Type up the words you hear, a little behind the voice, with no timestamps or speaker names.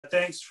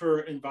Thanks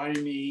for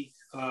inviting me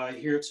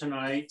here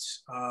tonight.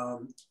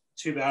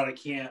 Too bad I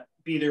can't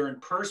be there in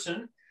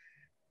person.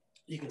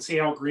 You can see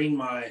how green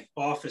my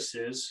office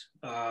is.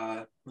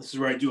 This is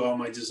where I do all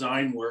my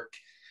design work,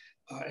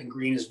 and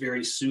green is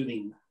very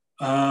soothing.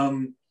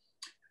 So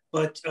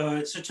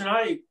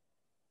tonight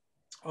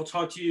I'll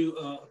talk to you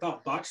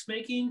about box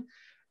making,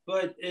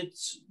 but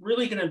it's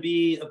really going to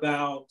be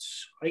about,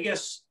 I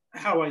guess,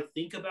 how I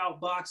think about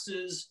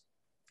boxes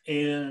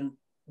and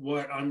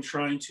what I'm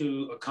trying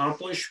to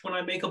accomplish when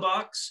I make a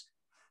box.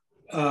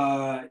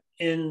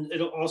 And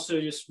it'll also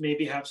just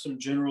maybe have some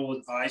general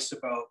advice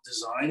about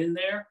design in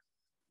there.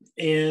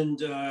 And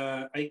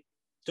I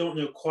don't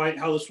know quite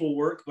how this will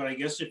work, but I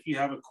guess if you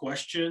have a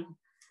question,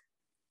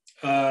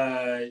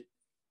 I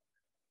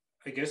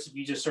guess if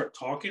you just start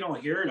talking, I'll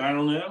hear it. I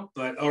don't know,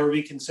 or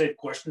we can save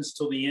questions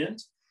till the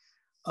end.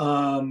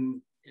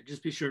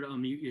 Just be sure to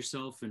unmute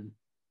yourself and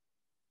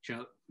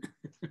shout.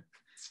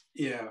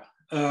 Yeah.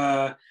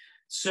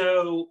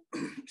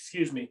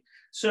 Excuse me.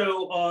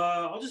 So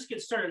I'll just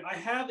get started. I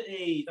have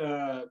a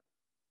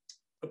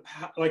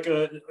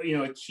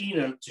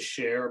keynote to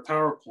share, a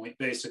PowerPoint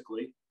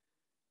basically.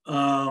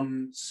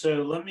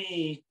 So let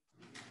me.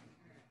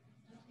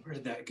 Where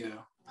did that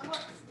go? I'm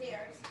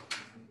upstairs.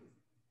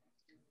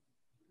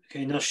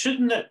 Okay. Now,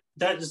 shouldn't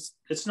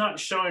it's not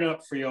showing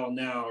up for y'all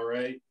now,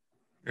 right?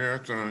 Yeah,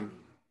 it's on.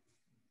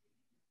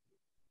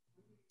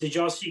 Did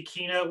y'all see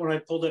Keynote when I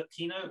pulled up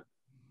Keynote?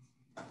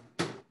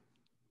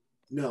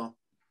 No.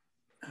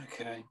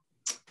 Okay.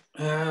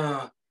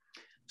 Because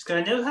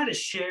I know how to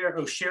share.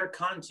 Oh, share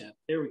content.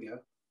 There we go.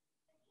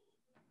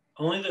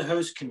 Only the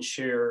host can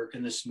share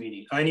in this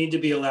meeting. I need to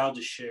be allowed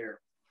to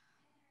share.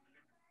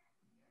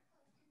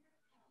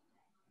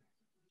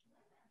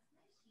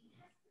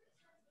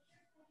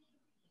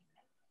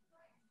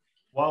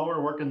 While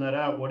we're working that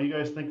out, what do you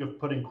guys think of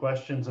putting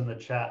questions in the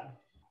chat?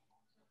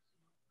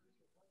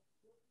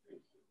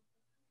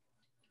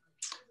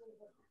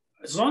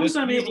 As long as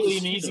I'm able to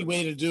an easy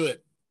way to do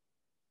it.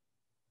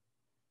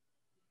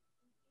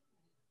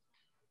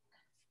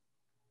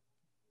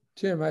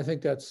 Tim, I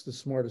think that's the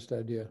smartest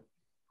idea.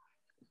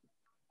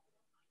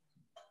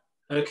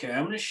 Okay,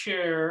 I'm going to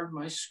share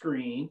my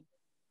screen.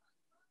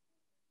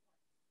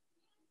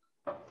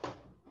 All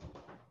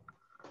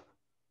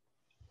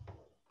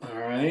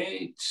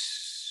right.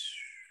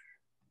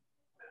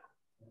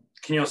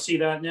 Can y'all see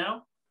that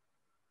now?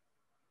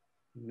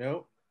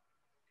 Nope.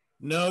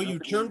 No, you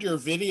turned your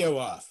video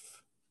off.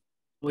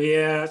 Well,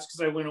 yeah, that's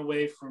because I went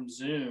away from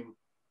Zoom.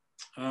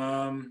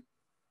 So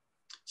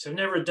I've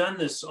never done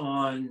this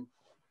on.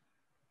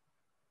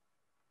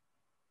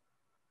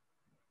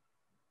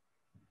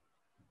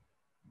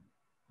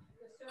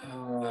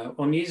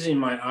 I'm using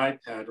my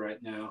iPad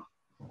right now.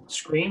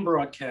 Screen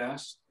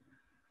broadcast,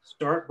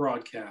 start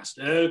broadcast.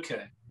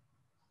 Okay.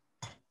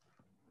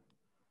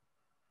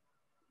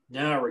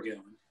 Now we're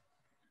going.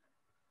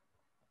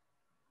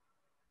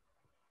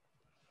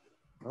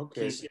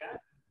 Okay.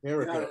 There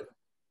we go.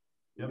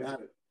 Yep.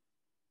 Got it.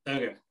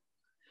 Okay.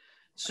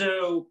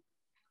 So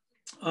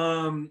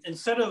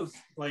instead of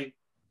like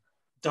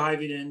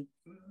diving in,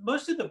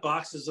 most of the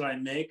boxes that I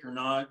make are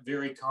not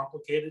very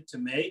complicated to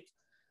make.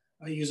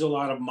 I use a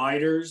lot of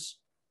miters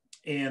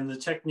and the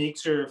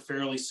techniques are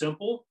fairly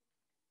simple.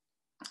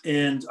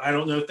 And I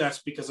don't know if that's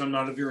because I'm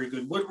not a very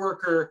good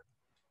woodworker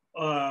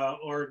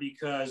or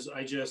because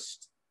I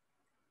just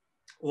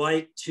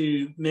like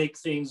to make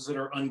things that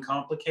are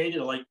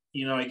uncomplicated. I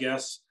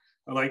guess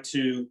I like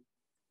to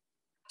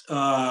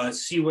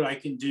see what I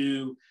can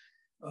do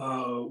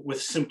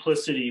with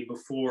simplicity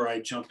before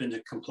I jump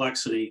into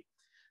complexity.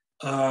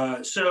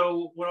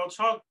 So what I'll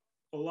talk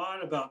a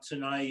lot about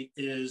tonight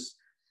is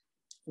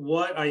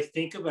what I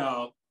think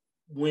about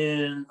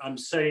when I'm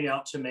setting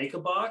out to make a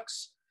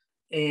box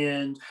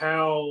and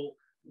how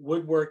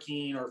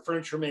woodworking or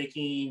furniture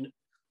making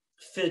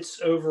fits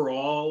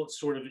overall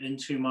sort of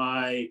into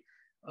my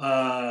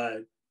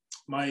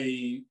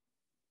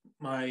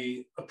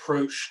my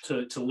approach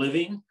to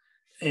living.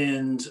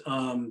 And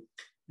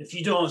if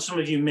you don't, some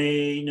of you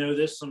may know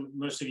this,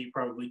 most of you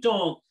probably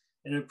don't.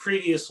 In a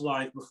previous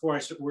life, before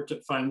I worked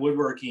at Fine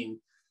Woodworking,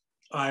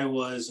 I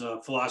was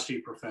a philosophy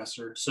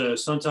professor. So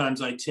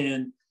sometimes I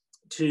tend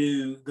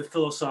to the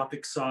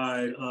philosophic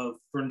side of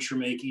furniture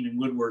making and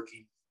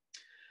woodworking.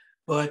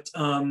 But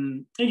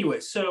anyway,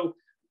 so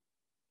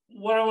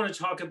what I want to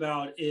talk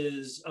about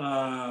is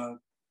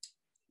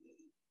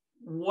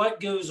what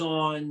goes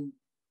on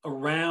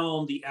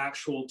around the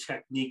actual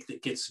technique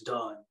that gets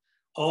done,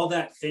 all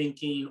that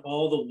thinking,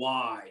 all the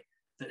why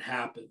that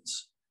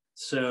happens.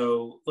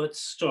 So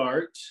let's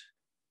start.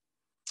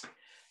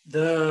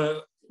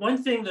 The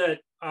one thing that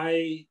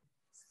I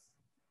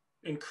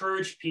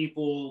encourage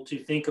people to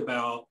think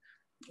about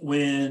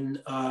when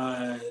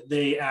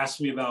they ask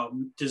me about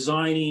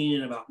designing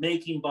and about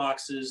making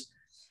boxes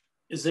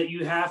is that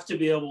you have to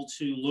be able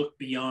to look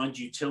beyond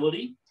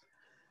utility.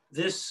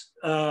 This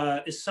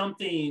is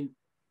something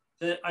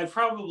that I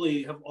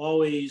probably have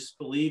always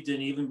believed in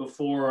even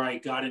before I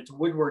got into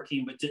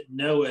woodworking, but didn't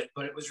know it.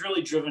 But it was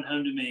really driven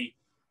home to me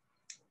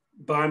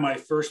by my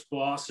first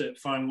boss at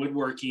Fine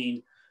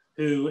Woodworking,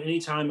 who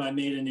anytime I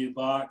made a new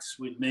box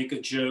would make a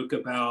joke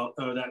about,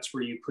 oh, that's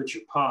where you put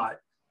your pot,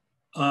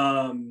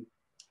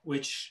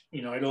 which,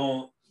 you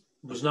know,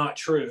 was not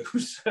true.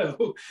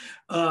 So,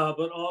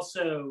 but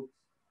also,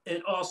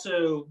 it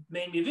also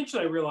made me,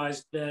 eventually I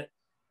realized that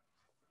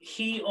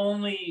he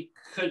only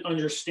could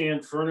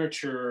understand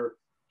furniture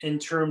in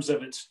terms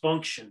of its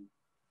function.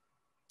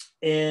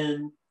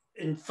 And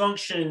in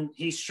function,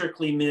 he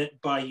strictly meant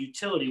by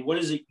utility. What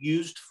is it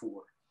used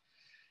for?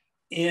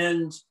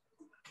 And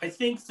I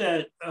think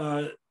that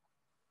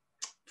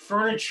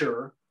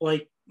furniture,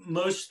 like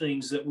most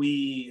things that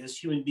we as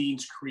human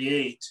beings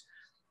create,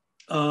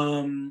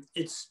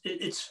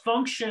 its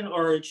function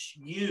or its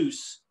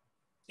use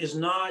is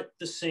not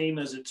the same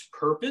as its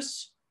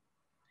purpose,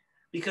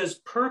 because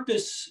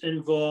purpose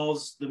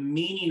involves the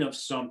meaning of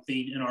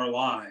something in our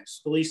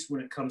lives, at least when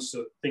it comes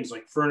to things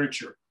like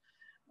furniture.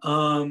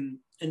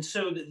 And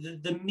so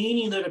the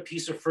meaning that a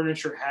piece of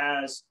furniture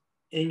has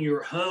in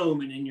your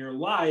home and in your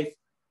life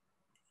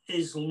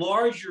is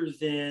larger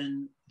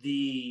than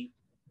the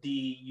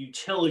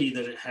utility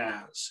that it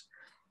has.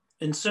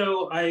 And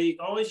so I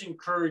always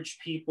encourage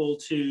people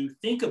to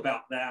think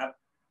about that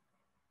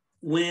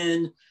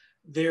when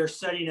they're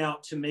setting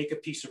out to make a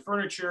piece of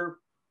furniture,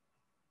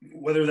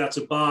 whether that's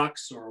a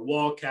box or a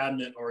wall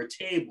cabinet or a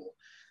table,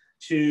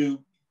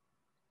 to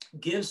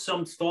give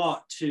some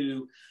thought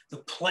to the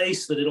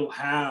place that it'll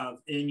have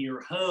in your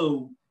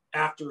home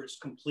after it's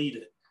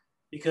completed.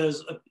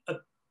 Because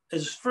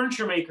as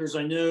furniture makers,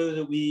 I know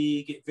that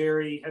we get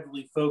very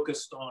heavily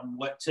focused on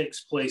what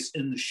takes place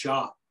in the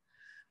shop.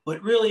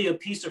 But really, a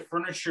piece of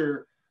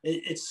furniture,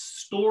 its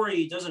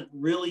story doesn't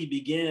really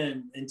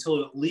begin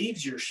until it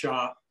leaves your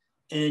shop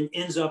and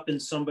ends up in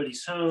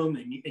somebody's home,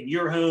 and in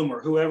your home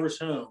or whoever's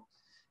home,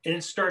 and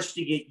it starts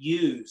to get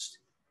used.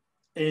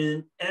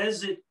 And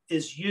as it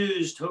is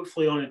used,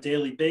 hopefully on a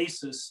daily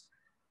basis,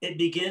 it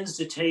begins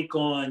to take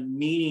on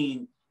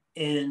meaning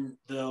in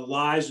the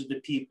lives of the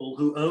people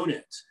who own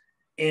it.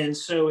 And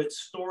so its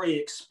story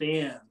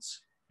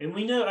expands. And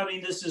we know, I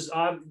mean, this is,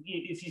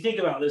 if you think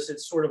about this,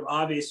 it's sort of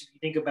obvious if you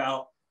think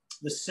about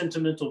the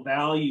sentimental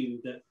value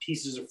that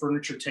pieces of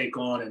furniture take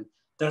on. And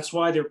that's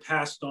why they're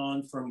passed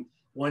on from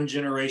one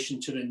generation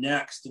to the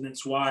next. And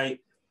it's why,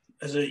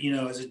 as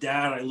a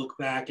dad, I look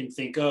back and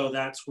think, oh,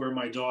 that's where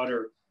my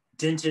daughter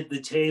dented the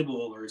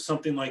table or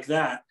something like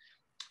that.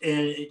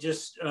 And it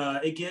just,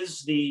 it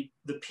gives the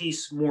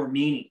piece more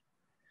meaning.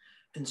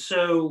 And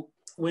so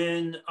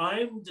when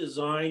I'm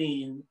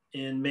designing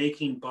and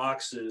making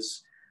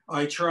boxes,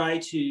 I try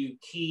to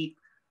keep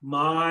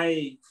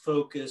my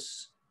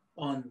focus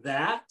on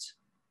that,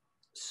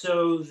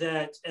 so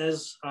that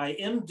as I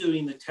am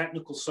doing the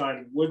technical side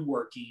of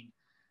woodworking,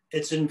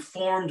 it's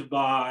informed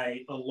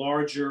by a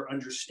larger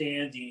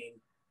understanding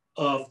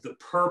of the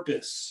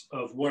purpose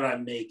of what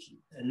I'm making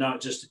and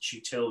not just its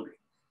utility.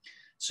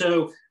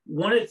 So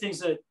one of the things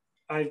that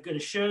I'm going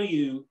to show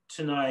you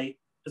tonight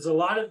is a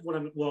lot of what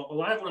I'm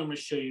going to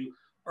show you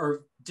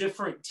are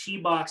different tea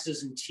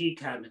boxes and tea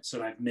cabinets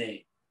that I've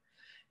made.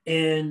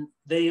 And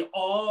they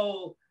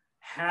all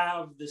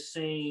have the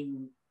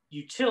same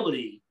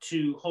utility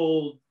to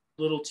hold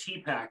little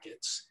tea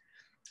packets.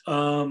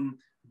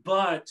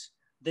 But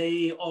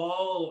they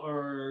all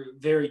are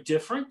very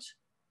different.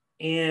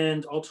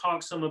 And I'll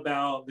talk some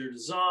about their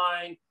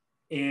design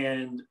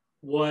and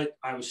what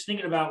I was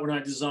thinking about when I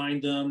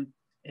designed them.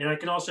 And I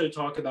can also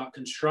talk about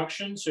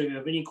construction. So if you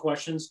have any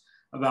questions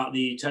about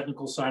the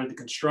technical side of the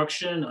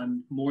construction,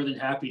 I'm more than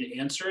happy to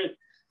answer it.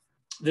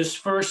 This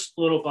first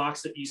little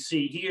box that you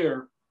see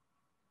here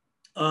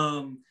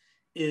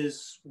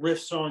is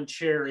riffs on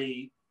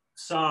cherry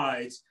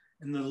sides,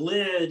 and the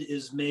lid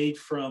is made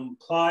from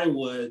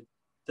plywood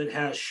that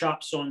has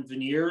shops on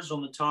veneers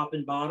on the top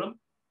and bottom.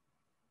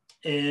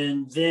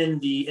 And then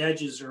the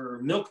edges are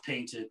milk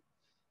painted.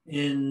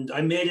 And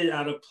I made it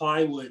out of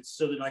plywood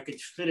so that I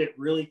could fit it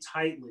really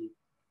tightly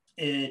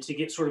and to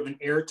get sort of an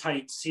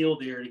airtight seal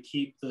there to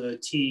keep the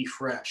tea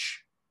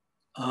fresh.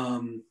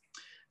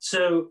 This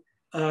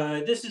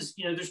is,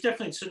 there's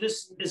definitely, so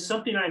this is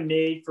something I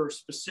made for a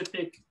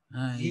specific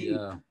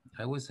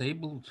I was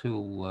able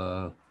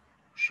to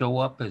show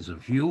up as a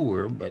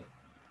viewer, but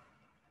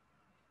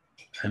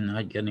I'm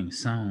not getting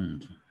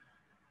sound.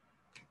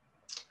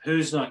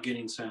 Who's not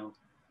getting sound?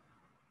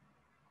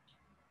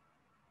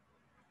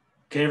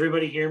 Can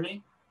everybody hear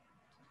me?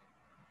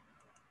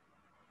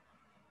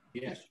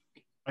 Yes.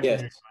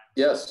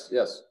 Yes.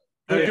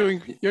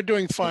 You're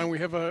doing fine. We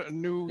have a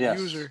new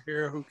user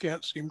here who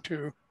can't seem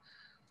to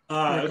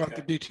work out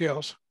the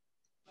details.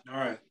 All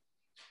right.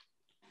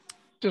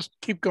 Just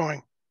keep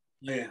going.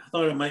 Yeah, I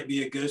thought it might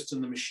be a ghost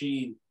in the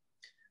machine.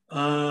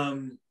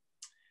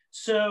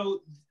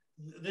 So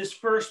this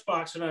first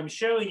box that I'm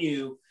showing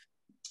you,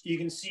 you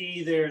can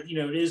see there,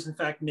 it is in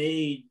fact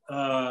made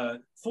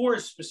for a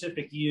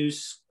specific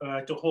use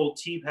to hold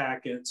tea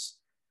packets.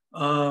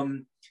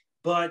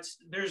 But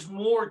there's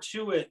more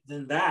to it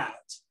than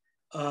that.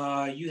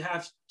 You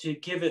have to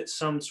give it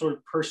some sort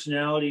of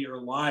personality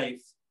or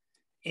life.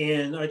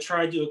 And I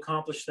tried to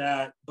accomplish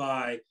that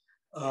by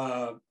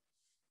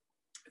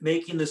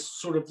making this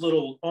sort of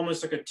little,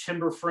 almost like a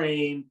timber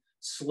frame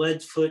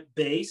sled foot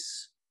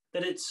base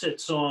that it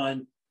sits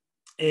on.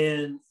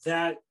 And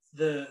that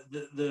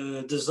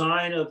the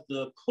design of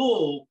the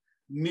pull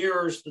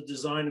mirrors the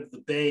design of the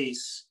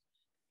base,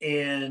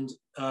 and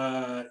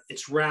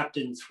it's wrapped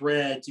in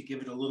thread to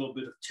give it a little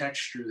bit of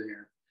texture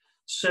there.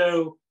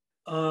 So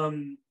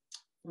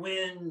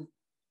when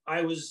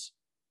I was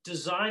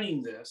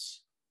designing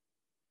this,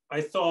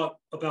 I thought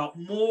about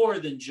more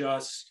than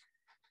just,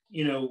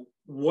 you know,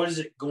 what is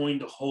it going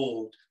to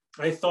hold?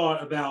 I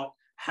thought about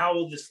how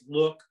will this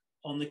look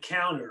on the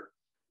counter?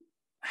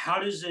 How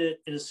does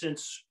it, in a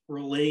sense,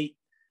 relate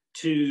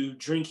to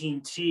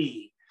drinking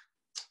tea?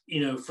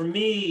 You know, for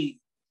me,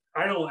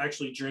 I don't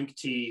actually drink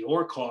tea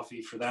or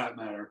coffee for that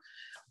matter,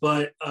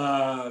 but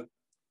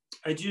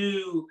I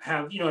do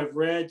have, you know, I've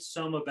read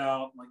some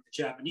about like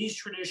the Japanese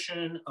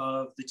tradition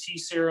of the tea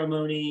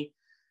ceremony.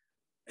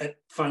 At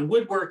Fine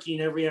Woodworking,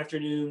 every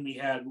afternoon we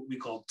had what we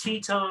called tea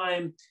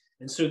time.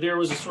 And so there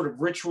was a sort of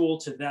ritual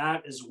to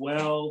that as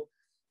well.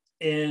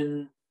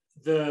 And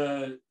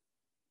the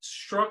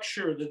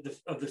structure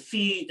of the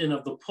feet and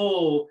of the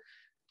pull,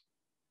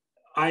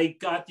 I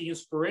got the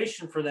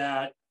inspiration for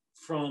that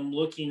from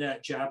looking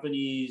at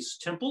Japanese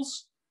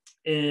temples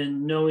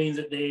and knowing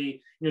that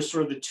they, you know,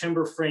 sort of the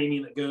timber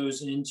framing that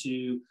goes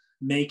into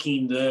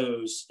making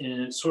those,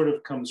 and it sort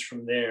of comes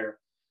from there.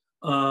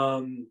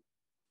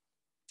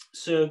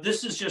 So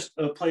this is just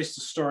a place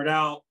to start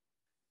out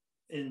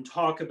and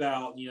talk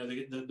about, you know,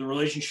 the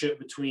relationship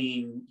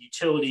between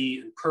utility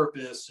and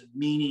purpose and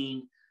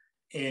meaning,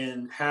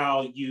 and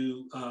how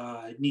you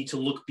need to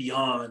look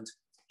beyond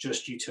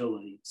just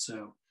utility.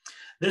 So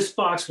this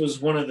box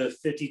was one of the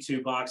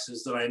 52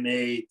 boxes that I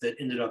made that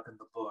ended up in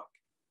the book.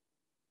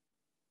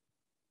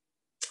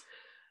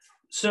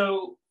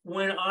 So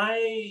when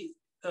I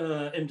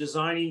am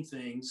designing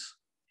things,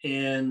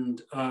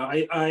 and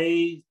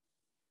I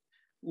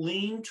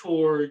lean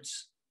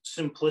towards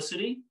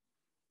simplicity.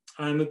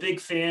 I'm a big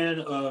fan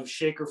of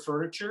shaker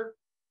furniture.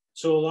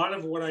 So a lot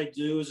of what I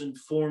do is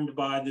informed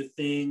by the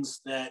things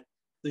that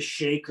the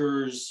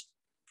Shakers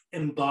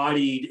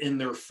embodied in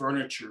their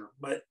furniture.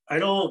 But I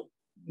don't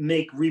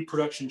make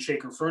reproduction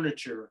shaker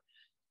furniture.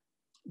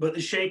 But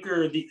the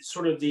shaker, the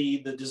sort of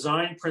the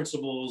design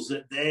principles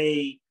that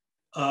they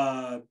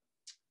that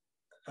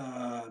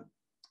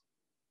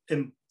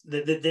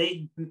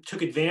they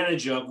took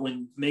advantage of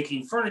when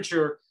making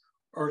furniture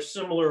are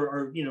similar,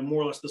 or, you know,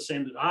 more or less the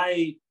same that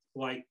I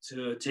like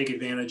to take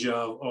advantage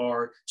of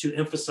or to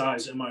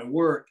emphasize in my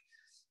work.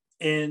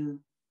 And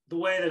the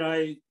way that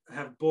I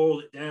have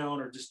boiled it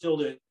down or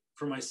distilled it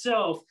for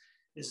myself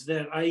is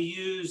that I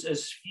use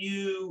as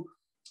few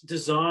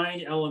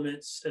design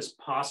elements as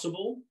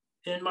possible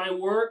in my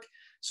work.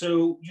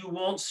 So you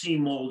won't see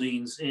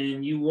moldings,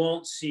 and you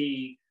won't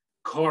see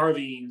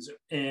carvings,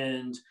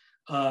 and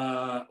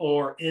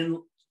or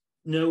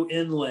no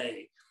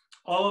inlay.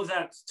 All of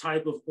that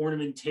type of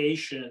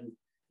ornamentation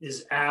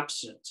is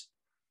absent.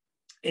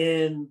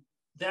 And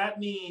that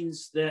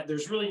means that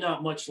there's really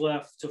not much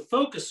left to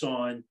focus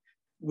on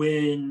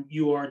when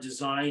you are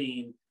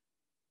designing.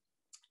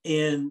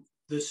 And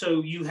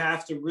so you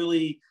have to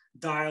really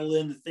dial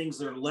in the things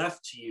that are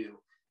left to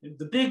you.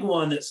 The big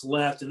one that's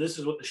left, and this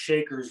is what the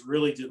Shakers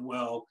really did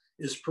well,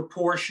 is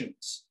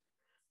proportions.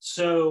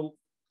 So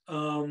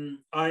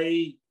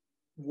I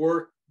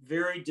work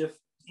very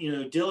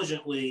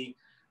diligently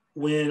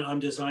when I'm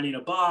designing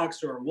a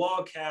box or a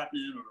wall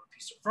cabinet or a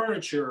piece of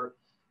furniture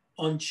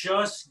on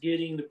just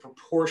getting the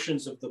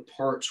proportions of the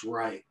parts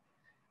right.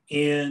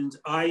 And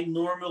I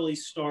normally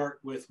start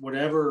with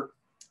whatever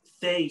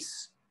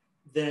face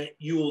that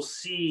you will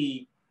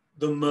see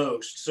the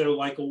most. So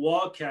like a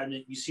wall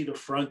cabinet, you see the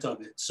front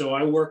of it. So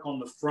I work on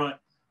the front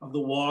of the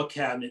wall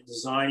cabinet,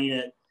 designing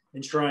it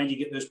and trying to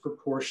get those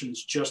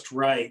proportions just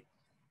right.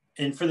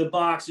 And for the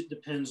box, it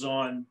depends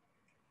on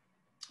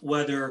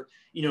whether,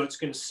 you know, it's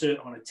going to sit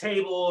on a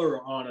table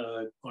or on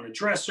a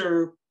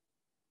dresser,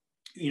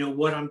 you know,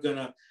 what I'm going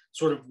to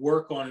sort of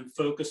work on and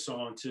focus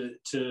on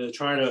to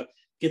try to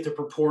get the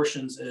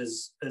proportions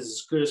as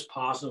good as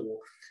possible.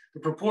 The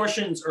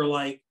proportions are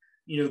like,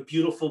 you know,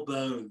 beautiful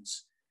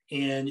bones.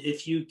 And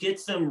if you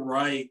get them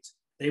right,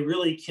 they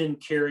really can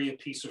carry a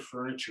piece of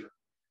furniture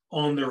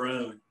on their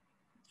own.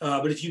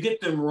 But if you get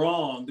them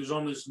wrong, there's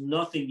almost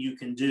nothing you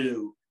can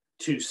do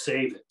to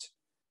save it.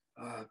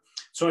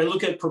 So I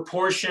look at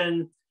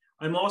proportion.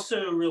 I'm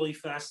also really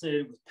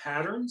fascinated with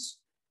patterns.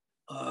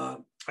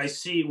 I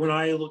see, when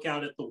I look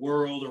out at the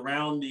world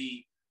around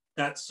me,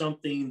 that's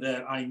something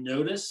that I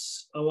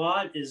notice a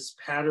lot, is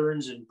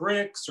patterns in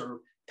bricks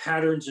or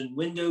patterns in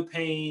window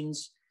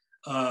panes,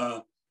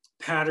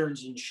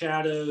 patterns in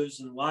shadows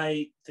and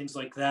light, things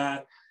like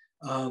that.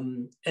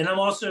 And I'm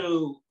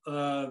also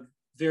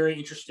very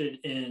interested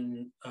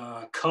in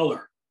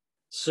color.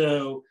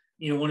 So,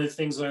 you know, one of the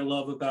things that I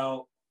love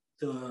about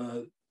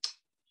the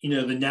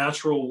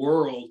natural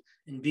world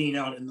and being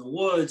out in the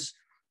woods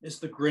is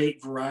the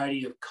great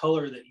variety of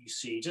color that you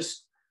see.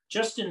 Just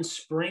just in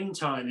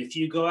springtime, if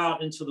you go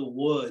out into the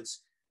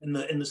woods and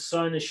the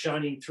sun is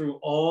shining through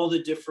all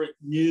the different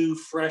new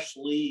fresh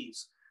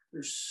leaves,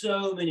 there's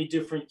so many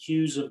different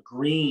hues of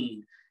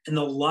green, and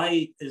the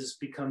light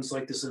becomes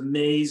like this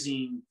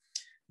amazing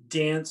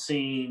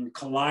dancing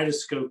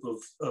kaleidoscope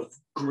of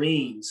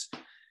greens.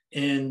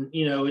 And,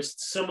 you know,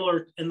 it's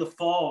similar in the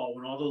fall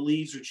when all the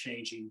leaves are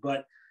changing,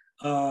 but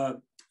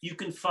you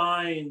can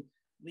find,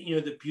 you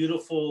know, the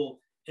beautiful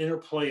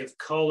interplay of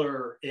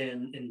color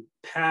and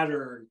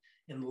pattern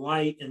and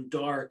light and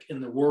dark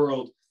in the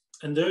world.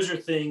 And those are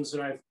things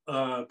that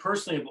I've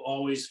personally have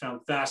always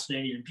found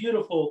fascinating and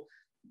beautiful.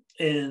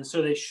 And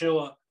so they show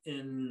up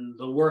in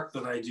the work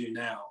that I do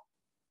now.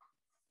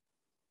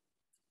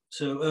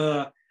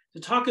 So to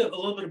talk a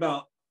little bit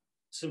about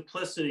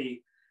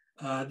simplicity,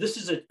 this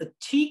is a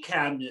tea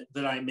cabinet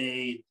that I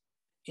made,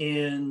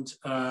 and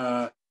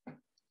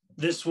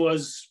this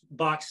was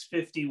box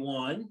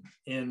 51,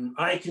 and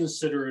I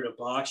consider it a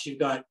box. You've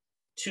got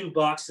two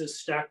boxes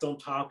stacked on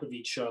top of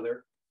each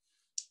other.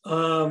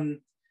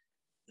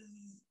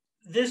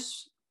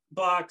 This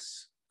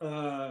box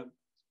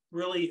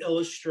really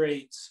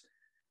illustrates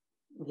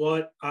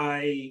what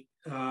the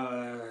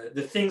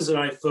things that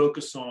I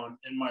focus on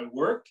in my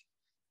work.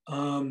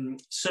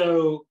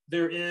 So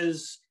there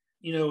is,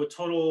 you know,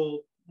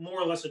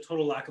 more or less a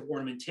total lack of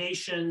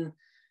ornamentation,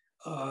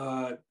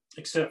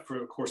 except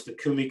for, of course, the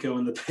kumiko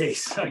and the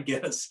base, I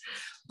guess.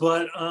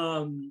 But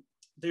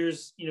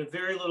there's, you know,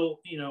 very little,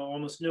 you know,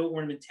 almost no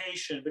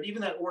ornamentation. But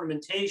even that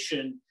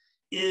ornamentation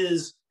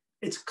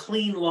it's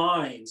clean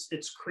lines.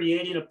 It's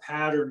creating a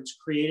pattern. It's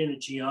creating a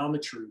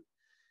geometry.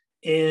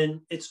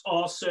 And it's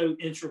also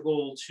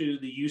integral to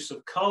the use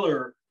of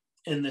color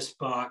in this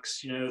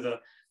box. You know, the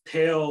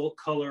pale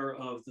color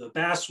of the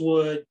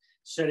basswood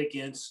set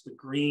against the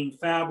green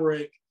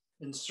fabric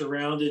and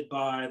surrounded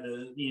by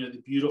the, you know,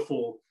 the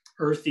beautiful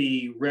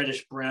earthy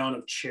reddish brown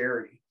of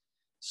cherry.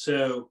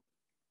 So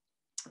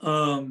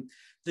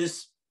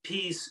this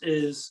piece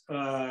is,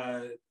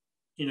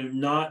 you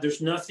know,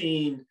 there's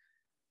nothing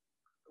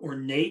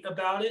ornate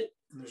about it.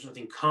 And there's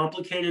nothing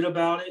complicated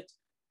about it.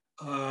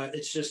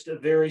 It's just a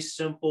very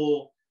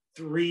simple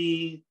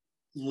 3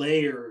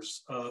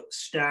 layers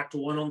stacked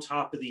one on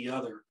top of the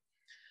other.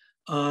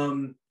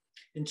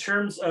 In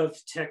terms of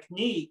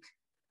technique,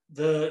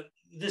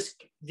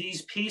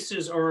 these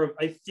pieces are,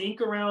 I think,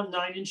 around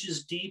 9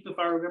 inches deep, if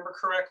I remember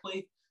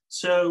correctly.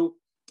 So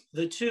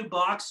the 2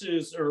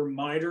 boxes are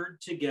mitered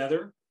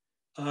together,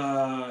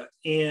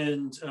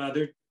 and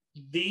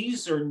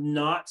these are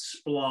not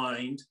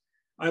splined.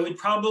 I would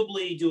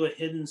probably do a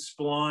hidden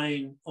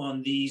spline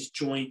on these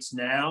joints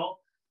now,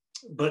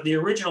 but the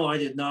original I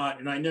did not,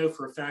 and I know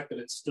for a fact that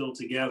it's still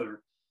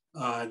together.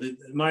 The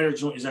miter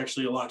joint is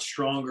actually a lot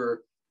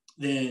stronger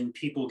than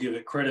people give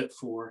it credit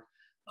for,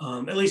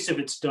 at least if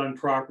it's done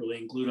properly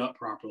and glued up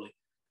properly.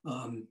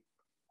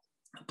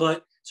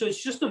 But so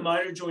it's just a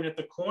miter joint at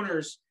the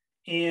corners,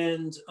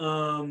 and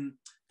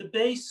the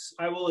base,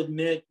 I will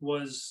admit,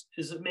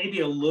 is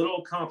maybe a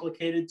little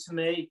complicated to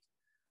make.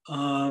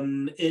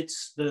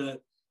 It's the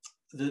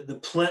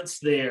plinth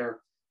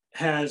there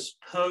has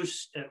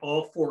posts at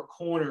all 4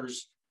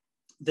 corners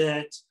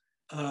that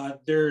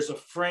there's a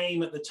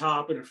frame at the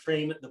top and a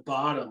frame at the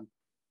bottom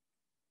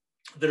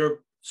that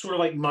are sort of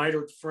like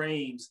mitered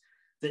frames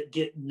that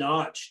get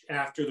notched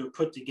after they're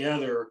put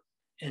together.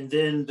 And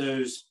then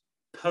those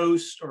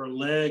posts or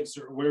legs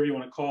or whatever you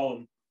want to call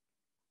them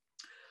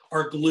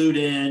are glued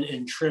in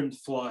and trimmed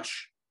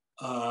flush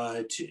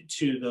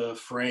to the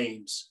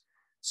frames.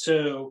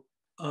 So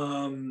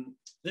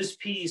this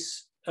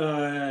piece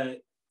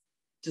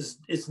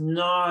is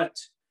not,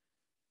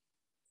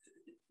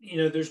 you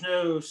know, there's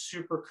no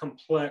super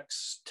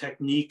complex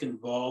technique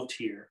involved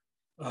here,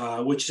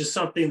 which is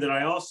something that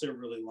I also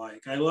really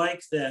like. I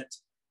like that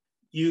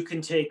you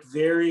can take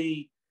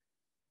very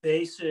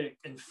basic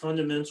and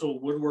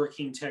fundamental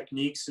woodworking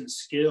techniques and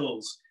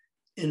skills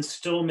and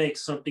still make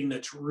something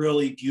that's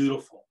really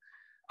beautiful.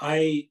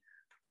 I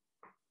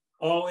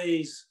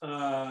always,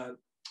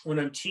 when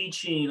I'm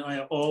teaching,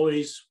 I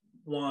always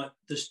want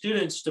the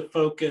students to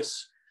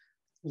focus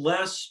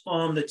less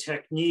on the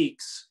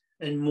techniques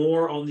and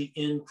more on the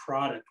end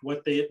product,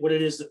 what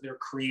it is that they're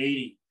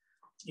creating.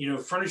 You know,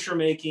 furniture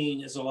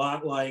making is a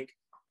lot like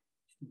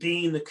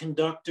being the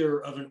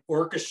conductor of an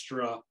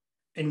orchestra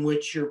in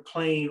which you're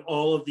playing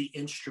all of the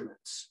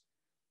instruments.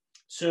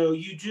 So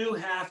you do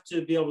have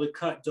to be able to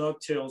cut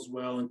dovetails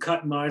well and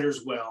cut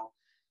miters well,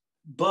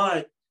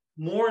 but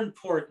more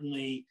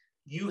importantly,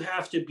 you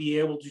have to be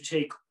able to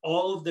take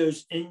all of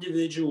those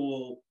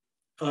individual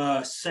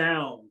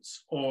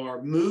sounds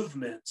or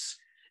movements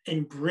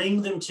and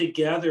bring them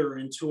together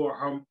into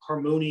a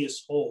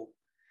harmonious whole.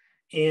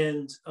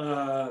 And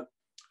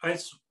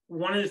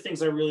one of the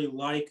things I really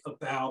like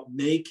about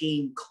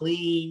making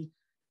clean,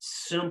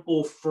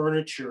 simple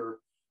furniture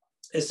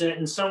is that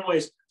in some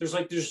ways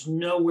there's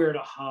nowhere to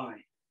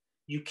hide.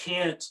 You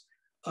can't,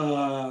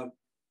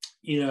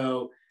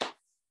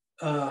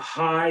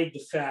 hide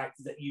the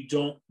fact that you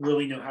don't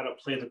really know how to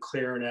play the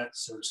clarinet,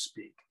 so to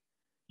speak.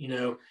 You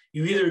know,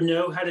 you either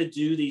know how to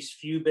do these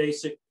few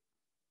basic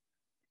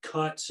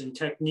cuts and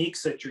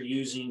techniques that you're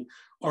using,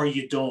 or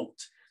you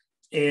don't.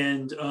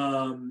 And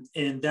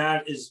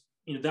that is,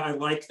 you know, that I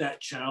like that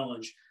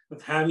challenge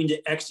of having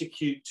to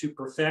execute to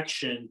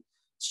perfection,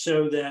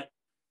 so that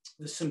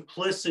the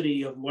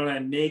simplicity of what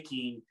I'm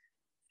making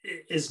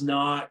is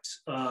not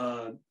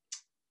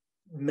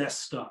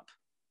messed up.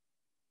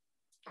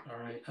 All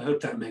right, I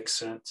hope that makes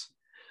sense.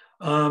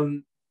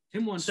 Tim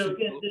wants so to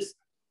again, know,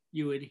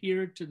 you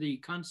adhere to the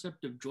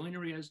concept of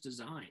joinery as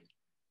design.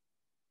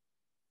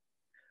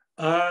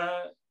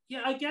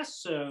 Yeah, I guess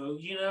so.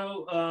 You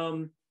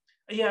know,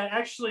 yeah,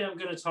 actually, I'm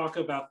going to talk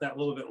about that a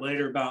little bit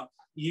later, about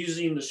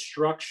using the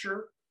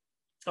structure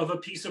of a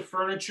piece of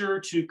furniture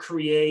to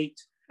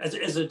create as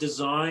a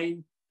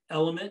design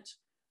element.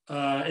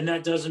 And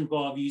that does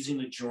involve using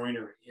the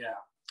joinery. Yeah,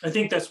 I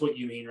think that's what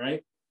you mean,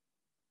 right?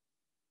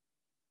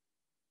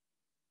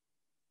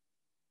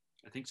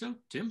 I think so.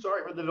 Tim?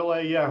 Sorry for the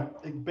delay. Yeah,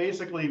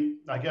 basically,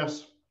 I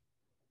guess,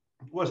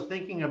 was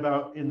thinking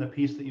about in the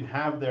piece that you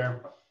have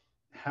there,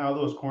 how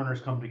those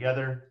corners come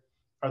together.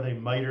 Are they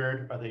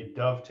mitered? Are they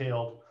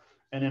dovetailed?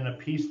 And in a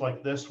piece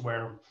like this,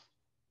 where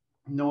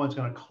no one's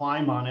going to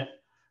climb on it,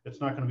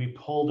 it's not going to be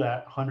pulled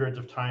at hundreds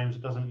of times,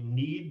 it doesn't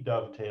need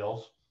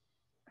dovetails.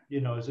 You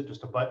know, is it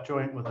just a butt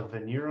joint with a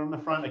veneer on the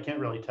front? I can't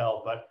really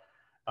tell, but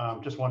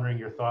just wondering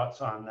your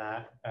thoughts on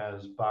that,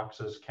 as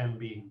boxes can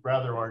be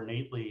rather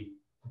ornately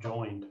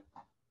joined.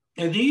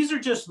 And these are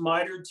just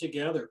mitered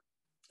together.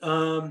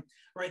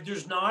 Right,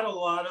 there's not a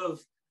lot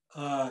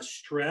of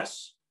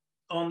stress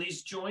on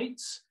these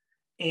joints,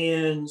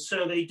 and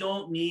so they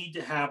don't need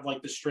to have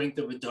like the strength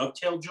of a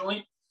dovetail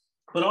joint.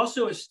 But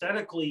also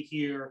aesthetically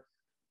here,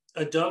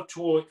 a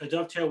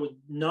dovetail would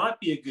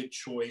not be a good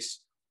choice,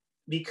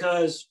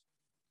 because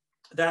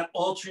that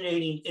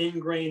alternating in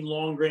grain,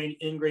 long grain,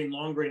 in grain,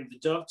 long grain of the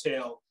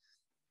dovetail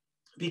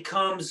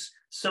becomes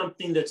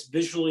something that's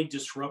visually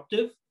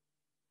disruptive.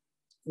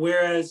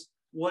 Whereas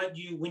when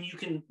you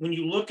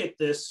look at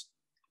this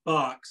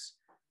box,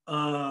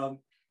 the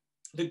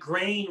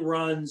grain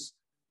runs.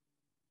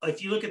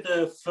 If you look at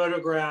the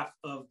photograph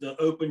of the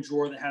open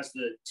drawer that has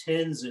the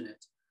tins in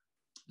it,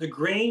 the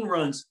grain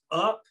runs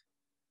up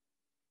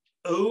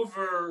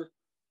over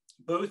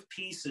both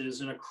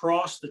pieces and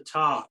across the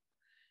top.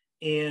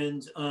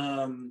 And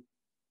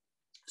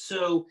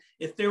so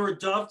if there were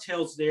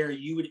dovetails there,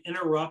 you would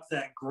interrupt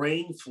that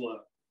grain flow.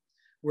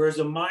 Whereas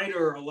a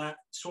miter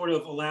sort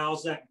of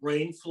allows that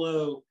grain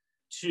flow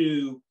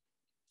to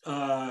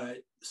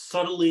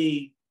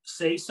subtly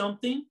say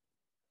something,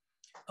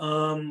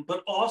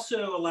 but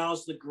also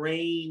allows the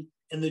grain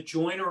and the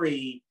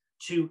joinery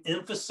to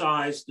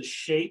emphasize the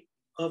shape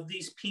of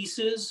these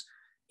pieces,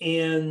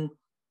 and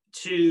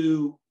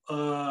to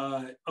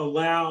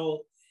allow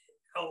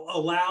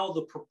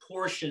the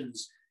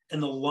proportions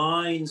and the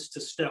lines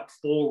to step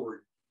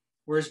forward.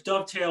 Whereas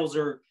dovetails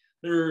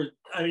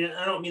I mean,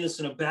 I don't mean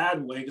this in a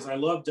bad way, because I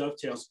love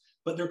dovetails,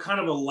 but they're kind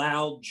of a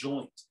loud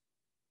joint.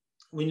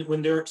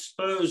 When they're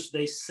exposed,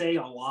 they say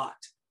a lot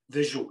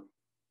visually.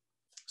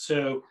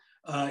 So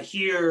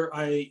here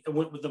I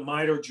went with the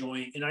miter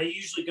joint, and I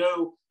usually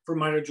go for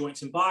miter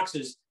joints in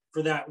boxes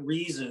for that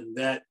reason,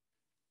 that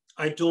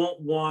I don't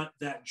want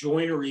that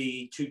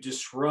joinery to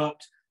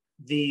disrupt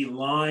the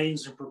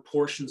lines and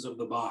proportions of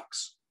the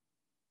box.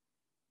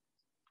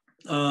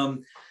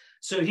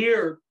 So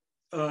here,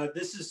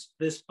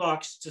 this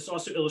box just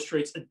also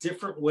illustrates a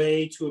different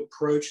way to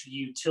approach the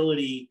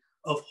utility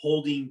of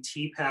holding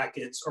tea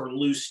packets or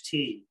loose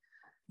tea.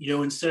 You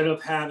know, instead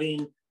of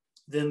having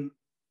them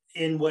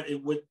in what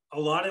a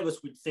lot of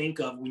us would think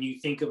of when you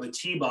think of a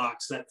tea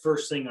box, that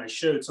first thing I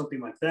showed, something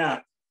like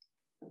that,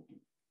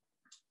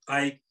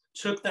 I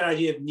took that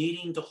idea of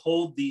needing to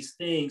hold these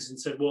things and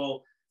said,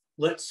 well,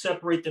 let's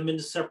separate them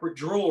into separate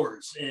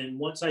drawers. And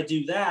once I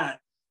do that,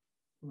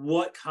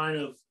 what kind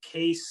of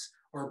case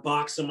or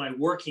box am I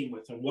working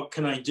with, and what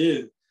can I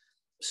do?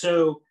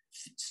 So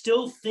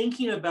still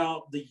thinking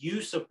about the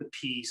use of the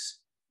piece,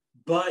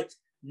 but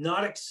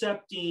not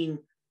accepting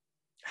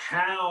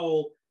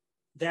how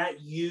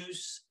that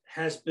use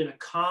has been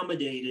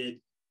accommodated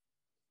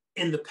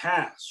in the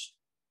past,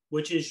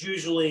 which is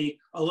usually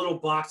a little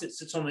box that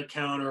sits on the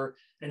counter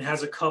and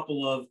has a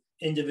couple of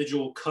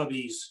individual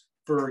cubbies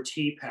for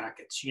tea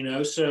packets, you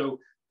know? So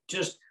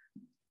just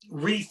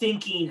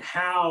rethinking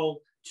how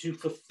to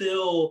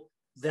fulfill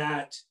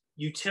that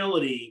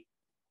utility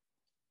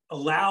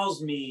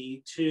allows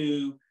me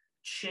to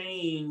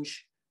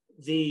change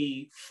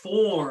the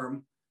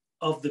form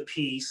of the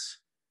piece,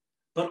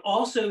 but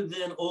also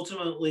then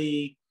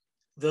ultimately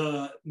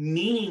the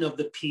meaning of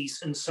the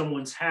piece in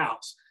someone's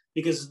house,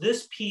 because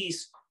this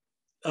piece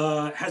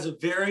has a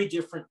very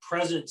different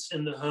presence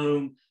in the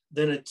home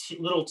than a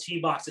little tea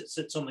box that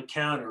sits on the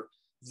counter.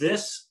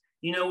 This,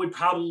 you know, would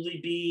probably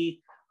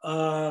be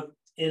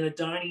in a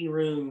dining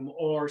room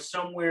or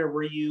somewhere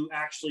where you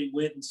actually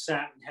went and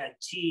sat and had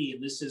tea,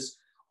 and this is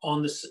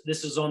on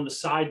the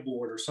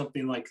sideboard or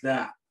something like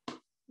that.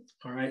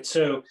 All right,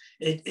 so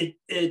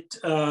it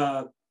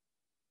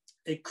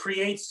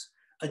creates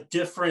a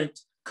different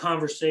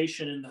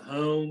conversation in the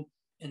home,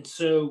 and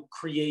so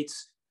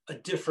creates a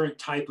different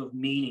type of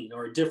meaning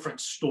or a different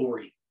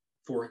story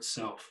for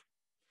itself.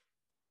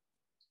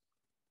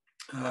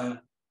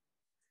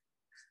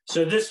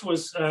 So this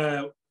was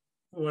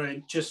what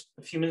I just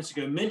a few minutes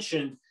ago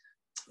mentioned,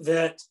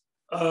 that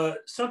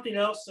something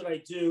else that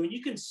I do, and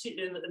you can see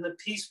in the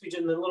piece we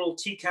did in the little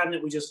tea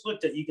cabinet we just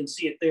looked at, you can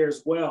see it there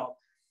as well.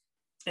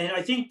 And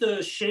I think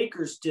the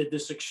Shakers did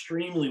this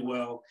extremely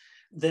well,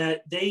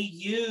 that they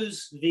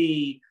use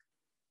the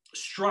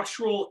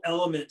structural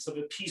elements of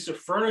a piece of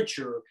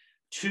furniture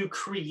to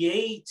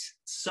create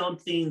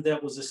something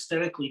that was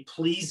aesthetically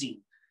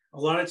pleasing. A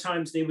lot of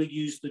times they would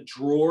use the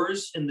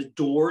drawers and the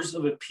doors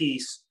of a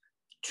piece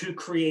to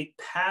create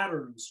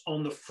patterns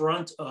on the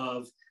front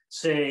of,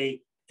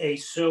 say, a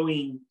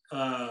sewing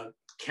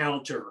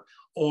counter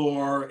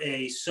or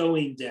a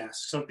sewing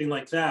desk, something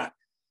like that.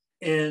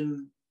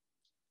 And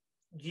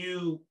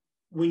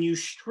when you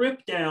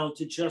strip down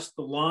to just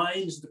the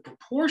lines, the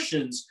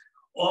proportions,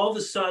 all of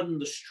a sudden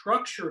the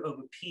structure of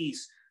a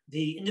piece,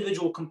 the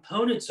individual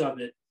components of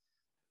it,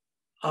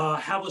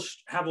 have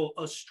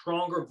a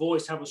stronger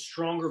voice, have a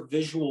stronger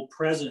visual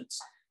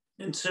presence.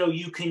 And so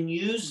you can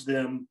use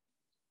them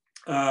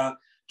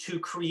to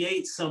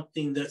create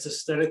something that's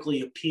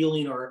aesthetically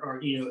appealing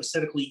or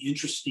aesthetically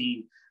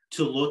interesting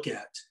to look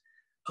at.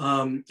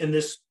 And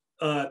this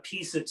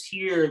piece that's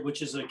here,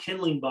 which is a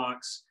kindling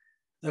box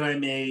that I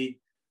made,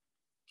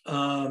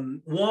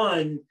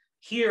 one,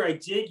 here I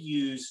did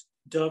use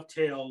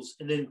dovetails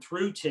and then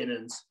through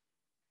tenons.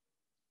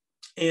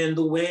 And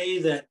the way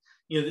that,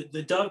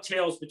 the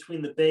dovetails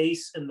between the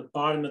base and the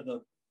bottom of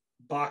the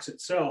box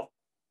itself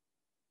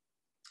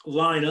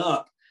line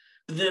up.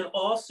 But then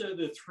also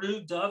the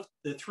through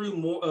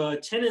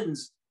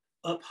tenons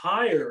up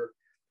higher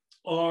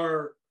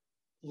are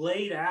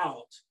laid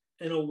out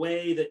in a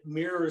way that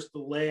mirrors the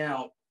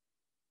layout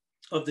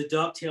of the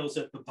dovetails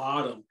at the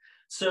bottom.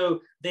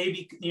 So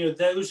they,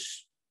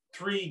 those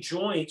three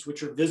joints,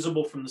 which are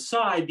visible from the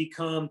side,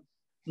 become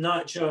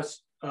not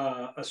just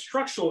a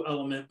structural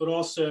element, but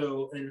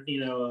also an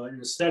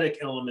aesthetic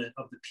element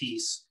of the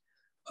piece.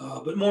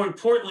 But more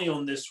importantly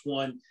on this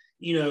one,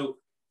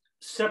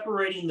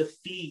 separating the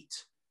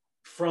feet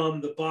from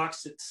the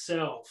box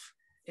itself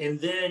and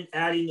then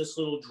adding this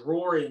little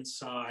drawer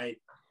inside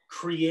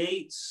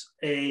creates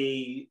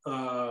a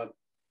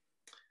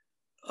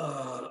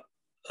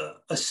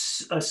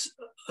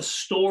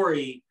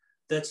story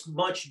that's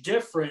much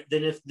different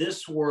than if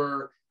this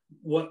were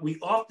what we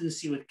often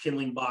see with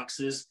kindling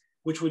boxes,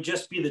 which would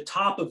just be the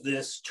top of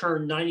this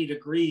turned 90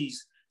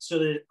 degrees so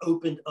that it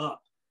opened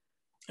up.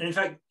 And in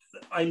fact,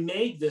 I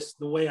made this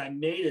the way I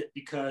made it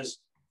because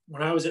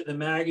when I was at the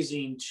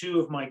magazine, two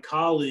of my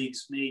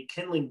colleagues made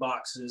kindling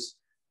boxes,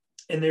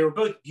 and they were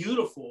both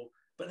beautiful,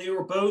 but they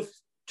were both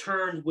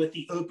turned with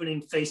the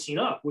opening facing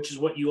up, which is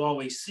what you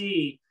always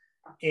see.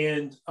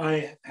 And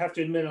I have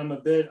to admit, I'm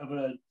a bit of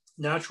a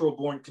natural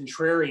born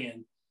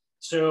contrarian.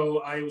 So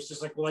I was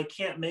just like, well, I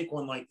can't make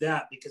one like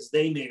that because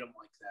they made them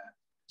like that.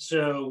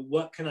 So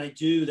what can I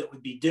do that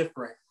would be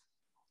different?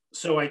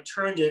 So I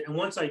turned it, and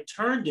once I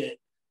turned it,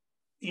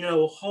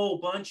 a whole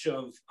bunch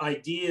of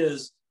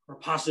ideas or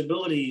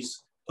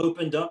possibilities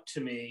opened up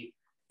to me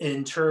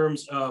in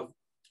terms of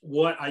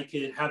what I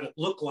could have it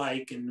look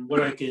like and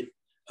what I could,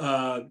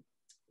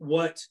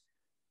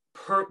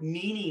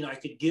 meaning I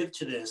could give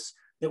to this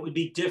that would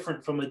be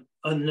different from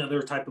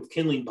another type of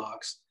kindling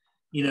box,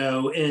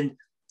 and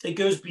it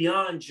goes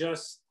beyond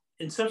just,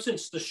 in some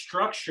sense, the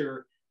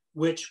structure,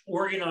 which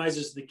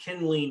organizes the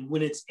kindling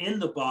when it's in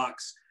the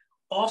box,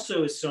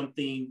 also is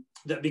something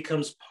that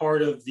becomes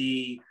part of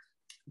the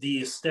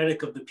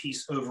aesthetic of the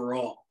piece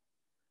overall,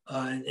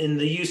 and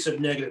the use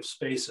of negative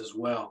space as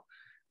well.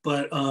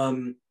 But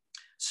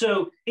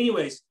so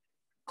anyways,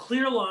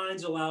 clear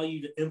lines allow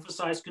you to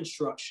emphasize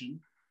construction,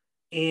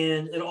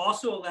 and it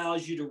also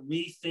allows you to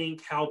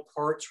rethink how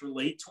parts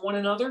relate to one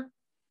another,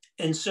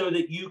 and so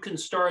that you can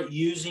start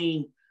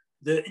using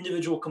the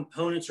individual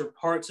components or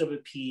parts of a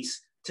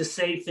piece to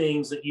say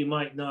things that you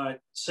might not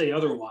say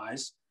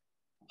otherwise.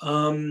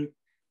 And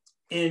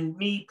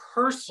me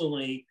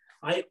personally,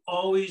 I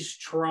always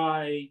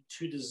try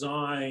to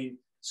design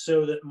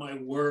so that my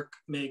work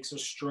makes a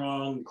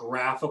strong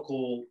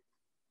graphical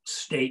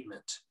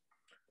statement.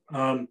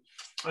 I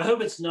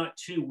hope it's not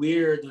too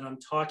weird that I'm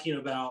talking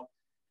about,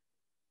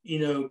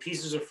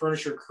 pieces of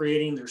furniture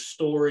creating their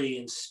story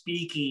and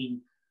speaking.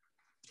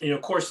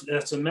 Of course,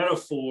 that's a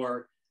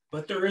metaphor,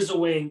 but there is a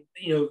way,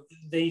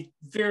 they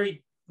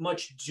very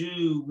much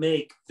do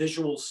make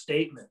visual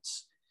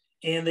statements,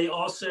 and they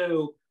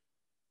also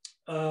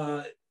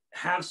they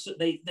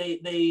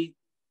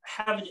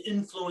have an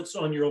influence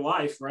on your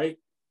life, right?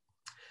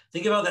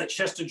 Think about that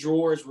chest of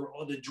drawers where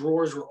all the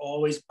drawers were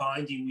always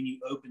binding when you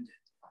opened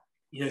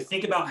it.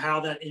 Think about how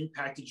that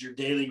impacted your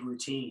daily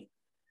routine,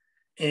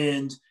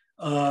 and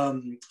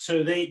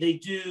so they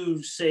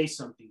do say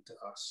something to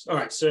us. All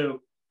right,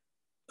 so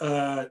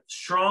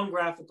strong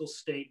graphical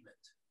statement.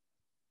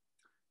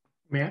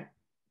 Matt?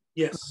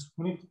 Yes.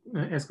 Let me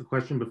ask a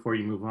question before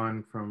you move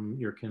on from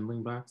your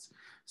kindling box.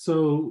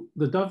 So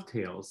the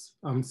dovetails,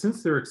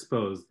 since they're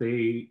exposed,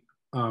 they,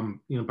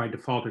 by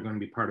default are going to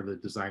be part of the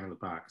design of the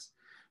box.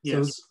 Yes. So I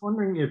was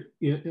wondering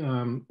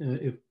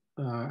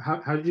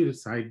how did you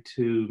decide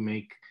to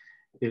make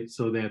it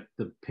so that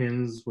the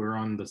pins were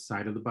on the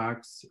side of the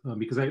box?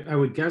 Because I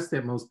would guess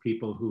that most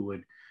people who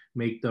would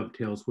make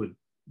dovetails would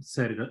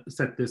set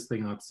this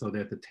thing up so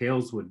that the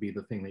tails would be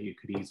the thing that you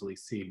could easily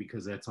see,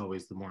 because that's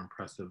always the more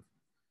impressive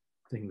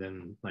thing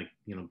than, like,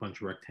 a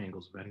bunch of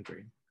rectangles of end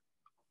grain.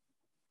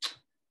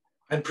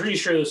 I'm pretty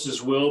sure this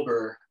is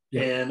Wilbur,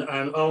 yeah. And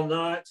I'll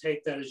not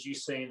take that as you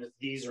saying that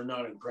these are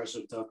not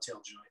impressive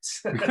dovetail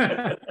joints.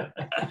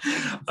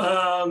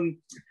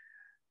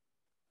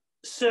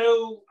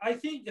 So I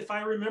think if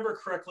I remember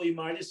correctly,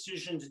 my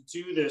decision to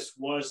do this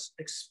was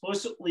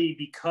explicitly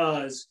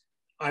because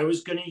I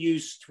was going to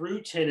use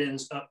through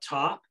tenons up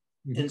top.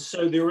 Mm-hmm. And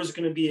so there was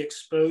going to be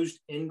exposed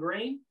end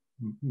grain.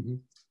 Mm-hmm.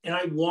 And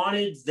I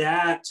wanted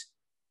that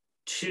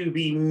to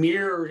be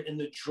mirrored in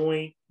the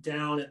joint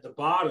down at the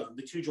bottom,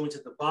 the two joints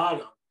at the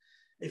bottom.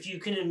 If you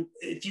can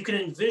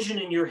envision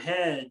in your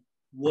head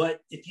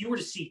if you were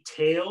to see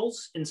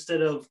tails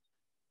instead of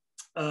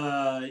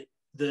the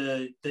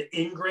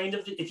end grain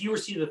of if you were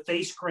to see the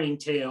face grain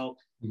tail,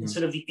 mm-hmm.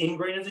 instead of the end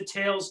grain of the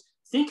tails,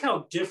 think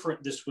how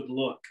different this would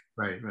look.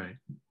 Right.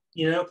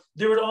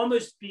 There would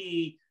almost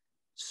be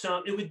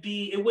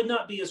it would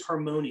not be as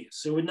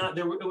harmonious. It would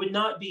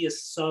not be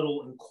as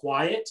subtle and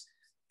quiet.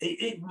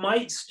 It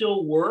might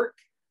still work,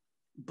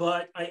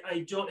 but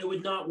it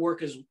would not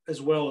work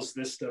as well as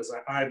this does,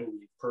 I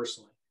believe,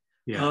 personally.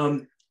 Yeah.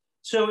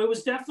 So it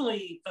was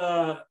definitely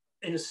an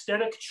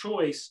aesthetic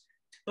choice,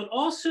 but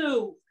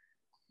also,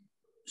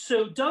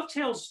 so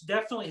dovetails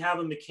definitely have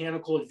a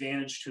mechanical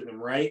advantage to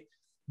them, right?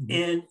 Mm-hmm.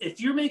 And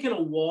if you're making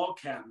a wall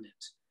cabinet,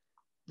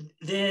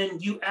 then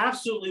you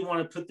absolutely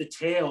want to put the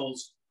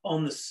tails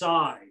on the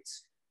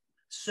sides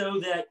so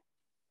that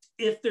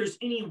if there's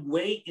any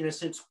weight, in a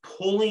sense,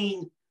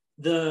 pulling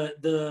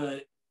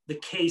the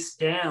case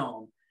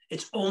down,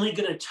 it's only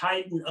going to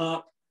tighten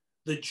up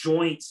the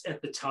joints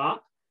at the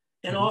top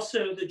and mm-hmm.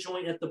 also the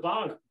joint at the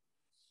bottom.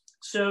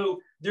 So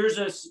there's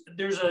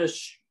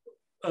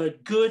a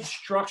good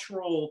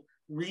structural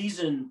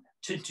reason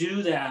to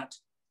do that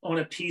on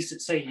a piece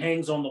that, say,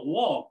 hangs on the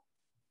wall.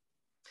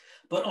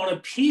 But on a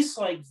piece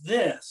like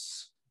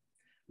this,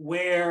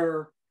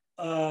 where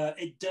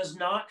it does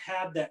not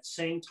have that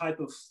same type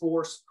of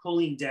force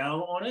pulling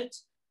down on it,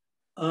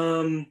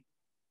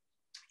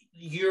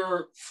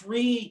 you're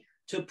free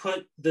to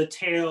put the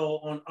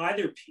tail on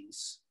either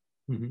piece.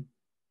 Mm-hmm.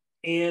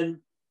 And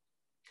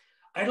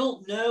I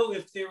don't know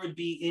if there would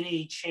be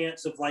any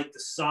chance of like the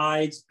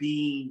sides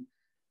being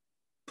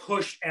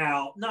pushed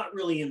out, not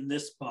really in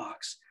this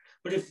box,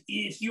 but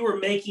if you were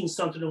making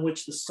something in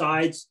which the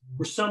sides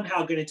were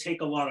somehow going to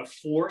take a lot of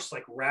force,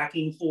 like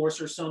racking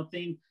force or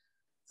something,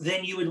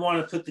 then you would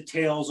want to put the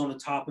tails on the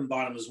top and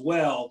bottom as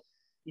well.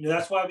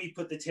 That's why we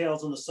put the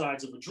tails on the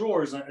sides of the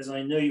drawers, as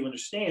I know you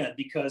understand,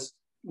 because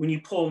when you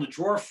pull on the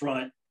drawer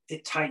front,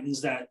 it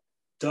tightens that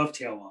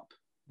dovetail up,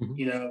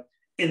 mm-hmm.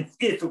 And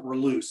if it were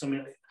loose. I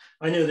mean,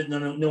 I know that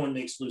no one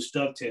makes loose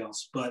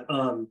dovetails, but,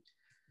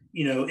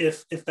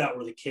 if that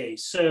were the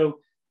case. So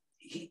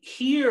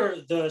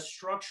here, the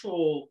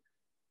structural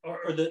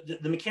or the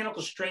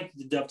mechanical strength of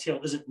the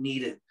dovetail isn't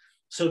needed.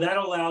 So that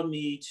allowed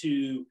me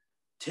to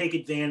take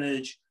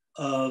advantage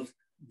of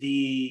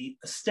the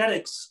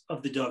aesthetics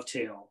of the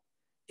dovetail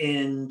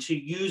and to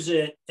use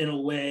it in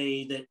a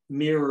way that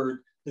mirrored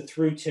the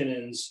through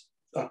tenons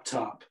up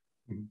top.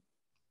 Mm-hmm.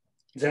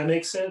 Does that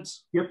make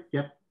sense? Yep.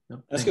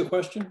 Ask a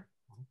question?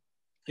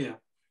 Yeah.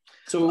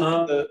 So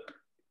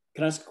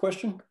can I ask a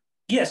question?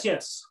 Yes.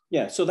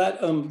 Yeah, so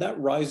that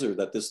riser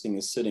that this thing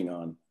is sitting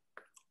on,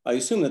 I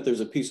assume that there's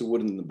a piece of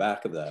wood in the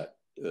back of that,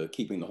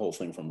 keeping the whole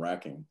thing from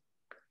racking.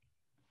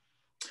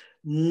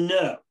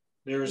 No,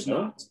 there is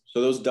not.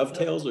 So those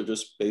dovetails are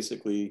just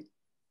basically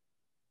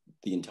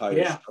the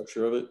entire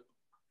structure of it?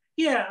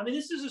 Yeah, I mean,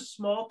 this is a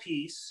small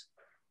piece.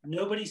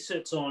 Nobody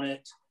sits on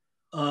it.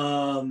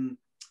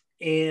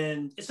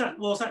 And it's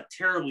not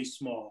terribly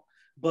small,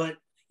 but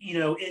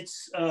it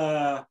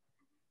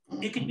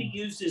could be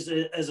used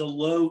as a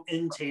low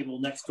end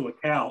table next to a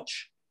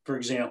couch, for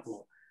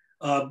example.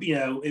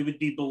 It would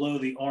be below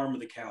the arm of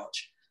the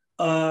couch.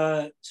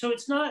 So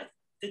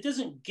it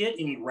doesn't get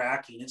any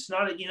racking. It's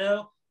not,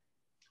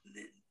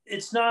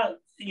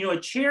 a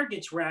chair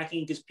gets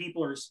racking because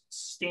people are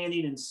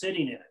standing and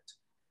sitting in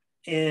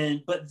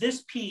it. But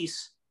this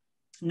piece,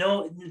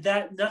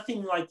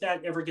 nothing like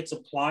that ever gets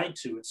applied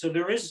to it. So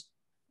there is,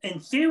 in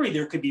theory,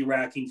 there could be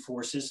racking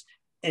forces.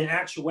 In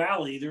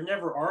actuality, there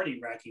never are any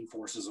racking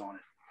forces on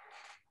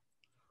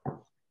it.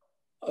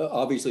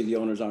 Obviously, the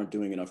owners aren't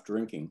doing enough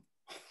drinking.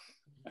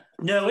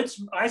 No,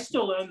 I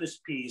still own this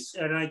piece,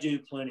 and I do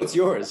plenty. It's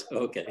yours,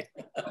 okay.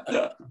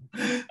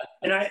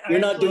 And you're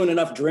not doing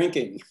enough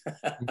drinking.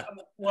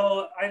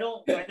 Well, I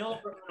don't own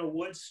a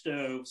wood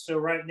stove, so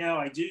right now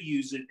I do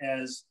use it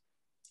as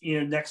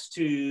next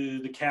to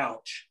the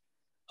couch.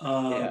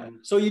 Yeah.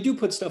 So you do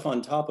put stuff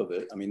on top of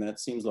it. I mean, that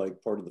seems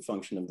like part of the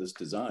function of this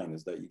design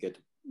is that you get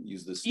to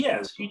use this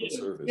yes, you do.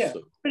 service. Yeah.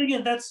 So. But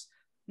again, that's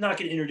not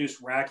going to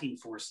introduce racking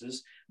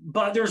forces.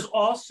 But there's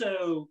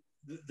also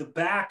the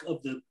back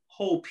of the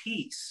whole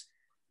piece.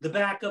 The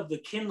back of the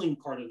kindling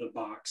part of the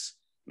box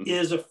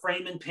is a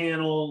frame and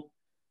panel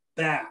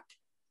back.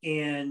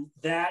 And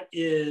that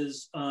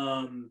is,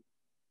 I'm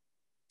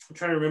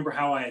trying to remember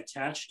how I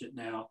attached it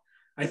now.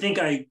 I think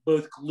I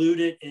both glued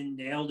it and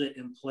nailed it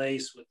in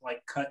place with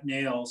like cut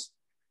nails.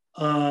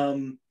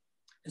 And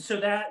so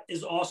that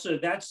is also,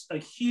 that's a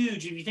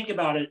huge, if you think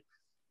about it,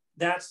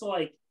 that's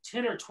like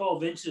 10 or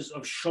 12 inches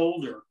of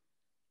shoulder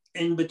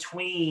in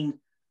between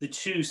the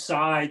two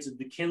sides of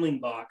the kindling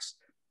box.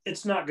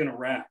 It's not going to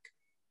rack.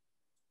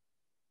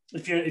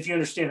 If you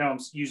understand how I'm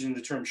using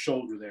the term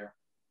shoulder there.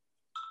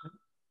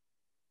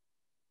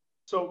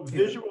 So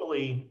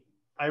visually,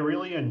 I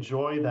really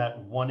enjoy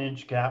that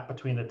 1-inch gap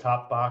between the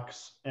top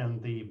box and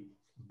the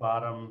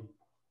bottom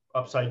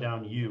upside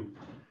down U.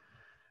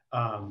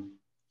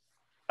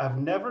 I've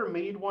never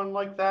made one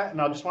like that,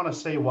 and I just want to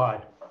say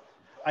why.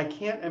 I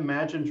can't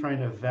imagine trying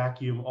to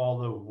vacuum all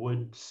the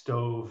wood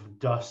stove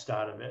dust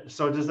out of it.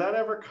 So does that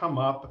ever come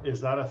up?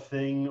 Is that a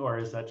thing, or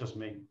is that just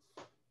me?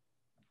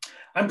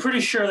 I'm pretty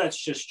sure that's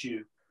just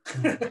you.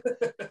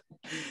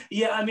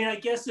 Yeah, I mean, I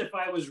guess if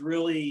I was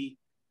really,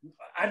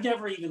 I've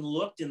never even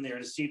looked in there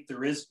to see if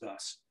there is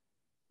dust.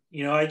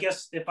 You know, I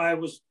guess if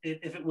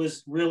it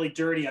was really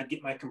dirty, I'd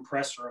get my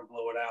compressor and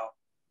blow it out.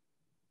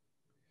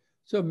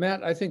 So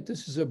Matt, I think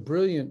this is a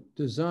brilliant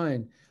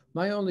design.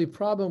 My only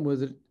problem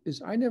with it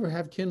is I never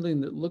have kindling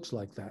that looks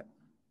like that.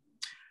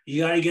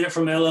 You got to get it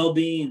from LL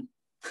Bean.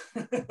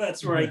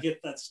 That's where I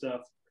get that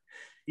stuff.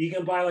 You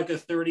can buy like a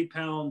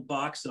 30-pound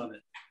box of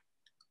it.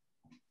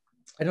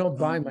 I don't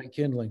buy my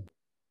kindling.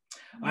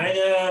 I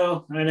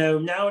know.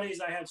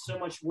 Nowadays I have so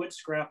much wood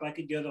scrap, I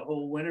could go the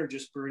whole winter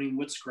just burning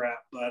wood scrap.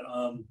 But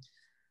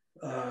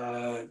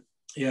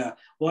yeah.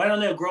 Well, I don't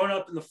know. Growing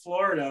up in the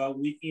Florida,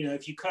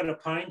 if you cut a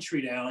pine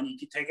tree down, you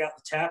could take out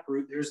the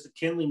taproot. There's the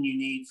kindling you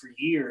need for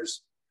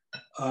years.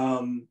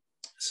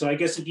 So I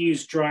guess if you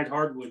use dried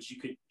hardwoods, you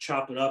could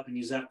chop it up and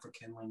use that for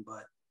kindling.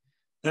 But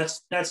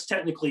that's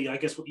technically, I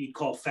guess, what you'd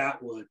call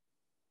fat wood.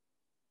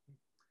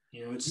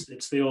 You know,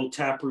 it's the old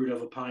taproot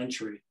of a pine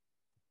tree.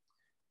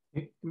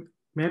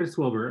 Mattis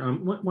Wilbur,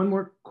 one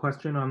more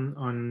question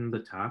on the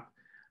top.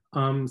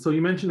 So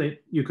you mentioned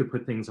that you could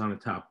put things on the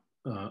top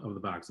of the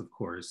box, of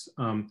course,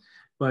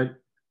 but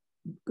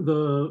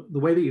the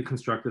way that you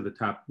constructed the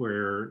top,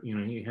 where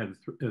you had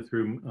the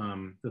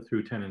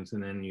through tenons,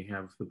 and then you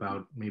have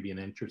about maybe an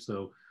inch or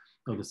so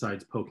of the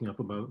sides poking up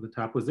above the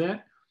top. Was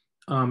that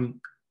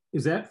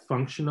is that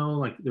functional?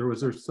 Like,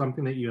 was there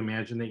something that you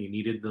imagined that you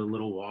needed the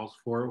little walls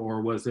for,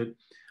 or was it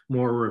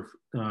more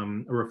a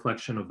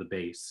reflection of the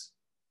base?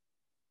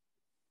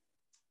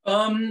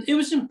 It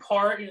was in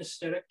part an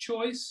aesthetic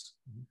choice,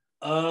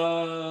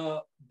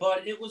 but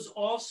it was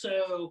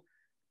also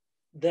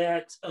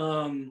that,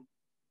 at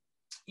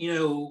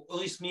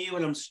least me,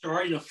 when I'm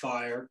starting a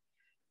fire,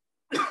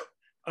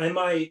 I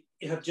might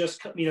have just,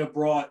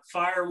 brought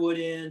firewood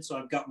in. So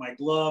I've got my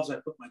gloves. I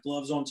put my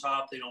gloves on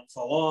top. They don't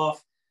fall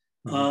off.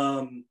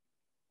 And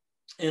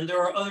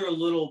there are other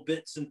little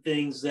bits and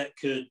things that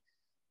could,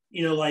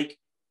 like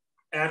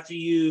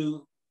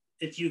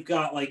if you've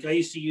got, like, I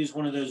used to use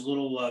one of those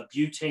little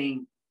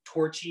butane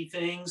torchy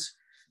things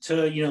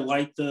to,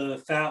 light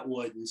the fat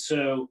wood. And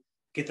so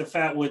get the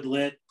fat wood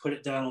lit, put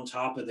it down on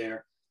top of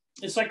there.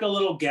 It's like a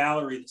little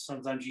gallery that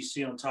sometimes you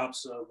see on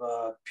tops of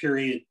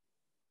period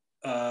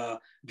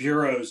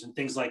bureaus and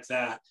things like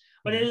that.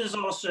 But it is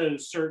also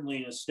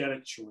certainly an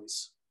aesthetic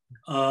choice.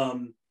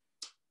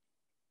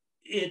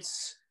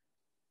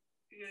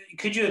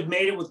 Could you have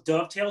made it with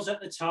dovetails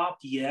at the top?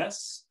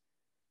 Yes.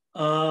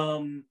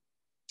 But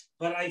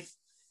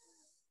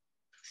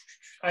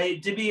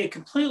to be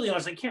completely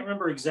honest, I can't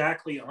remember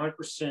exactly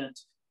 100%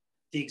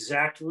 the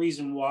exact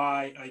reason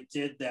why I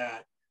did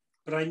that.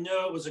 But I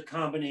know it was a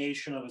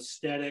combination of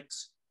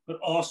aesthetics, but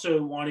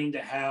also wanting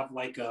to have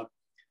like a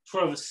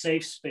sort of a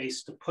safe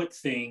space to put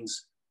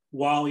things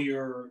while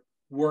you're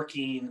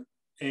working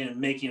and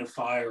making a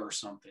fire or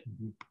something.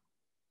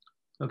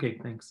 Okay,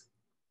 thanks.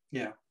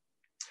 Yeah.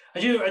 I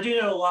do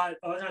know a lot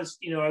of times,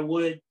 I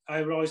would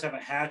always have a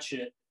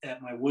hatchet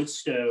at my wood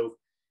stove,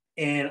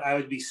 and I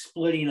would be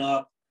splitting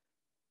up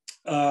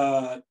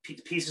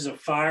pieces of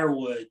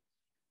firewood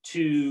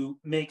to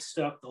make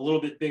stuff a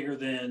little bit bigger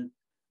than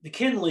the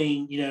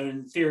kindling.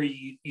 In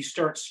theory, you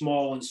start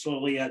small and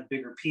slowly add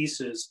bigger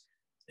pieces.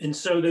 And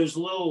so those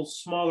little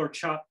smaller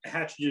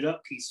hatcheted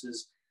up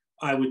pieces,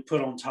 I would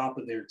put on top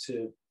of there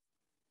too.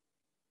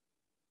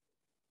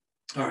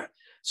 All right.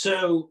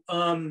 So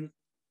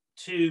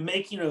to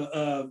make,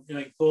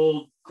 like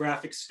bold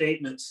graphic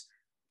statements,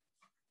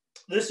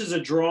 this is a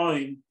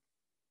drawing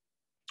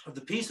of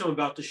the piece I'm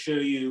about to show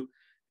you.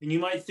 And you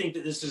might think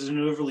that this is an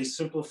overly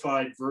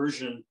simplified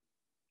version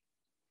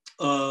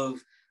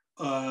of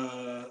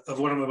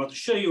what I'm about to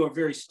show you, a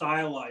very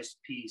stylized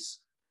piece.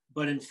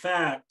 But in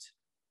fact,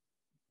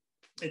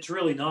 it's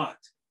really not.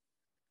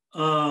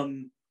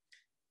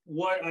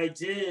 What I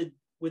did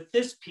with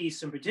this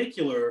piece in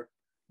particular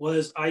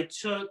was I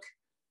took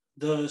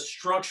the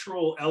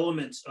structural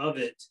elements of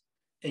it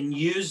and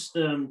used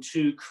them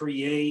to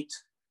create,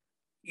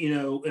 you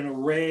know, an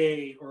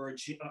array, or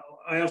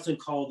I often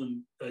call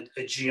them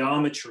a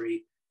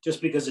geometry,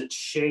 just because it's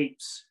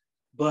shapes.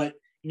 But,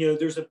 you know,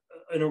 there's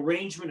an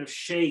arrangement of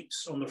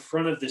shapes on the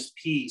front of this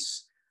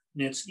piece.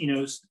 And it's,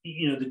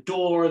 the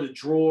door, the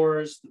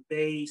drawers, the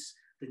base,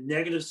 the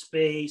negative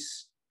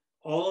space,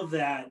 all of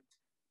that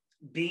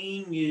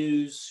being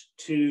used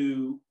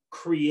to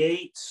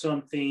create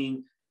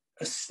something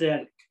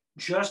aesthetic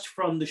just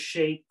from the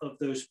shape of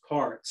those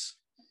parts.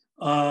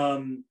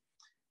 And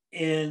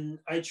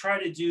I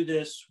try to do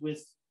this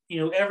with,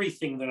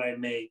 everything that I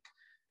make,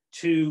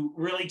 to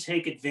really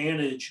take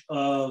advantage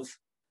of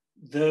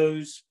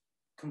those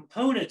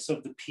components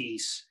of the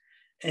piece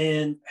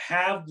and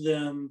have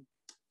them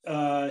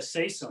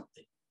say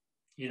something,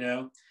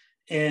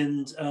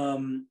 and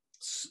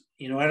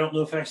I don't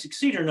know if I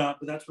succeed or not,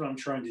 but that's what I'm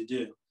trying to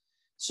do.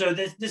 So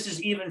this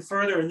is even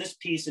further in this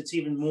piece. It's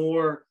even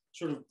more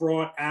sort of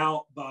brought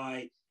out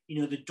by,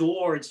 the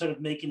door, instead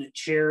of making it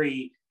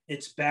cherry,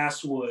 it's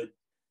basswood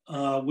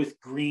with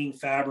green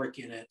fabric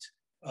in it.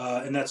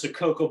 And that's a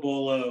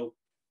cocobolo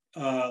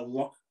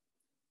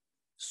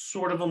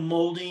sort of a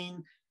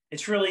molding.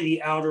 It's really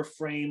the outer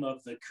frame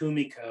of the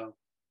kumiko.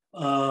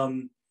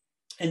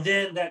 And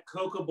then that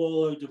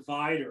cocobolo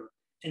divider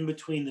in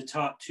between the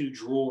top two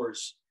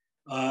drawers,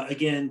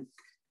 again,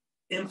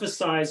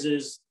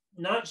 emphasizes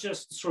not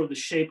just sort of the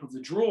shape of the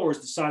drawers,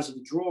 the size of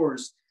the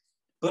drawers,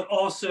 but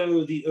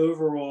also the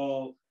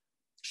overall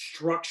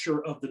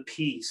structure of the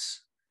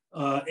piece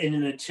in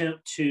an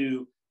attempt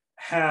to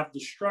have the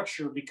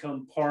structure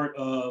become part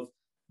of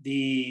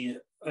the,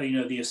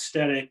 the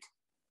aesthetic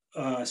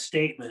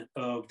statement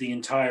of the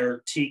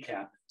entire tea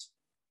cabinet.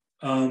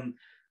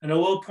 And I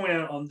will point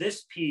out on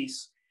this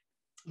piece,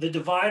 the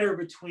divider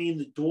between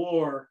the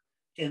door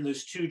and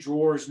those two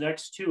drawers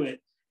next to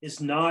it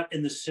is not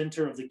in the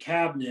center of the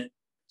cabinet.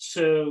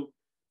 So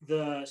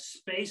the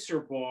spacer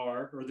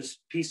bar, or this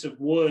piece of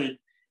wood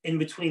in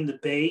between the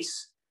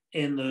base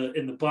and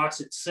the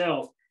box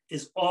itself,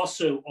 is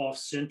also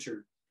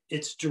off-centered.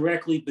 It's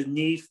directly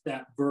beneath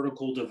that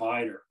vertical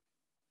divider,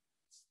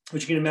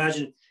 which you can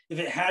imagine if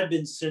it had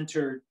been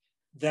centered,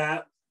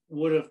 that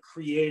would have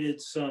created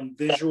some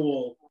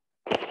visual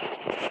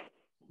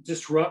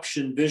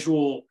disruption,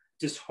 visual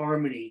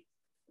disharmony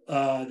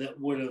that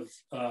would have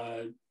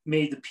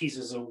made the piece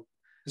as a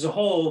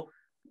whole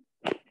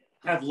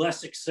have less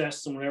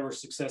success than whatever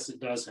success it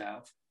does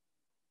have.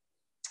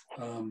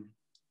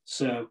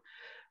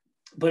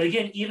 But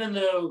again,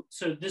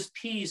 so this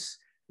piece,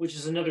 which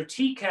is another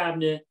tea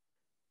cabinet,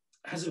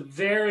 has a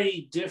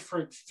very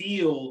different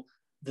feel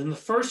than the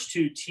first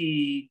two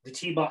the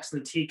tea box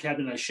and the tea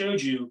cabinet I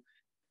showed you.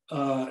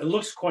 It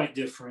looks quite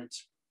different.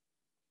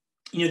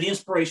 The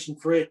inspiration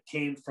for it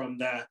came from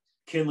that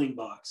kindling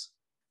box,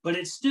 but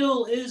it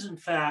still is, in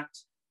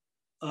fact,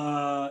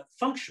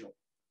 functional.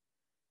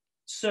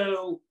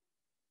 So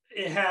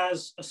it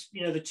has,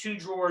 the two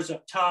drawers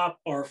up top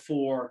are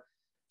for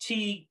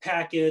tea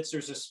packets.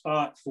 There's a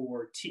spot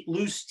for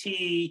loose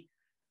tea.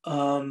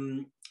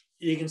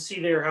 You can see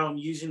there how I'm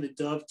using the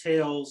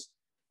dovetails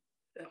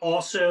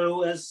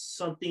also as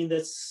something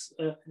that's,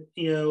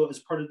 as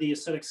part of the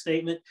aesthetic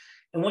statement.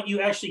 And what you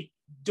actually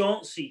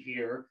don't see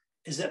here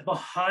is that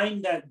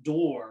behind that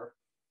door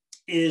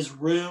is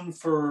room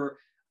for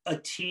a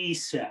tea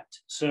set.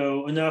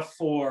 So enough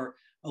for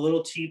a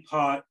little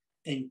teapot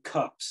and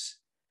cups.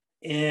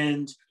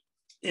 And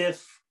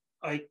if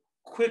I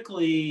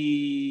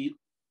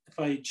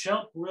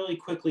jump really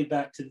quickly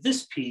back to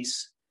this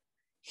piece,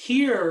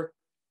 here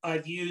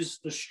I've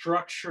used the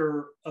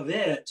structure of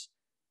it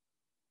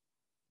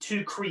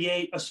to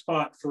create a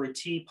spot for a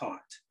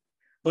teapot,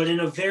 but in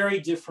a very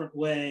different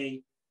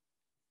way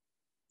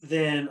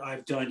than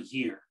I've done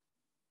here.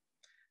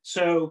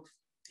 So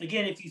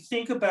again, if you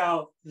think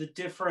about the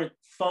different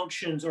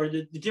functions or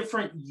the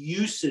different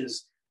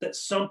uses that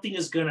something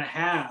is going to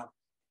have,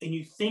 and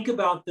you think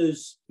about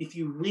those, if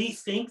you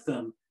rethink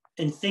them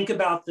and think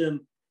about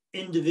them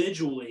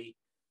individually,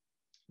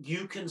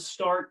 you can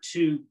start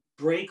to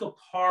break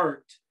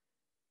apart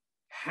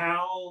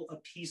how a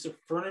piece of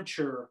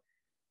furniture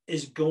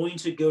is going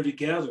to go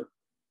together.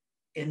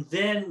 And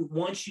then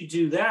once you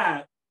do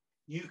that,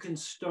 you can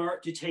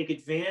start to take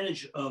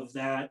advantage of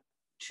that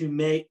to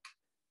make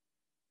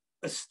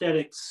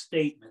aesthetic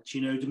statements,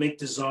 to make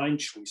design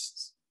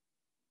choices.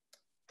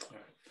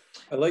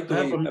 I like the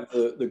way you have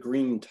the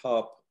green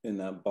top in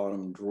that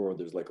bottom drawer.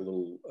 There's like a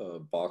little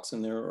box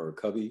in there, or a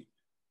cubby.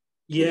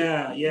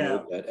 Yeah.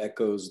 That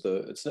echoes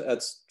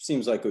that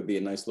seems like it would be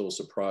a nice little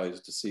surprise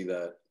to see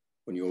that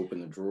when you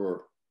open the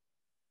drawer.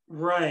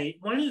 Right.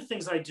 One of the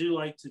things I do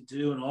like to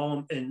do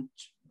in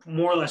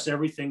more or less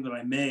everything that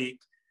I make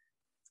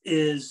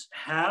is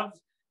have,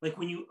 like,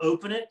 when you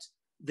open it,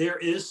 there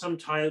is some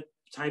type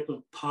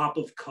of pop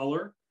of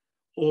color,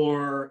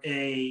 or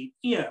I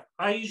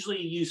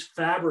usually use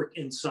fabric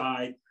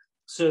inside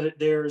so that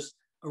there's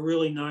a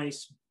really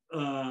nice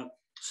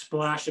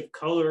splash of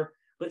color.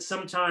 But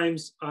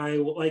sometimes I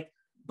will, like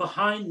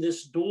behind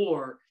this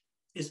door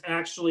is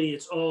actually,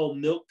 it's all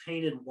milk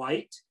painted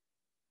white.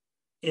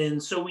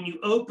 And so when you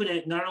open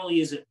it, not only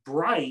is it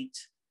bright,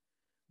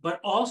 but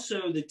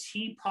also the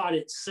teapot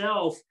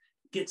itself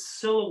gets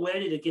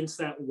silhouetted against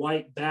that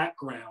white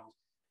background.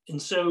 And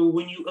so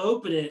when you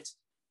open it,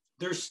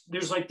 there's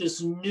like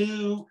this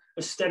new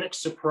aesthetic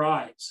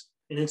surprise.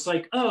 And it's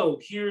like, oh,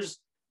 here's,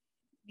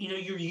 you know,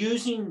 you're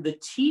using the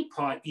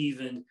teapot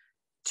even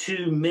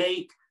to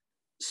make,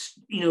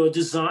 you know, a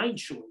design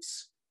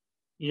choice.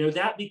 You know,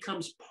 that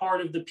becomes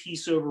part of the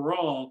piece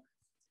overall.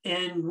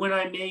 And when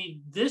I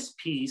made this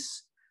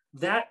piece,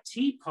 that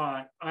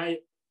teapot, I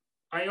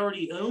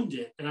already owned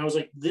it. And I was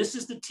like, this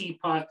is the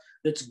teapot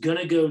that's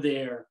gonna go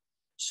there.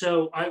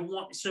 So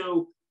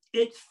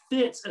it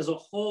fits as a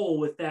whole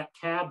with that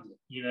cabinet,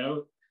 you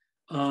know?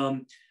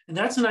 And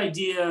that's an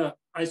idea,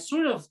 I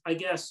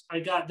guess I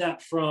got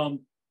that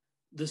from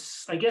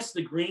this, I guess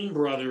the Green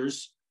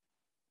brothers,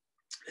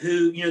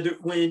 who, you know,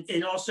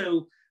 and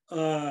also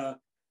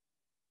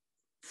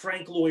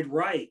Frank Lloyd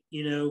Wright,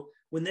 you know,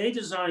 when they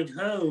designed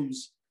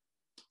homes,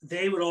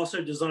 they would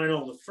also design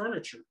all the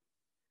furniture.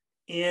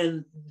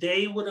 And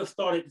they would have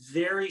thought it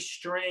very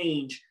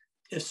strange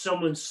if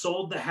someone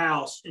sold the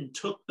house and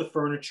took the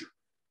furniture,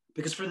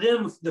 because for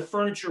them, the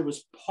furniture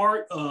was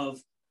part of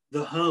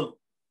the home.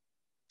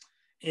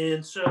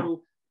 And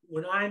so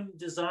when I'm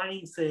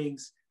designing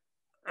things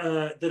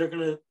that are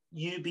going to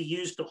be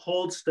used to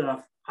hold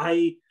stuff,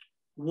 I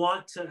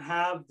want to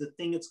have the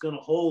thing it's going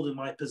to hold in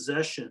my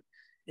possession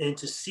and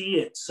to see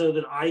it so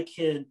that I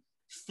can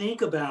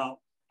think about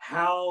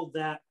how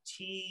that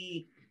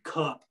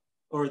teacup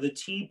or the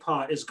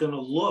teapot is going to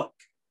look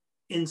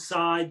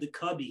inside the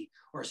cubby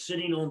or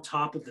sitting on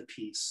top of the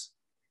piece.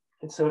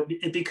 And so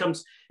it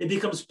becomes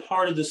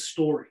part of the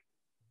story.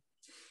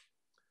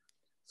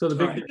 So the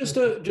big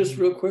just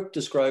real quick,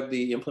 describe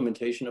the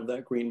implementation of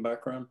that green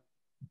background.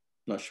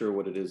 Not sure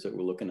what it is that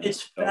we're looking at.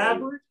 It's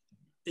fabric.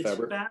 It's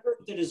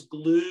fabric that is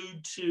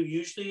glued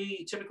to,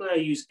 typically I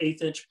use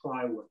 1/8 inch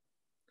plywood.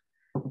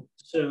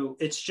 So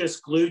it's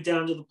just glued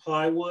down to the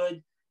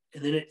plywood,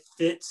 and then it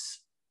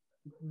fits.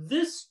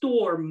 This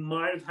door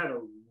might have had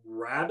a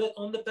rabbit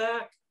on the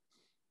back,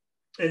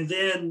 and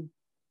then,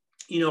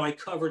 you know, I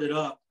covered it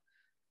up.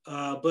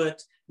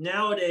 But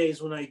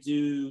nowadays when I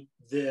do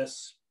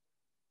this,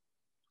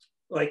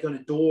 like on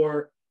a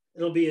door,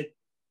 it'll be a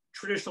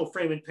traditional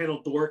frame and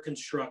panel door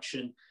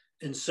construction.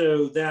 And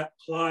so that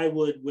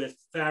plywood with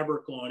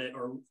fabric on it,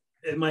 or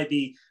it might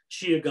be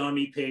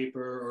Shiogami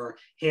paper or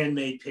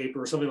handmade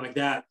paper or something like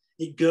that,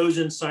 it goes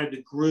inside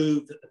the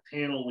groove that the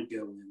panel would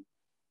go in.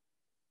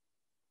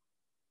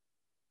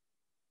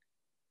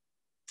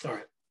 All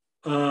right.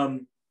 All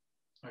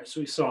right,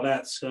 so we saw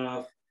that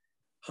stuff.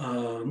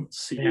 Let's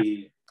see.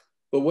 Yeah.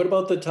 But what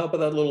about the top of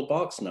that little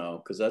box now?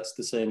 Because that's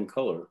the same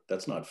color.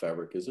 That's not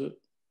fabric, is it?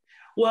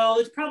 Well,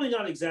 it's probably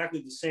not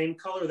exactly the same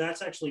color.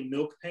 That's actually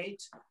milk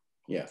paint.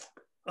 Yeah.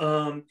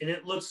 And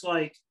it looks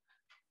like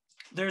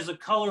there's a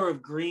color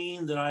of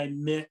green that I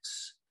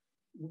mix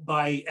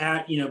by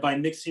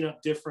mixing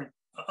up different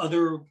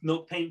other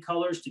milk paint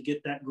colors to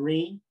get that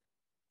green.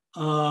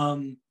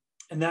 And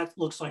that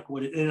looks like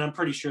and I'm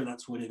pretty sure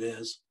that's what it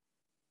is.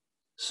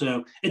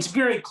 So it's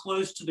very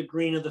close to the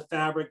green of the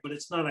fabric, but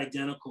it's not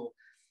identical.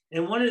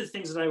 And one of the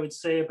things that I would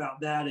say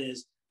about that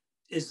is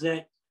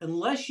that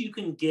unless you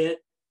can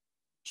get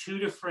two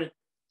different,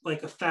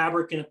 like a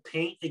fabric and a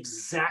paint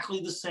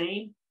exactly the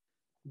same,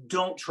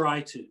 don't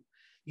try to.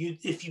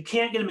 If you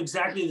can't get them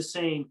exactly the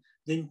same,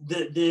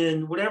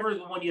 then whatever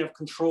the one you have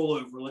control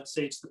over, let's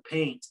say it's the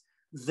paint,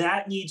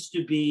 that needs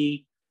to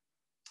be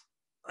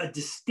a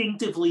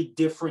distinctively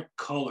different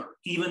color,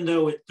 even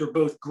though they're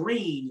both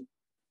green.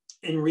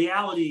 In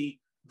reality,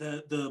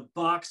 the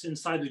box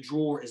inside the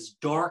drawer is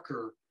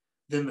darker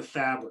than the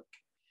fabric.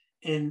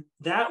 And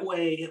that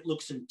way it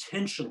looks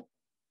intentional.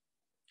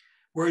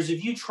 Whereas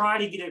if you try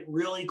to get it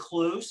really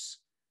close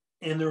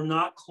and they're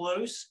not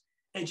close,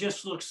 it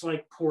just looks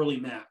like poorly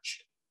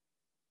matched.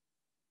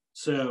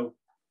 So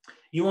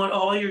you want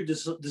all your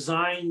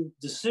design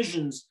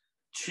decisions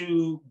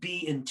to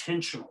be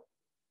intentional.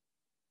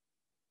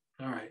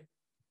 All right.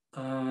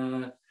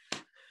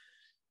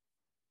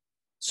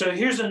 So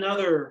here's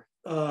another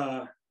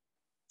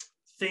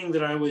thing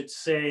that I would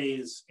say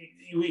is,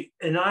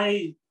 in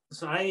high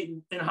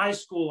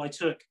school, I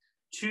took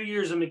 2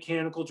 years of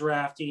mechanical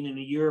drafting and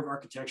a year of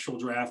architectural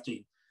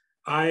drafting.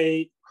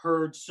 I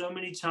heard so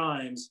many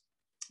times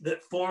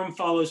that form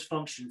follows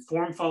function,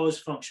 form follows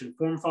function,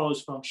 form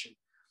follows function.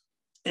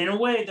 In a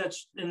way,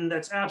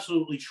 that's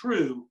absolutely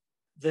true,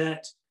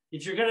 that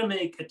if you're going to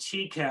make a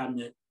tea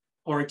cabinet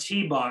or a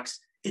tea box,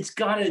 it's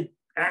got to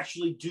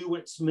actually do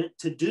what it's meant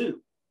to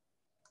do.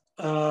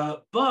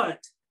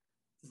 But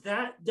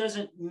that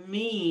doesn't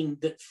mean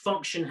that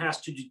function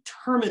has to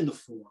determine the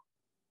form.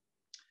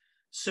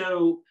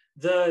 So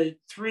the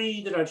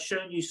 3 that I've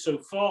shown you so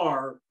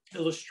far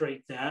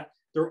illustrate that.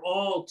 They're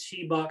all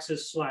tea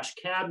boxes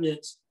 /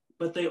 cabinets,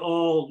 but they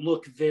all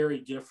look very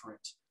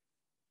different.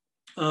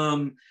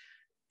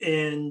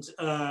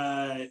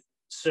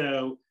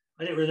 So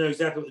I didn't really know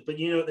exactly, but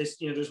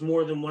there's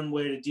more than one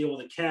way to deal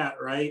with a cat,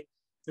 right?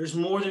 There's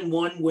more than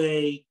one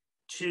way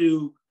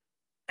to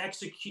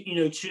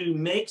execute, to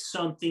make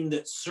something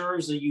that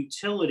serves a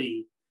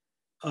utility,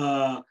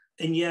 and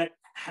yet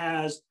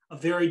has a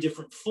very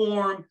different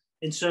form.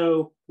 And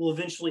so we'll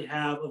eventually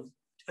have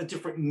a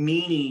different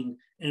meaning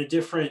and a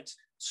different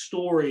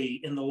story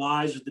in the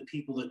lives of the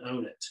people that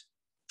own it.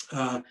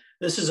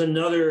 This is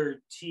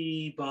another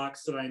tea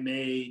box that I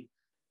made.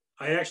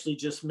 I actually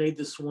just made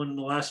this one in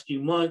the last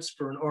few months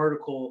for an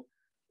article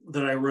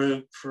that I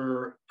wrote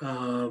for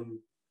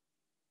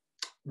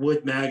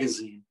Wood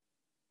Magazine.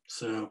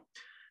 So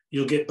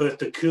you'll get both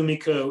the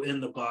Kumiko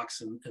in the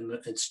box, and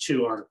it's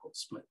 2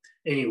 articles. But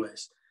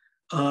anyways,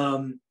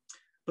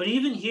 but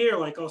even here,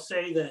 like I'll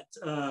say that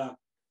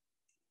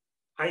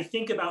I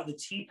think about the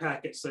tea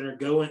packets that are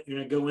going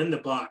to go in the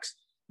box.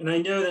 And I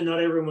know that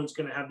not everyone's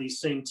going to have these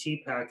same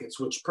tea packets,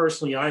 which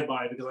personally I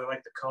buy because I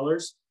like the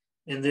colors,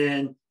 and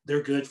then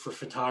they're good for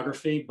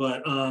photography.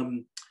 But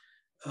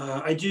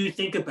I do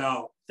think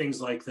about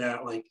things like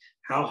that, like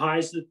how high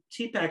is the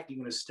tea packet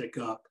going to stick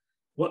up?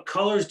 What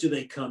colors do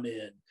they come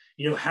in?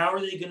 How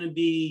are they going to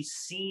be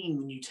seen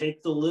when you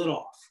take the lid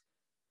off?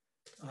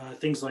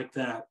 Things like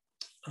that.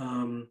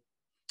 All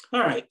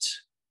right,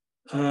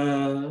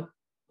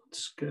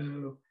 let's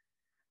go.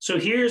 So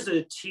here's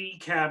a tea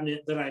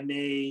cabinet that I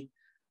made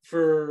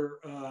for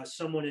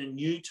someone in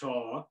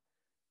Utah.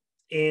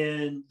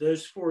 And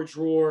those 4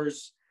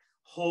 drawers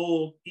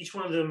hold, each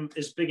one of them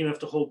is big enough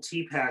to hold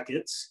tea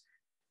packets.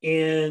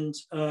 And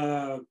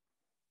I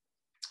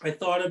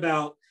thought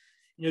about,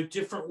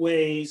 different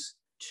ways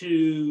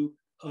to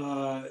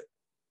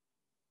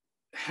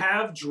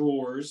have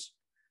drawers,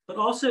 but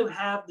also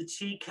have the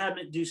tea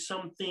cabinet do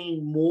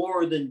something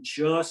more than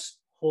just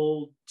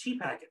hold tea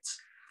packets.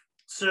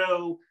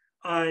 So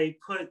I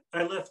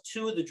left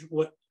 2 of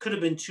what could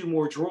have been 2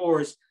 more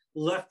drawers,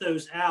 left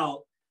those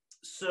out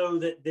so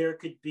that there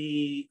could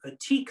be a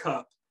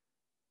teacup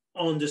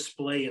on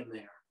display in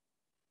there.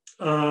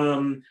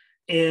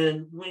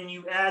 And when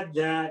you add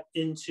that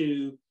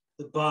into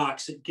the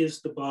box, it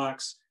gives the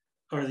box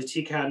or the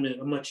tea cabinet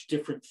a much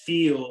different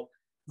feel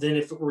than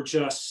if it were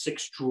just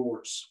 6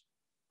 drawers.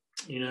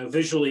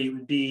 Visually it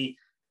would be,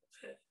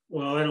 it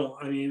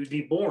would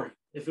be boring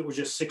if it were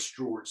just 6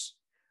 drawers.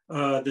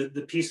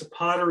 The piece of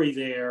pottery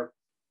there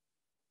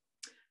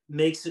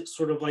makes it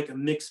sort of like a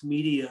mixed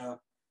media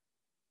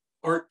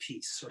art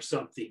piece or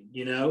something,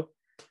 and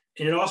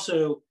it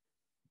also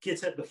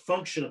gets at the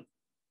function of,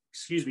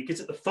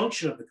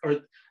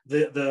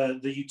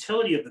 the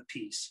utility of the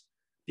piece,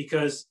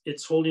 because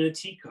it's holding a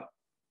teacup.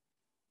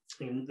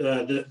 And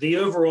the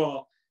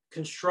overall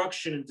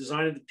construction and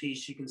design of the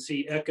piece, you can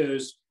see,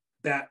 echoes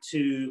back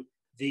to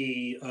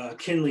the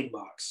kindling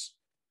box,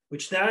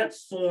 which that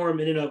form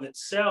in and of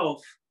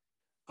itself,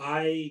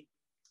 I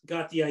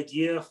got the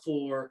idea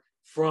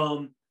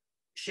from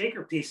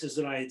shaker pieces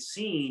that I had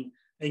seen,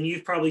 and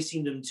you've probably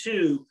seen them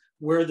too,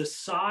 where the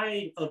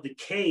side of the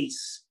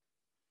case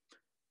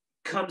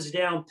comes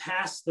down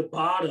past the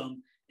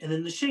bottom, and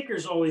then the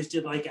shakers always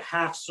did like a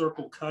half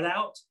circle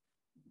cutout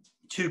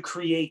to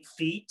create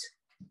feet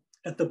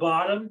at the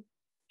bottom.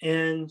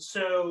 And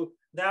so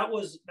that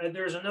was,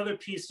 there's another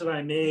piece that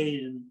I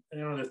made, and I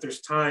don't know if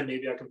there's time,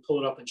 maybe I can pull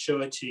it up and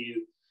show it to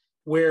you,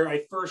 where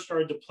I first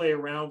started to play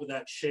around with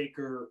that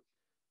shaker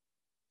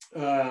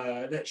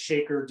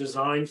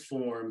design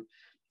form.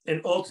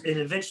 And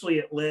eventually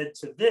it led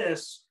to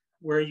this,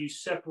 where I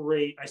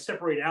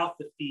separate out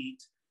the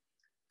feet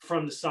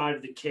from the side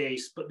of the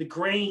case, but the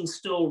grain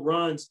still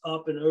runs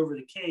up and over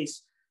the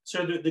case.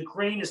 So the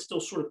grain is still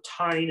sort of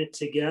tying it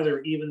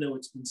together, even though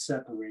it's been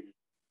separated.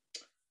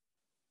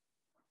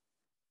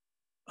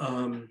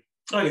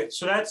 Okay,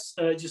 so that's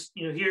just,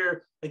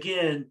 here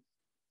again,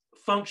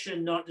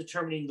 function not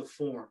determining the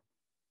form.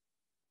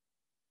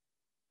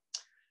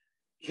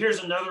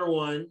 Here's another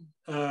one,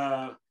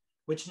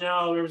 which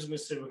now everyone's going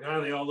to say, well,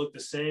 God, they all look the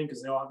same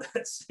because they all have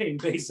that same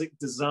basic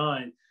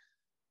design.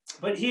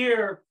 But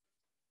here,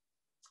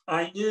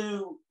 I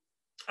knew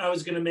I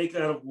was going to make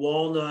it out of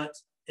walnut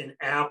and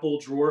apple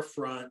drawer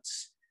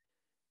fronts,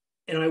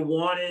 and I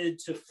wanted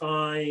to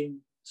find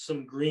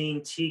some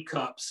green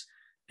teacups.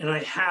 And I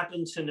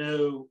happen to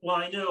know, well,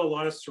 I know a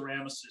lot of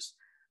ceramicists,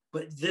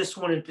 but this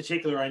one in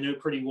particular I know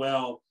pretty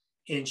well.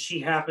 And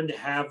she happened to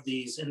have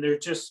these, and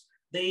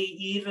they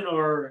even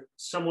are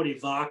somewhat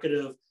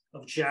evocative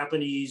of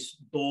Japanese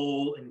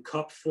bowl and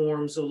cup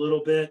forms a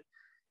little bit.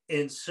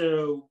 And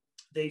so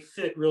they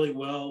fit really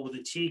well with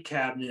a tea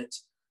cabinet.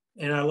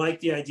 And I like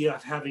the idea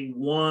of having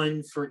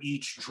one for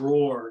each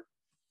drawer.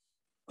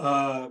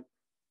 And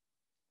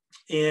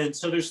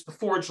so there's the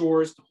 4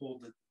 drawers to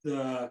hold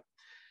the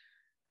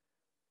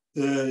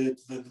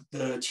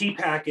tea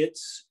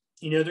packets.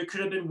 There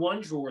could have been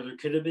 1 drawer, there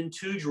could have been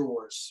 2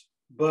 drawers,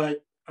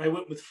 but I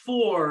went with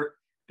 4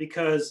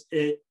 because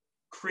it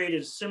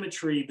created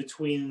symmetry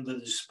between the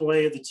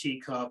display of the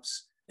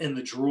teacups and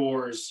the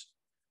drawers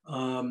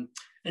And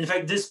in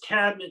fact, this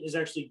cabinet is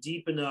actually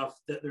deep enough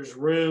that there's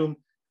room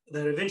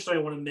that eventually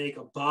I want to make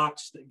a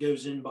box that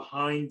goes in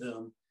behind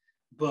them.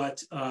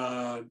 But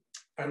I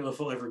don't know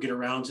if I'll ever get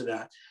around to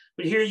that.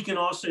 But here you can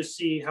also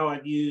see how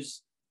I've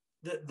used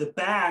the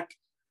back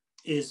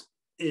is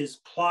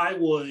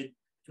plywood,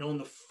 and on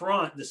the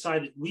front, the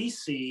side that we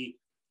see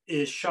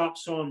is shop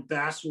sawn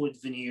basswood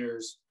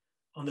veneers.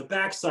 On the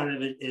back side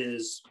of it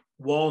is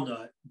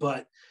walnut,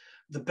 but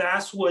the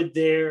basswood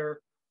there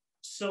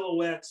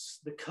silhouettes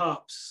the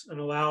cups and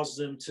allows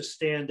them to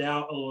stand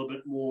out a little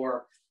bit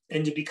more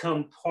and to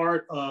become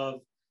part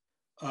of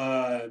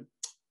the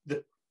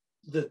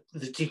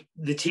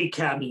tea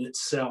cabinet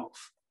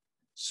itself.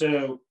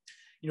 So,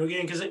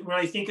 again, because when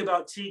I think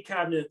about tea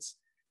cabinets,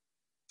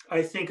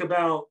 I think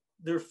about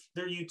their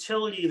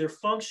utility, their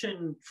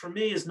function for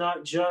me is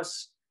not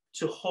just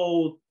to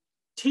hold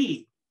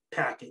tea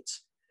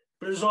packets,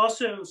 but there's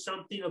also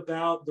something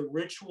about the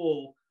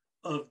ritual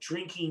of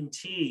drinking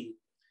tea,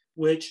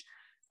 which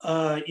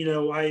I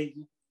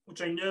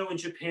know in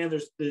Japan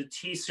there's the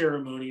tea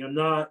ceremony. I'm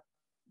not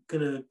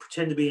going to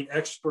pretend to be an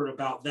expert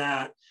about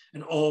that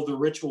and all the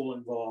ritual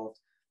involved,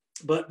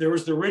 but there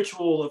was the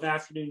ritual of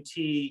afternoon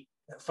tea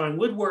at fine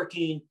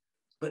woodworking.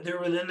 But there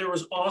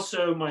was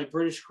also my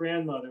British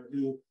grandmother,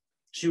 who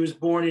she was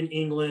born in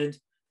England.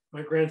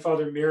 My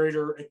grandfather married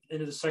her at the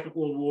end of the Second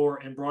World War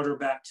and brought her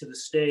back to the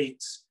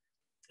States.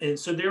 And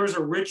so there was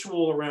a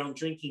ritual around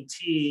drinking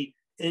tea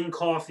in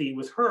coffee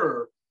with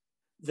her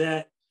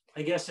that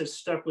I guess has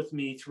stuck with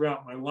me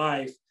throughout my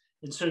life.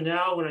 And so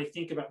now when I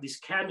think about these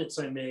cabinets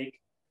I make,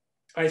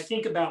 I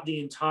think about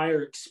the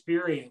entire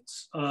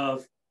experience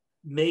of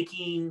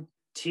making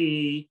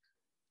tea,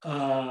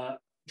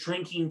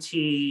 drinking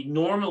tea.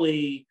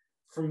 Normally,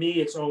 for me,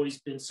 it's always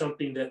been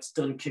something that's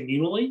done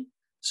communally.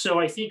 So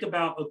I think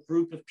about a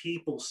group of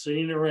people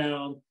sitting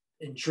around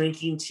and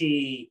drinking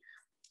tea,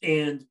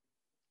 and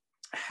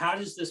how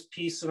does this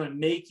piece that I'm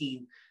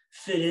making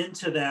fit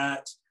into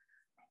that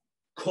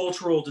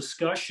cultural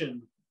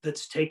discussion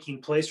that's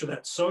taking place, or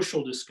that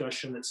social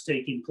discussion that's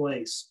taking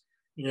place?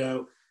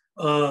 How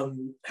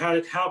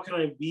can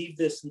I weave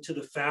this into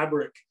the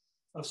fabric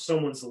of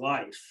someone's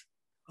life?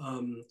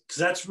 Because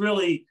that's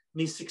really,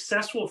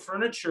 successful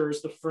furniture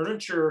is the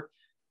furniture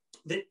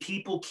that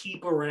people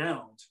keep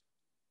around.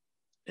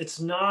 It's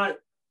not,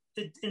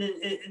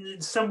 in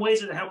some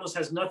ways, it almost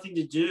has nothing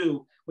to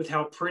do with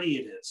how pretty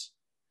it is.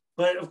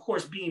 But of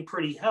course, being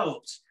pretty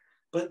helps.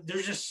 But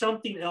there's just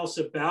something else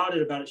about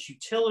it, about its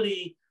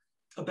utility,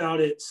 about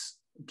its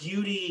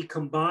beauty,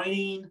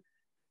 combining,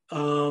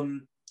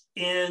 and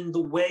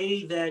the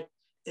way that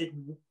it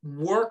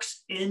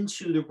works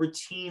into the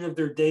routine of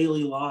their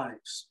daily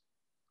lives,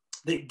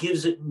 that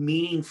gives it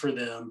meaning for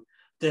them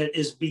that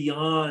is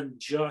beyond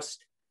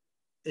just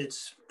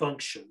its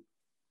function.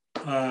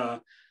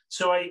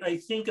 So I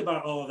think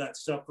about all of that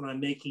stuff when I'm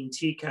making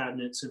tea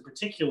cabinets in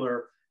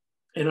particular,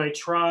 and I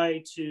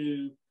try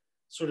to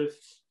sort of,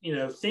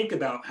 think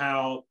about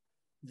how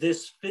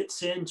this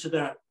fits into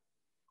that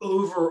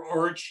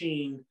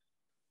overarching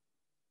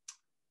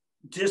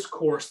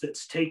discourse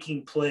that's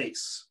taking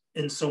place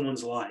in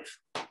someone's life.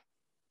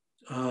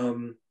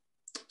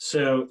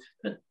 So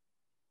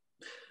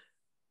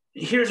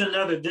here's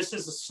another, this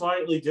is a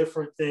slightly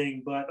different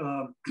thing, but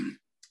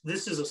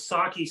this is a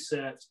sake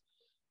set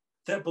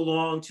that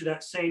belonged to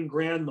that same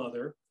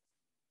grandmother.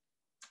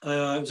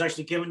 It was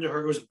actually given to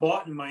her. It was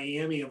bought in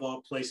Miami, of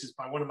all places,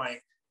 by one of my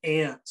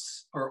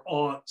aunts,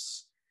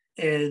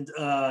 and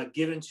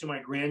given to my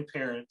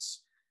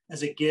grandparents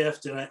as a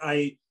gift. And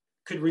I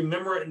could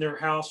remember it in their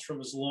house for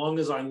as long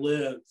as I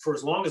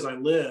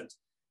lived.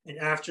 And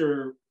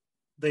after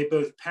they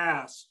both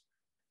passed,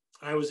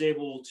 I was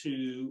able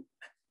to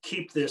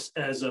keep this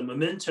as a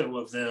memento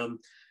of them.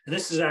 And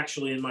this is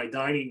actually in my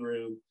dining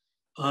room.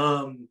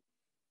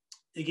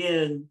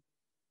 Again,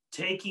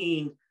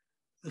 taking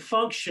the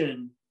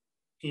function,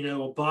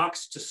 a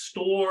box to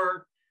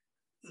store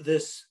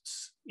this,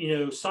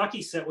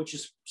 sake set, which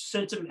is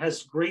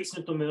has great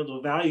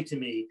sentimental value to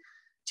me,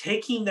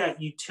 taking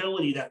that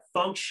utility, that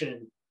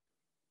function,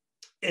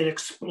 and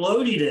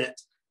exploding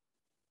it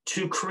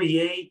to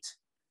create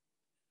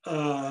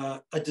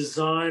a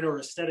design or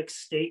aesthetic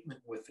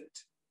statement with it.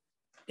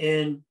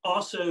 And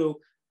also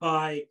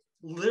by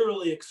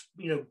literally,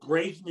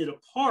 breaking it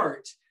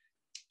apart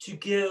to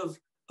give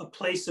a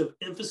place of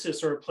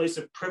emphasis or a place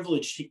of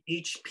privilege to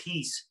each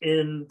piece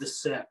in the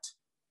set.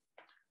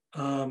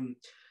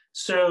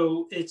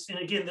 So and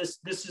again,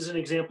 this is an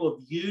example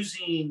of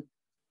using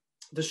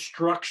the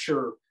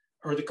structure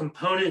or the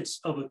components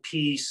of a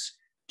piece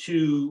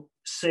to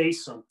say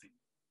something.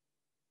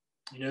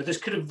 This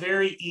could have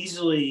very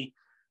easily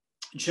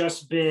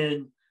just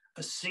been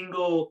a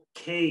single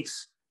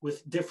case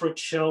with different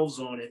shelves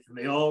on it, and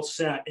they all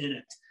sat in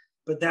it.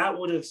 But that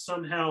would have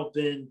somehow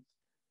been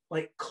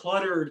like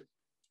cluttered,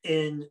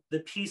 and the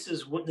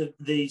pieces,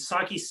 the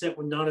sake set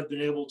would not have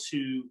been able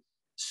to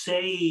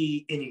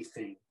say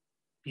anything.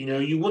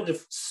 You wouldn't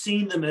have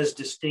seen them as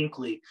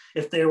distinctly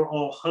if they were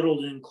all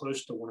huddled in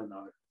close to one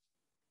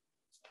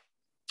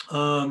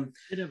I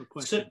did have a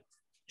question. So,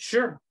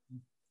 sure.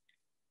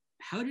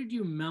 How did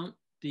you mount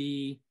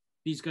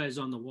these guys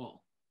on the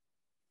wall?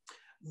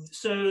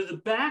 So the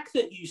back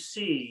that you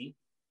see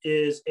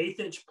is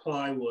 1/8"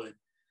 plywood,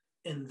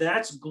 and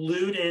that's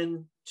glued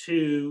in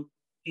to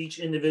each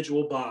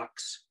individual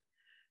box.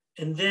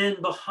 And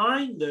then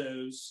behind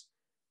those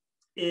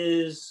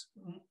is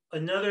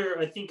another,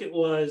 I think it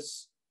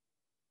was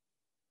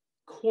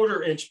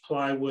 1/4"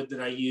 plywood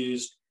that I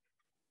used.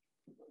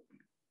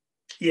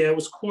 Yeah, it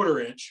was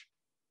 1/4".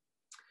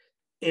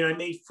 And I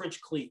made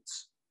French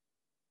cleats.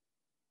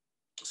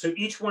 So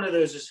each one of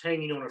those is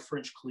hanging on a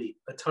French cleat,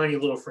 a tiny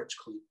little French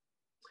cleat.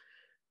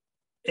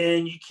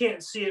 And you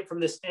can't see it from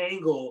this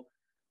angle,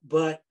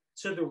 but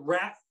so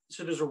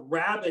there's a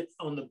rabbet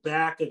on the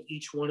back of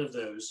each one of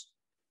those.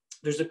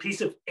 There's a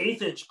piece of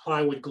 1/8"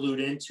 plywood glued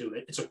into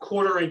it. It's a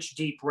 1/4"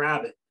 deep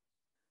rabbet.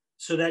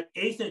 So that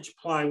 1/8"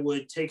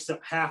 plywood takes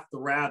up half the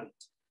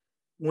rabbet.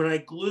 When I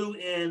glue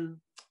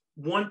in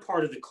one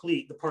part of the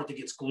cleat, the part that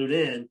gets glued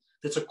in,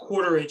 that's a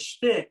 1/4"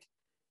 thick,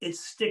 it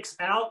sticks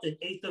out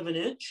 1/8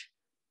 inch.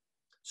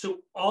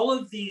 So all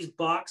of these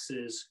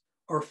boxes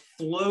are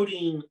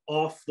floating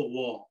off the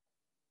wall.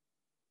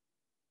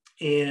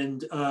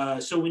 And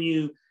so when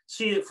you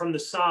see it from the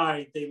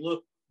side, they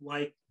look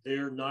like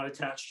they're not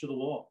attached to the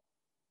wall,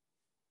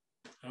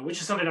 which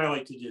is something I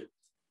like to do.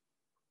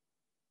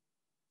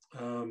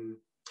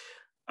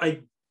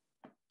 I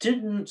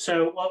didn't,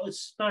 so, well,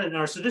 it's not an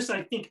hour. So this,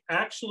 I think,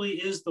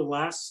 actually is the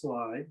last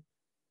slide.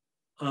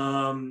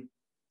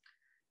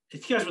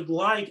 If you guys would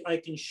like, I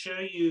can show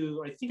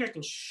you, I think I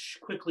can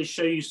quickly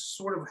show you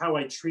sort of how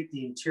I treat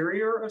the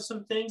interior of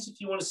some things, if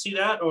you want to see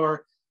that,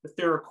 or if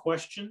there are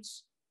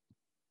questions.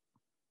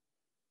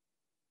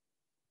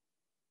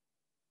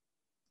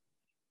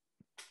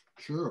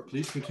 Sure,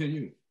 please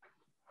continue.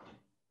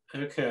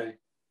 Okay.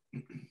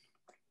 You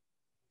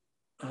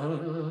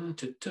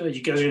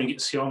guys are going to get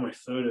to see all my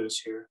photos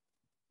here.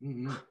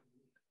 Mm-hmm.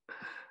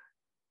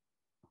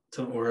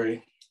 Don't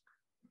worry.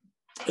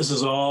 This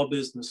is all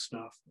business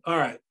stuff. All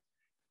right.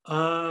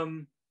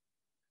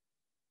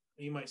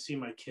 You might see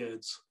my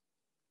kids.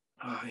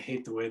 Oh, I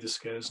hate the way this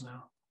goes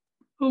now.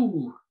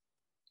 Oh.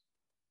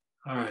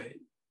 All right.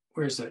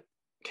 Where's that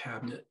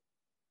cabinet?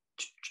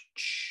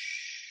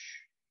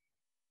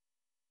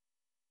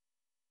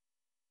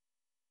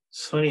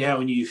 It's funny how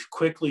when you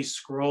quickly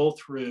scroll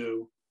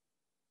through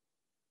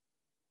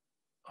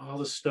all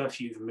the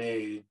stuff you've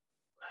made,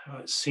 how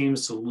it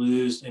seems to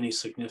lose any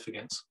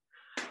significance.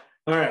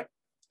 All right.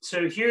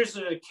 So here's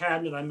a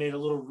cabinet I made a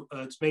little,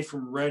 it's made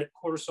from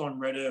quarter sawn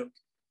red oak,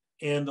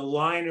 and the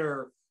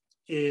liner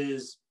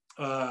is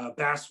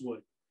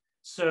basswood.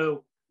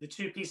 So the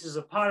two pieces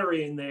of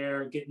pottery in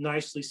there get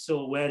nicely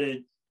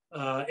silhouetted.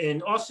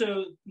 And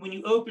also when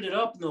you open it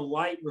up and the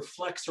light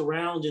reflects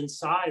around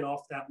inside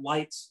off that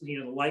light,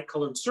 the light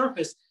colored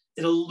surface,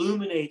 it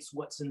illuminates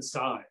what's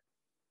inside.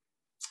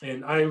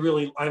 And I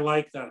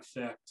like that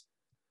effect.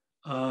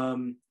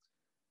 I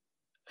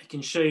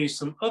can show you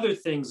some other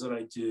things that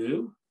I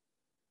do.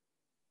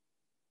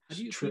 How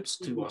do you trips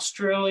to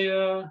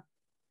Australia.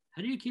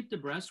 How do you keep the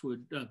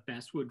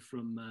basswood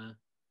from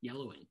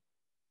yellowing?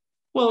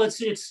 Well,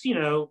 it's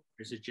or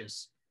is it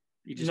just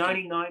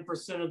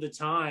 99% of the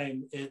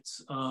time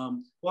it's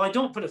well, I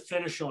don't put a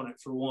finish on it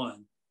for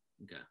one.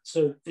 Okay.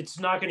 So it's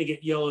not going to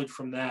get yellowed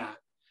from that.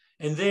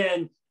 And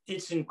then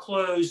it's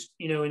enclosed,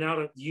 and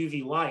out of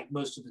UV light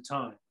most of the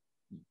time.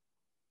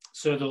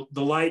 So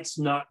the light's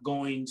not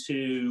going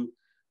to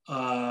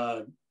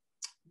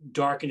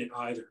darken it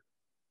either.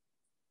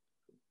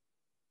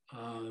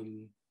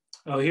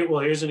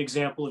 Here's an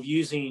example of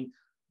using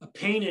a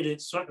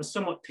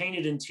somewhat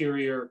painted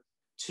interior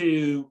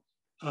to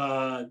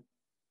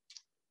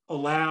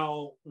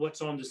allow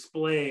what's on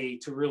display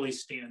to really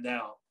stand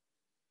out.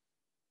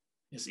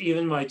 Yes,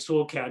 even my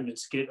tool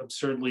cabinets get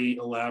absurdly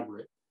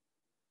elaborate.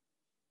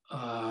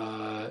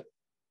 So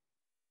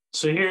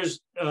here's,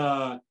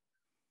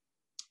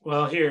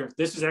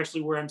 this is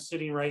actually where I'm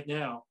sitting right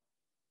now,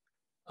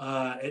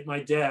 at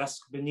my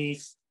desk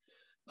beneath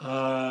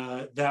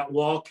that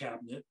wall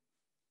cabinet.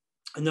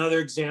 Another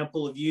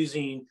example of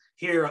using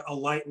here a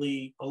light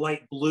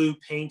blue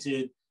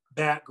painted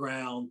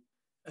background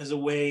as a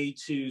way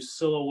to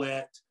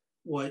silhouette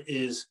what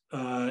is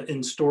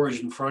in storage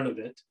in front of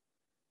it.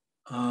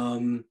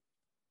 And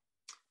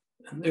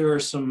there are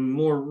some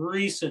more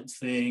recent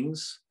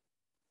things.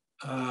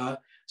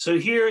 So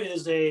here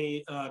is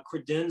a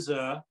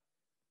credenza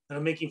that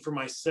I'm making for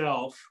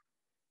myself,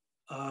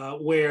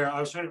 where I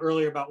was talking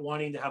earlier about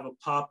wanting to have a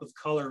pop of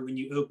color when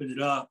you open it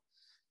up.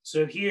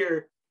 So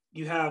here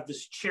you have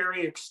this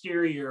cherry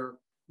exterior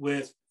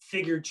with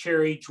figured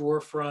cherry drawer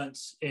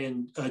fronts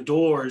and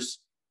doors.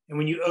 And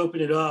when you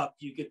open it up,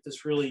 you get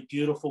this really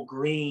beautiful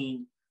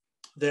green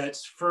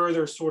that's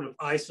further sort of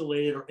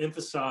isolated or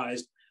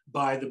emphasized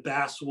by the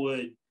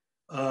basswood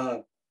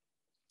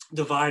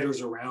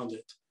dividers around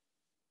it.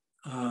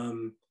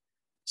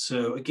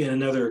 So again,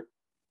 another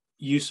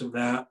use of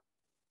that.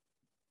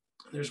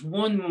 There's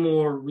one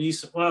more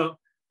recent, let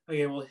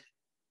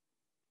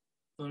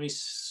me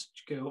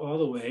go all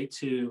the way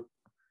to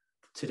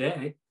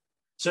today.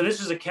 So this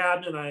is a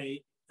cabinet I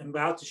am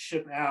about to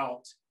ship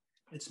out.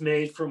 It's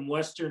made from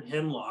Western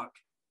hemlock.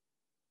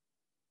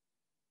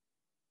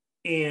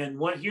 And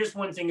here's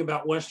one thing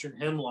about Western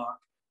hemlock.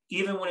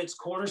 Even when it's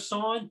quarter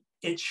sawn,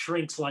 it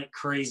shrinks like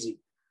crazy.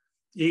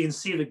 You can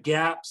see the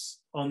gaps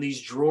on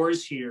these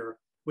drawers here,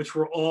 which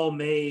were all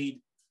made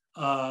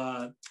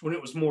when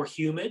it was more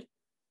humid.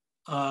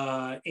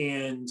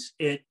 And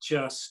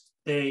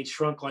they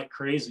shrunk like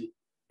crazy.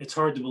 It's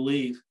hard to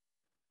believe.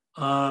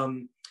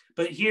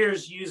 But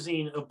here's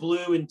using a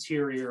blue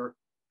interior,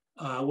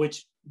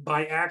 which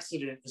by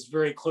accident is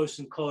very close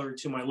in color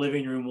to my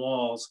living room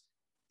walls.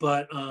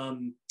 But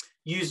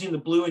using the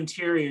blue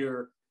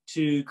interior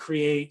to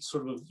create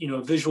sort of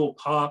a visual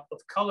pop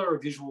of color, a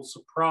visual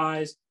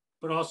surprise,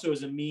 but also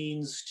as a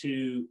means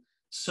to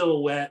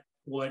silhouette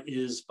what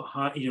is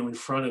behind, in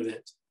front of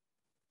it.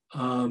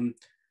 And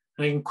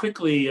I can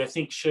quickly, I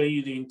think, show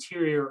you the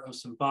interior of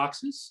some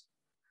boxes.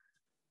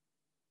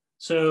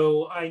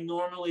 So I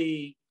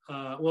normally,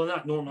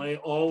 not normally,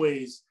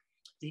 always,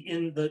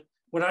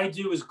 what I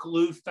do is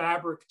glue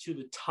fabric to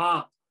the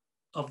top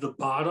of the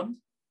bottom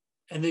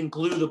and then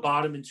glue the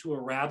bottom into a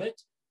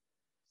rabbet.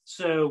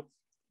 So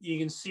you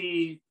can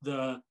see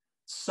the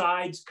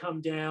sides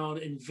come down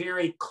and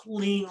very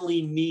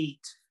cleanly meet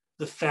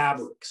the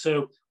fabric.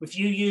 So if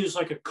you use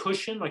like a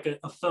cushion, like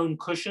a foam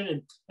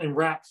cushion and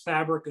wrap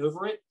fabric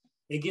over it,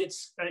 it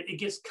gets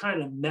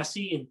kind of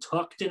messy and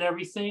tucked and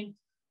everything.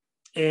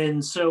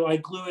 And so I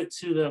glue it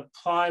to the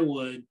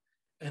plywood,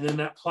 and then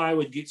that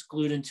plywood gets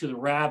glued into the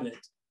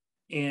rabbet,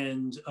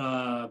 and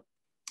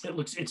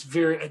it's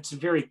a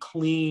very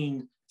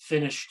clean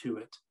finish to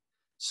it.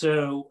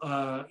 So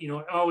I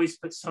always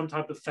put some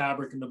type of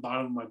fabric in the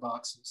bottom of my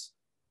boxes,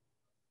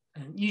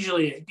 and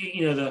usually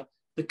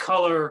the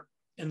color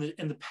and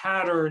the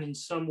pattern in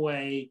some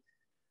way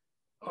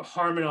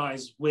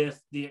harmonize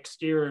with the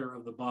exterior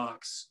of the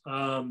box.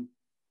 So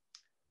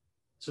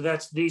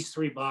that's these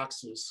three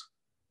boxes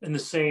in the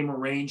same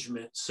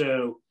arrangement.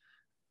 So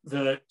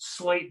the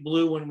slate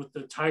blue one with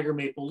the tiger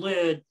maple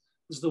lid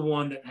is the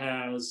one that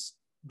has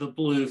the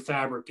blue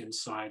fabric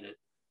inside it.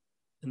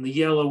 And the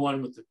yellow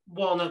one with the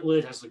walnut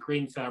lid has the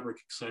green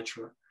fabric,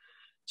 etc.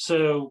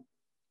 So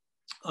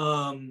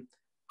I'm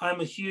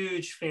a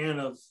huge fan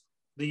of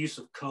the use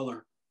of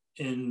color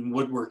in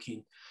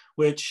woodworking,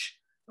 which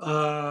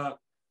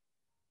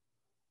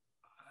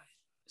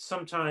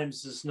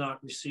sometimes is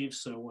not received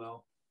so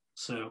well.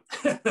 So,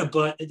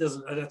 but it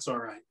doesn't, that's all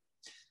right.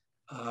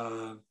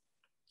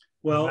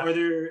 Well, are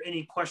there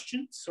any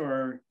questions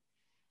or?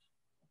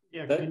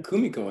 Yeah, that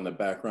Kumiko in the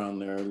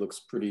background there looks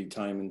pretty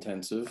time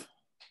intensive.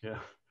 Yeah.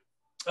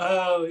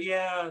 Oh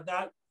yeah,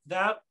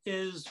 that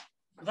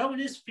one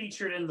is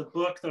featured in the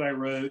book that I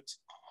wrote.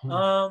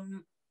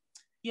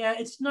 Yeah,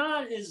 it's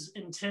not as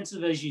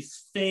intensive as you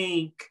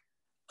think,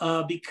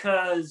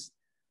 because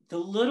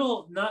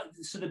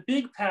the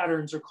big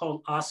patterns are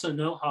called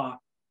asanoha,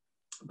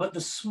 but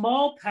the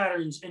small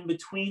patterns in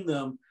between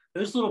them,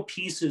 those little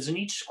pieces, and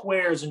each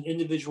square is an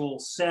individual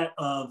set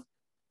of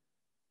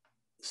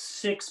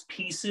 6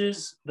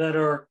 pieces that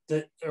are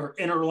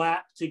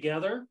interlapped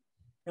together.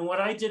 And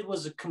what I did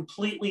was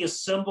completely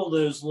assemble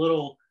those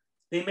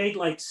they made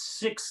like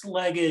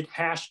 6-legged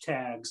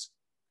hashtags.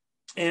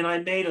 And I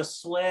made a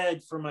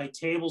sled for my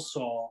table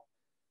saw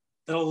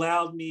that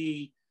allowed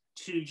me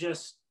to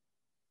just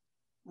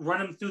run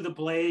them through the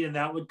blade, and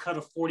that would cut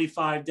a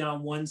 45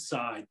 down one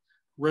side,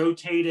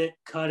 rotate it,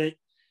 cut it.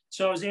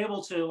 So I was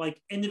able to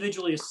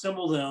individually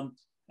assemble them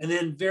and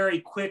then very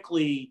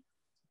quickly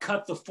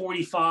cut the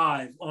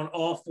 45 on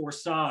all 4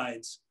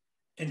 sides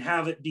and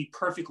have it be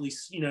perfectly,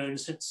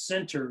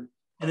 centered,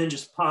 and then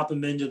just pop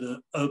them into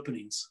the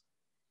openings.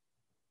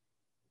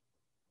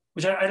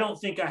 Which I don't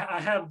think,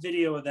 I have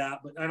video of that,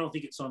 but I don't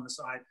think it's on this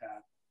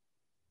iPad.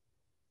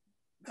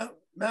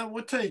 Matt,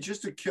 what type,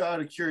 just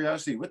out of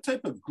curiosity, what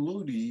type of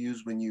glue do you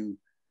use when you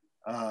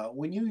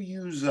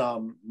use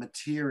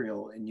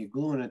material and you're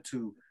gluing it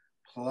to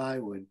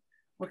plywood?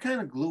 What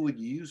kind of glue would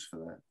you use for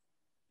that?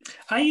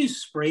 I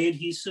use spray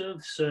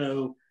adhesive,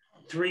 so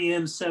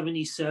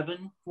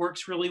 3M77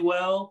 works really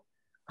well.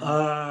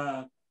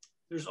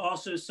 There's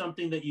also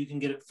something that you can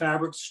get at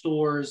fabric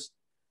stores,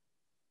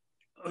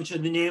 which the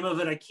name of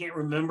it I can't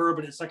remember,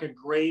 but it's like a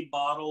gray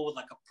bottle with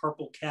like a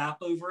purple cap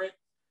over it.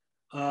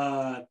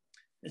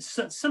 It's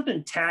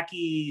something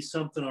tacky,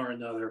 something or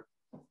another,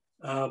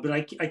 but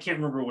I can't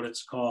remember what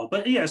it's called.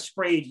 But yeah,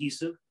 spray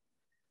adhesive.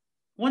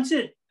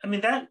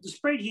 The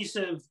spray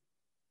adhesive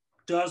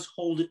does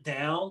hold it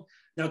down.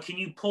 Now, can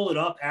you pull it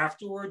up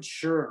afterwards?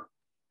 Sure.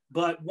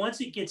 But once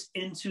it gets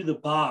into the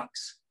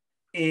box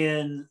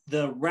and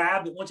the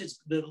rabbet, once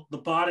the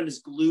bottom is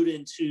glued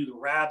into the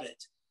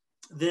rabbet,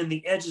 then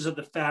the edges of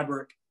the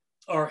fabric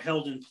are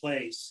held in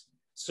place.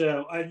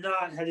 So I've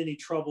not had any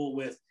trouble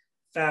with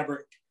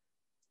fabric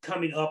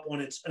coming up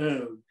on its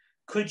own.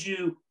 Could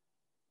you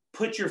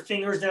put your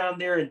fingers down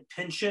there and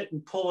pinch it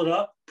and pull it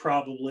up?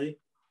 Probably.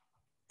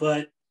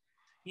 But,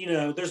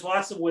 there's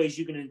lots of ways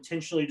you can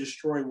intentionally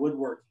destroy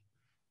woodworking.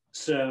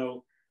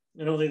 So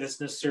I don't think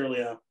that's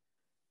necessarily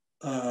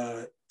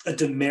a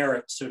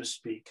demerit, so to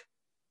speak.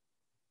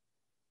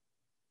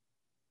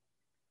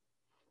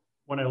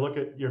 When I look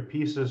at your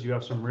pieces, you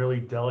have some really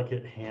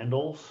delicate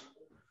handles.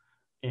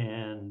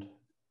 And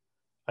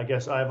I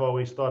guess I've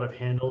always thought of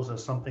handles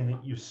as something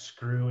that you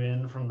screw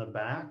in from the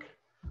back.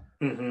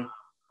 Mm-hmm.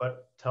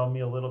 But tell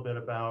me a little bit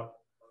about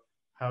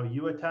how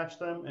you attach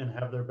them, and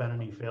have there been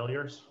any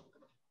failures?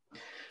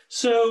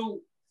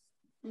 So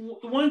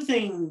one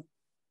thing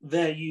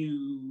that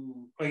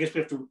I guess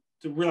we have to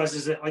realize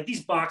is that like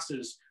these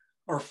boxes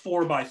are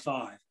 4 by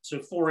 5, so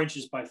 4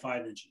 inches by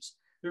 5 inches.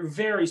 They're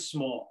very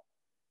small.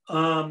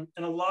 And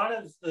a lot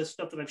of the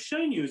stuff that I've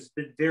shown you has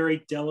been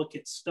very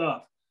delicate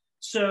stuff.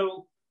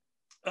 So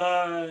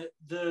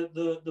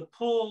the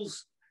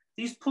pulls,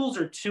 these pulls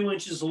are 2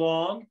 inches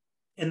long,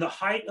 and the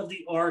height of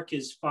the arc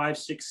is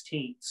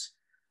 5/16,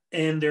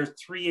 and they're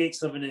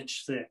 3/8 of an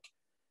inch thick.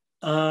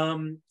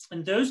 And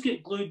those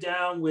get glued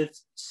down with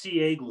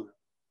CA glue.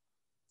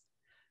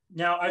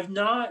 Now, I've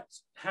not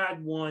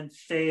had one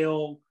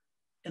fail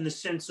in the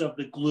sense of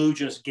the glue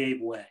just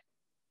gave way.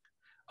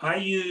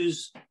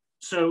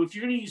 So if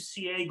you're going to use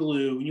CA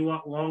glue and you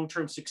want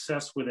long-term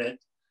success with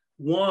it,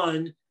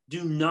 one,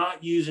 do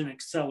not use an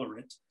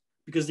accelerant,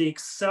 because the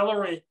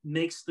accelerant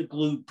makes the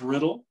glue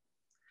brittle.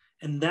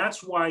 And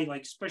that's why,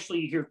 like, especially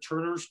you hear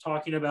turners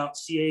talking about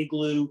CA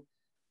glue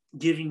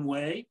giving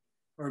way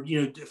or,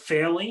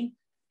 failing.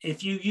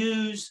 If you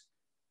use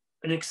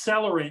an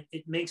accelerant,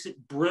 it makes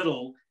it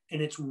brittle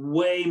and it's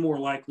way more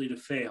likely to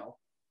fail.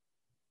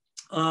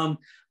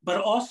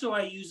 But also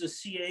I use a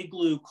CA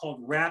glue called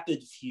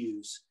Rapid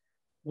Fuse,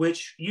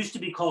 which used to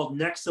be called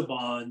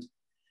Nexabond.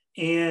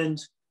 And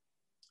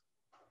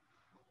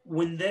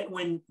when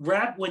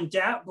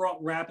DAP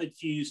brought Rapid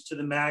Fuse to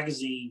the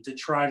magazine to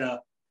try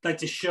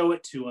to show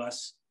it to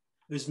us,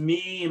 it was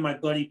me and my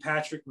buddy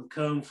Patrick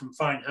McComb from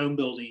Fine Home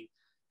Building.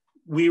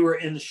 We were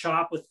in the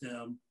shop with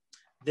them.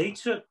 They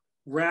took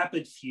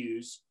Rapid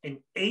Fuse,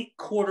 an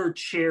 8-quarter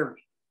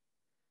cherry.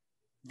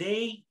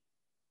 They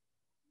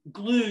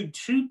glued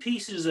 2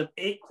 pieces of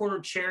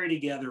 8-quarter cherry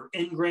together,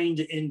 end grain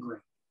to end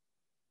grain.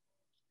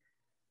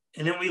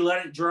 And then we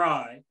let it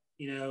dry.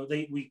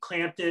 We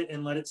clamped it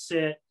and let it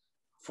sit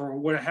for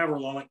however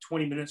long, like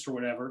 20 minutes or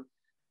whatever.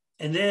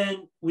 And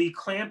then we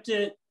clamped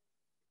it,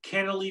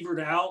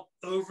 cantilevered out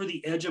over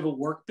the edge of a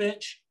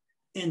workbench,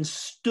 and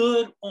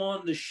stood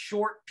on the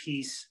short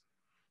piece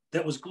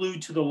that was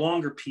glued to the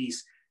longer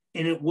piece,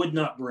 and it would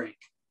not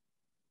break.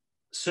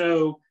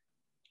 So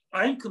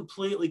I'm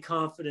completely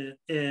confident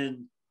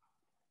in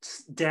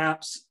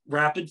DAP's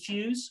Rapid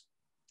Fuse.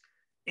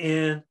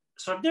 And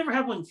so I've never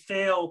had one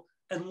fail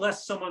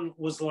unless someone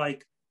was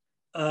like,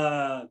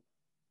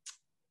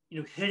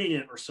 hitting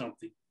it or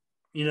something,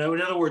 in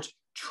other words,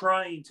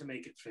 trying to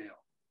make it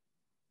fail,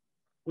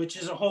 which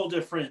is a whole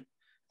different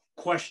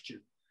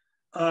question.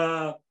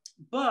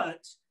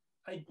 But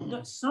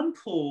some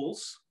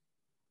pulls,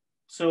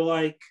 so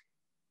like,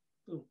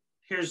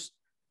 here's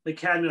the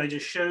cabinet I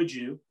just showed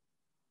you.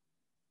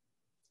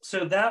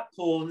 So that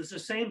pull, and it's the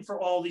same for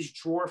all these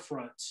drawer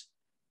fronts.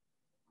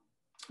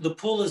 The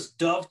pull is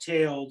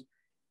dovetailed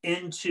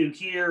into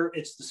here.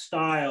 It's the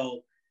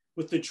style.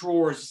 With the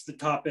drawers, it's the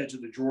top edge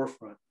of the drawer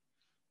front.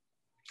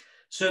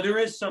 So there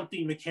is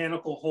something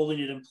mechanical holding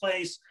it in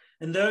place.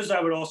 And those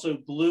I would also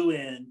glue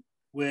in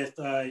with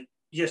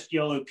just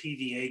yellow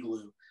PVA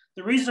glue.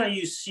 The reason I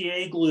use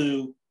CA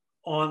glue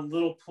on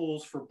little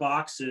pulls for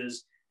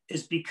boxes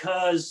is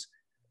because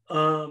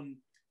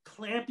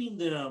clamping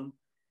them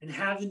and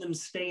having them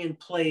stay in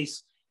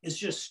place is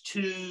just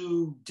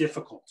too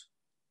difficult.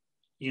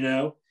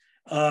 They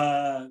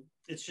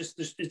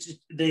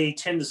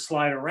tend to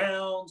slide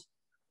around,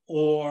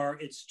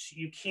 or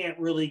you can't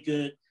really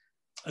get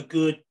a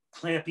good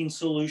clamping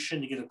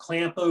solution to get a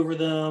clamp over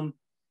them.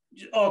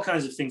 All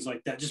kinds of things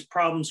like that. Just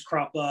problems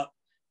crop up.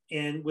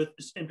 And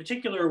in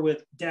particular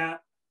with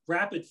DAP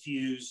Rapid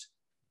Fuse,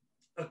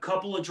 a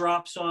couple of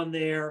drops on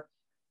there,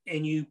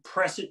 and you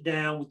press it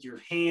down with your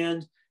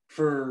hand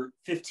for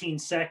 15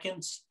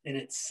 seconds, and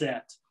it's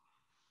set.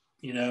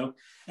 And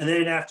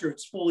then after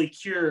it's fully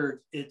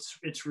cured,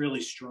 it's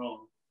really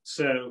strong.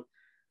 So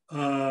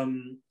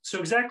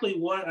exactly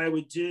what I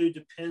would do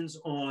depends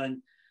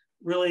on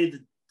really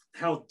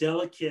how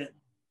delicate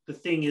the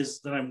thing is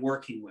that I'm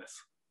working with.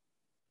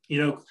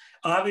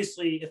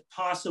 Obviously, if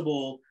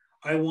possible,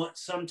 I want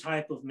some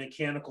type of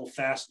mechanical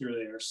fastener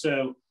there.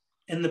 So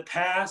in the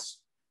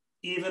past,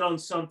 even on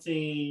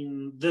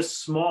something this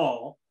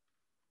small,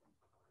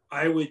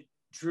 I would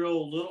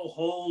drill little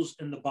holes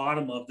in the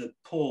bottom of the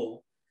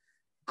pull,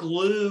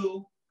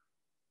 glue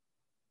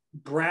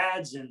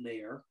brads in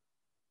there,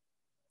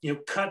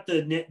 cut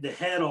the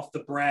head off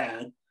the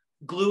brad,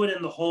 glue it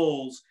in the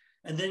holes,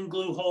 and then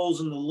glue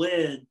holes in the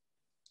lid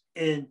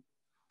and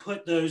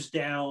put those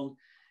down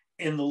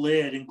in the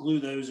lid and glue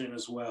those in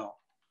as well.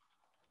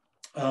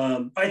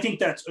 I think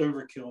that's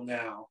overkill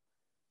now,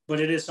 but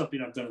it is something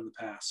I've done in the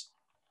past.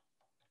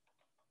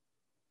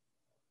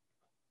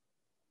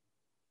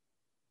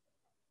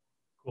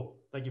 Cool.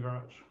 Thank you very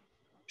much.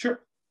 Sure.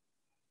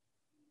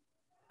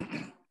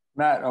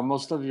 Matt, are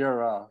most of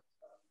your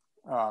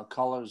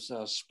colors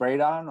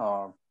sprayed on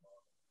or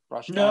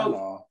brushed on? No,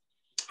 Or?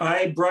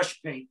 I brush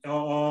paint.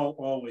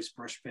 Always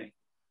brush paint.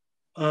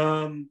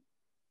 I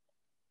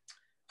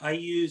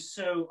use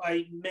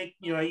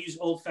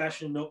old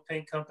fashioned milk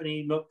paint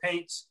company milk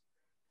paints,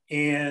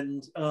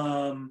 and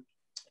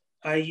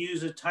I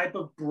use a type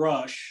of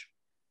brush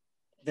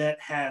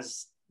that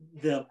has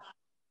the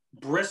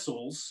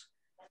bristles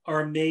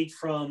are made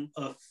from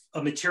a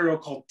material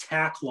called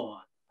Taclon.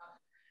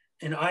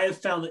 And I have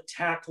found that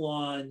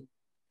Taclon,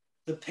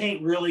 the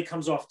paint really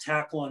comes off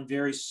Taclon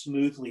very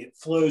smoothly. It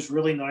flows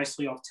really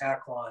nicely off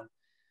Taclon.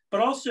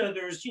 But also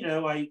there's,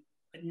 I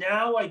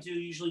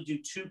usually do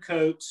 2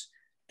 coats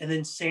and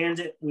then sand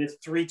it with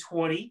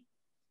 320,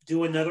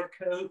 do another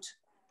coat,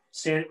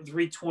 sand it with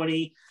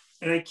 320.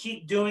 And I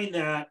keep doing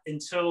that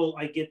until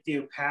I get the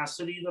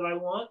opacity that I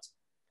want.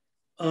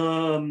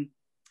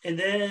 And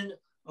then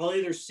I'll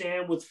either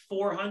sand with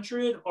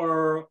 400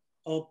 or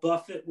I'll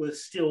buff it with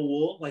steel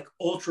wool, like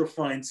ultra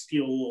fine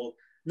steel wool,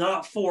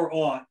 not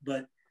 4/0,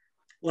 but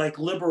like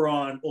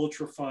Liberon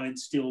ultra fine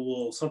steel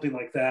wool, something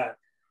like that,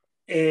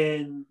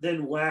 and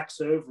then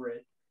wax over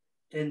it.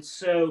 And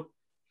so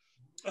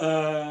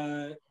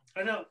I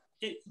know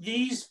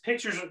these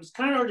pictures, it's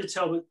kind of hard to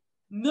tell, but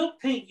milk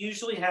paint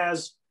usually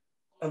has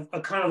a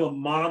kind of a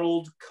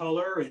mottled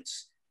color.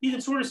 You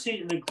can sort of see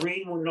it in the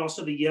green one and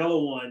also the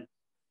yellow one.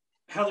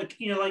 How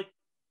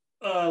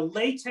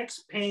latex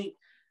paint,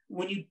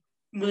 when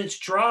it's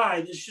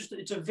dry,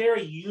 it's a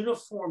very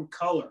uniform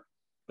color.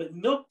 But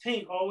milk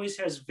paint always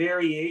has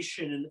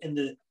variation in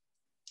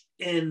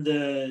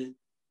the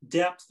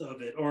depth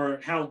of it,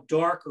 or how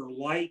dark or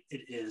light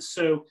it is.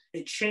 So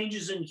it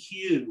changes in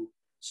hue.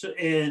 So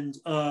and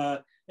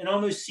it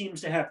almost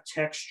seems to have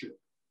texture.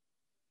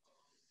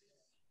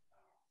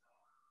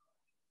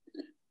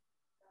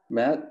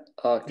 Matt,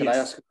 can I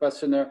ask a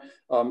question there?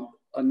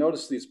 I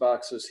noticed these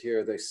boxes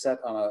here, they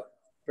set on a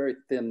very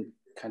thin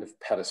kind of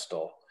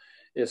pedestal.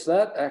 Is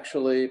that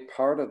actually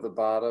part of the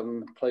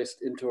bottom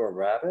placed into a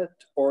rabbet,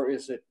 or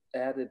is it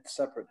added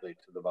separately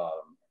to the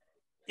bottom?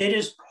 It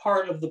is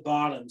part of the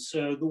bottom.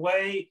 So the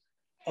way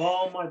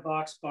all my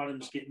box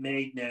bottoms get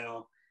made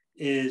now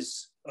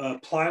is a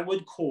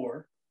plywood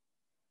core.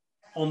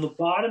 On the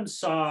bottom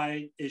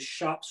side is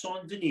shop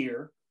sawn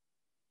veneer,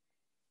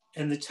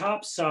 and the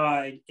top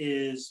side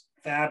is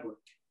fabric.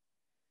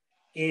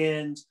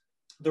 And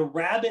the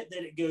rabbet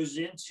that it goes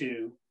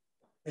into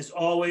is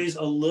always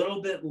a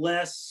little bit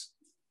less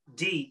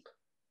deep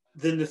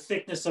than the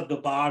thickness of the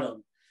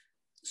bottom,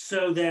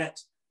 so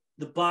that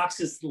the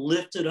box is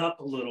lifted up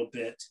a little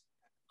bit,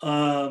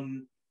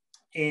 and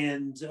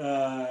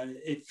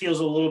it feels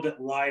a little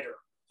bit lighter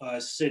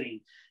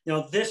sitting.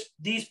 Now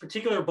these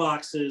particular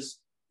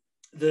boxes,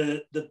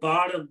 the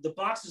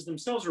boxes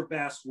themselves are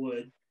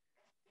basswood,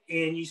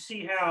 and you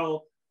see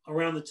how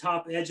around the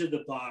top edge of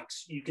the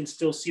box you can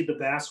still see the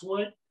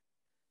basswood.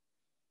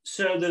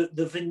 So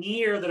the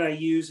veneer that I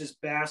use is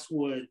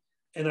basswood,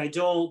 and I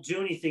don't do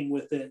anything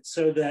with it,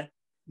 so that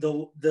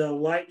the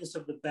lightness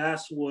of the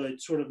basswood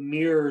sort of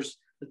mirrors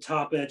the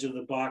top edge of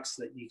the box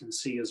that you can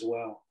see as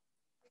well.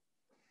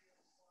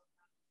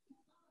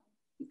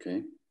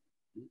 Okay.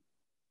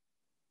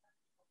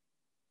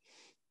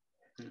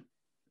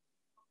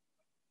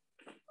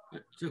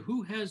 So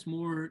who has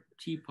more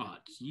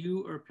teapots,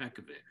 you or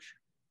Pekovich?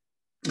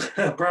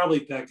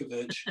 Probably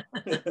Pekovich.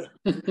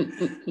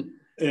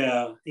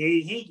 Yeah,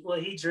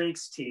 he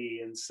drinks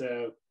tea, and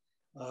so,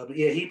 but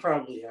yeah, he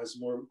probably has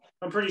more.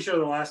 I'm pretty sure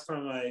the last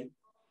time I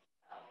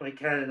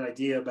had an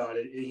idea about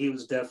it, he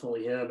was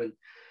definitely him, and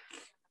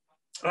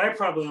I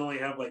probably only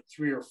have like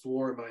 3 or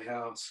 4 in my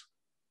house.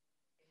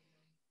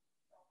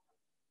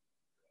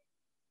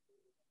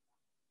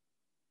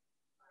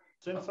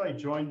 Since I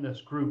joined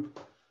this group,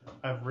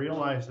 I've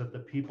realized that the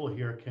people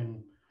here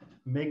can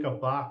make a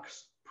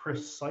box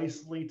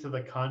precisely to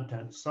the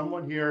content.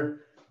 Someone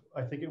here,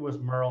 I think it was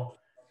Merle,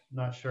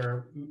 not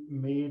sure,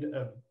 made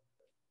a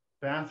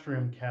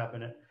bathroom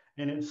cabinet,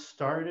 and it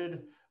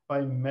started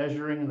by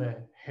measuring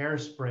the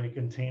hairspray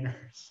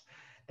containers.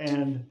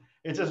 And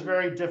it's just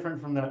very different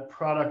from that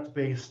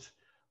product-based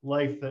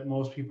life that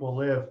most people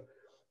live.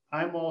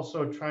 I'm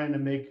also trying to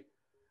make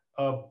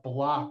a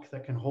block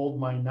that can hold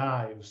my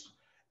knives.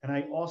 And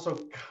I also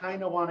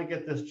kind of want to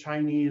get this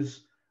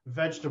Chinese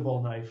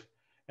vegetable knife.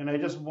 And I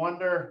just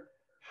wonder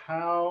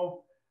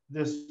how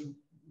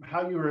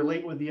you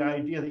relate with the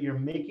idea that you're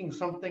making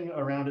something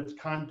around its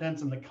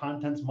contents and the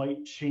contents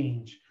might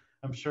change.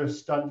 I'm sure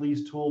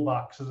Studley's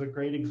toolbox is a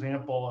great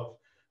example of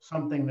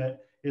something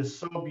that is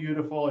so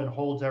beautiful and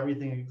holds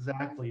everything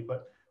exactly.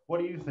 But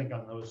what do you think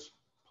on those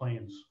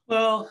planes?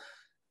 Well,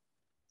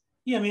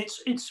 yeah, I mean,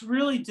 it's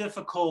really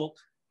difficult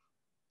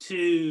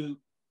to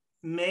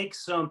make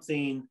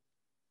something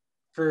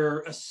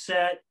for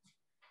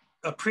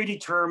a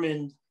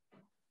predetermined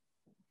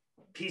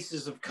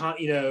pieces of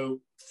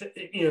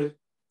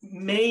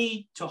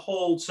made to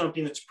hold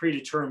something that's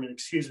predetermined.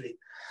 Excuse me.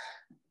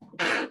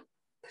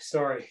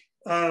 Sorry.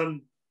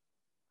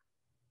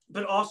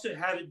 But also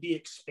have it be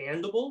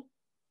expandable.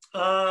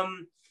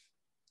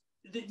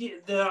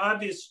 the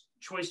obvious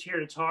choice here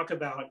to talk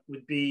about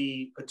would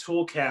be a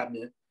tool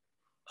cabinet.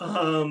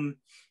 And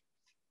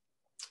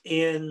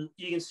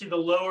you can see the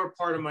lower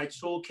part of my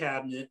tool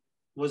cabinet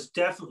was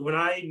definitely, when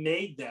I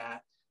made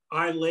that,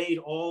 I laid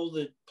all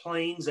the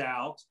planes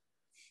out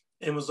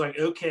and was like,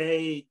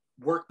 okay,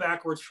 work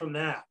backwards from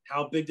that.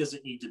 How big does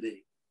it need to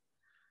be?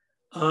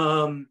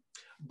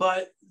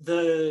 But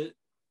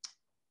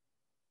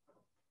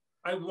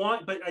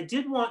I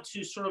did want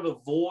to sort of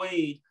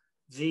avoid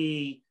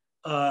the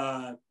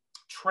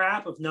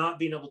trap of not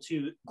being able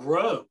to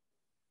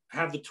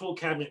have the tool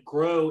cabinet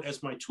grow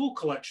as my tool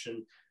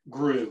collection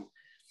grew.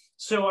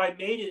 So I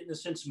made it in a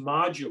sense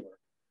modular.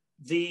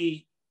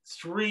 The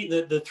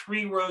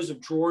three rows of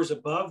drawers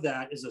above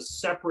that is a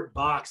separate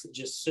box that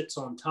just sits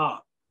on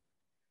top.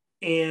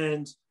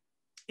 And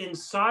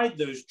inside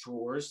those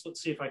drawers,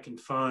 let's see if I can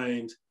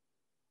find,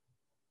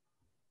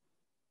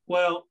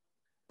 well,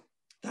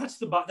 that's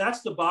the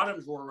bottom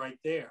drawer right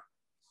there.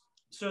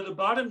 So the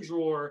bottom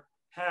drawer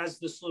has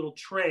this little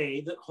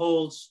tray that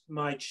holds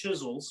my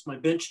chisels, my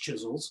bench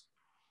chisels,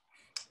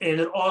 and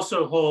it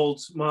also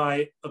holds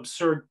my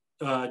absurd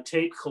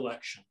tape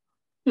collection,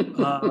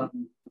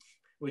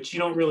 which you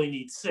don't really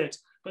need 6,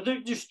 but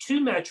there's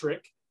 2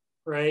 metric,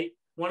 right?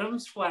 One of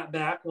them's flat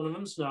back, one of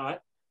them's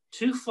not.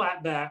 2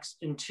 flat backs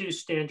and 2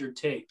 standard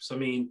tapes. I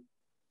mean,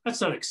 that's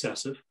not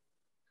excessive.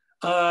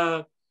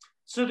 So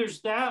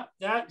there's that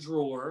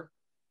drawer,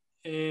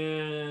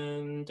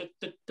 and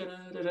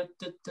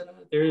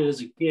there it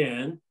is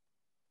again.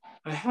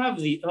 I have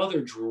the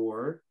other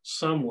drawer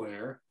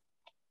somewhere.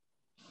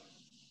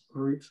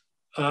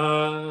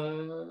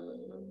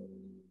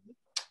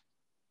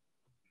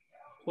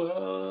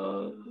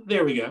 Well,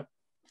 there we go.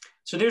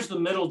 So there's the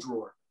middle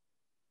drawer,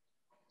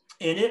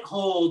 and it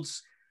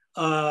holds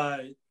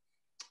my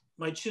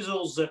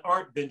chisels that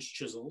aren't bench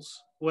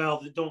chisels. Well,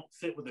 that don't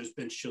fit with those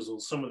bench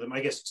chisels. Some of them,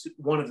 I guess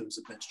one of them is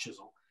a bench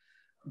chisel.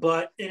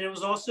 And it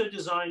was also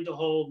designed to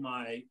hold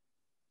my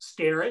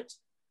starret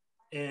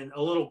and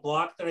a little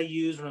block that I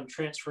use when I'm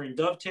transferring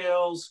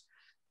dovetails.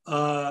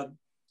 But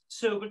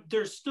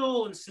they're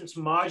still, in a sense,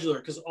 modular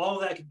because all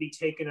of that could be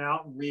taken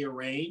out and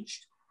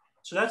rearranged.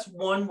 So that's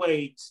one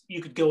way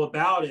you could go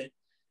about it,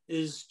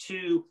 is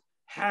to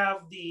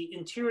have the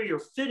interior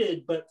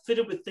fitted, but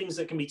fitted with things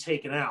that can be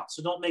taken out.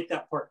 So don't make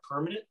that part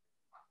permanent.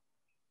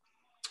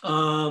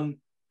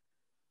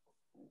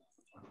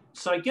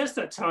 So I guess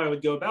that's how I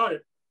would go about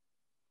it.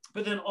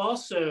 But then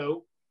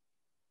also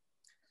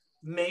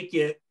make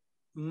it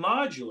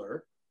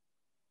modular.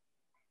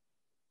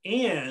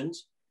 And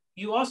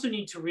you also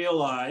need to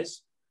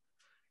realize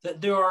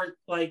that there are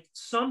like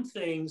some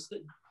things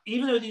that,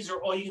 even though these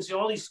are all, you can see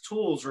all these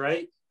tools,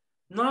 right?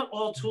 Not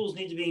all tools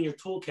need to be in your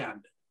tool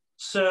cabinet.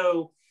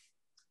 So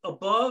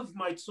above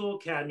my tool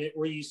cabinet,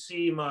 where you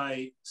see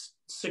my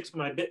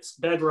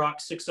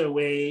Bedrock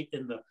 608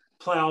 and the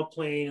plow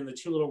plane and the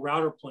 2 little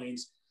router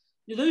planes,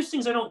 those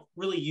things I don't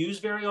really use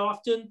very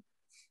often.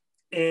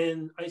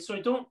 And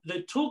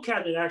the tool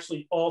cabinet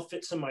actually all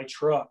fits in my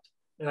truck,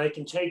 and I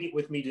can take it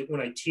with me when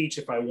I teach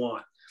if I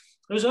want.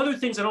 There's other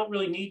things I don't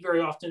really need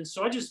very often,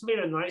 so I just made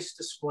a nice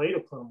display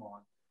to put them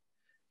on.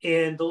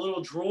 And the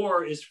little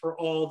drawer is for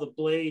all the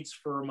blades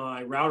for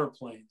my router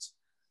planes.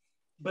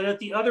 But at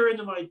the other end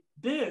of my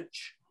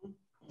bench,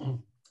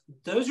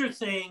 those are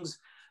things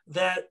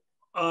that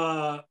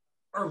are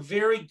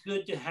very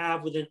good to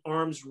have within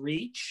arm's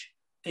reach.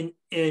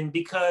 And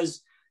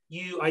because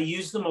I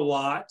use them a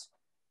lot,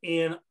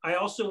 and I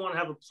also want to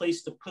have a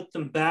place to put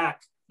them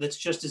back that's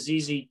just as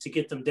easy to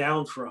get them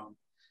down from.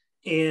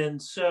 And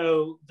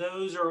so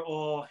those are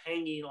all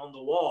hanging on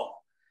the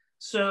wall.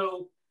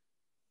 So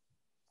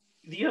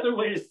the other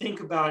way to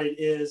think about it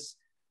is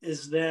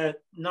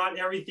that not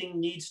everything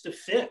needs to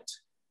fit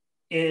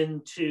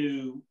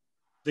into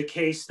the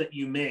case that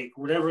you make,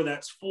 whatever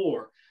that's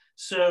for.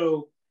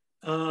 So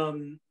a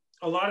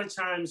lot of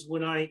times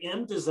when I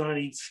am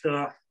designing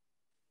stuff,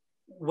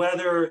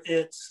 whether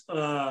it's,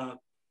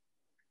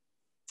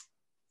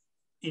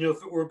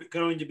 if it were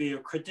going to be a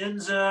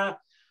credenza,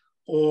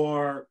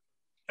 or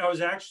I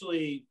was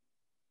actually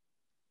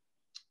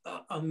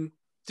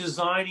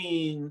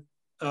designing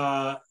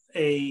a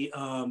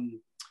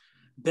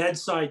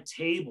bedside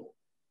table.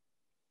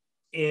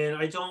 And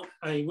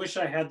I wish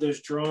I had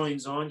those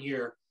drawings on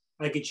here.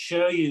 I could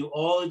show you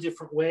all the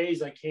different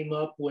ways I came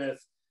up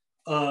with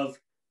of,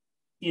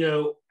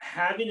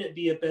 having it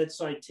be a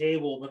bedside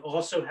table, but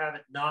also have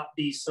it not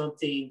be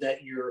something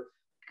that you're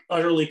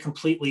utterly,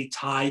 completely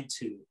tied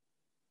to,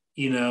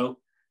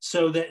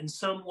 so that in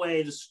some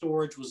way the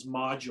storage was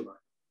modular.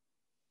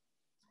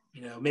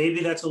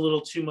 Maybe that's a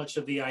little too much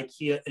of the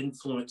IKEA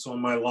influence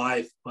on my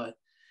life, but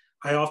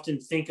I often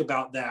think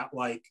about that,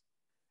 like,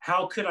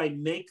 how could I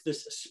make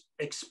this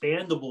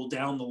expandable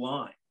down the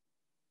line?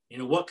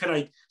 What could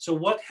I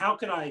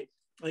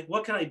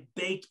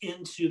bake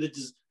into the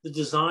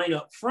design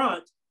up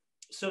front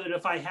so that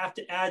if I have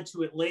to add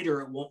to it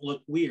later, it won't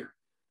look weird?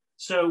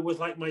 So with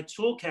like my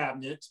tool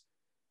cabinet,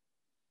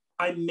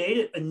 I made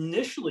it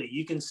initially,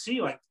 you can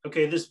see like,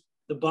 okay,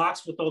 the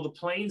box with all the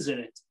planes in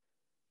it.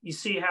 you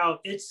see how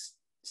it's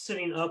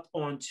sitting up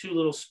on two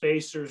little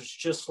spacers,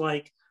 just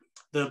like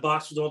the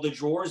box with all the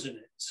drawers in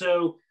it.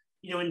 So,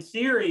 you know, in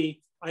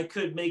theory, I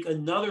could make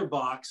another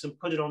box and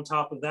put it on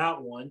top of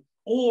that one,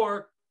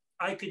 or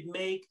I could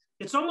make,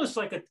 it's almost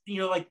like a,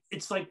 you know, like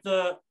it's like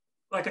a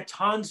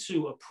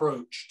tansu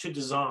approach to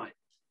design,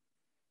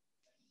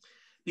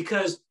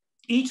 because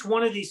each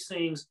one of these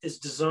things is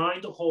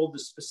designed to hold the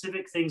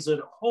specific things that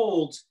it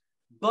holds,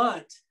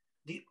 but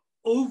the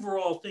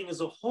overall thing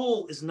as a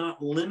whole is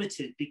not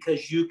limited,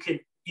 because you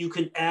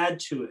can add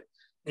to it.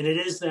 And it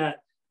is that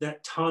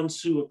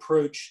tansu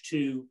approach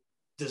to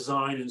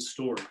design and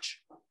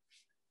storage.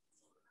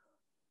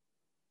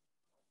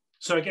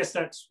 So I guess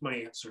that's my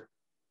answer.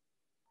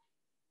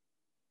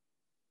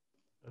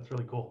 That's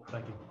really cool.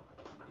 Thank you.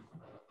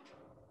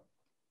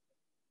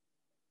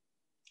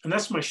 And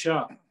that's my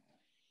shop.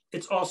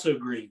 It's also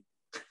green.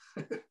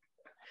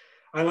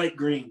 I like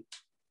green.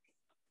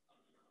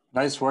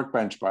 Nice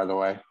workbench, by the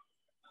way.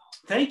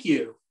 Thank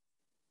you.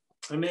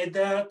 I made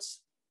that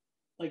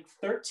like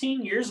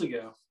 13 years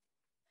ago.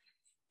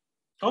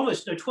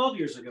 Almost, no, 12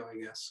 years ago, I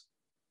guess.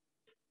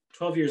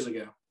 12 years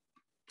ago.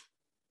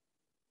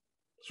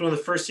 It's one of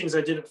the first things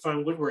I did at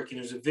Fine Woodworking.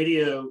 There's a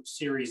video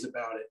series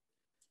about it.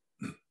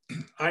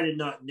 I did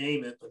not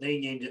name it, but they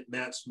named it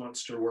Matt's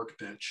Monster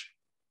Workbench.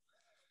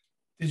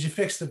 Did you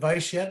fix the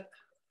vise yet?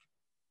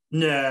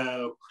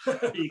 No.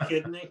 Are you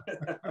kidding me?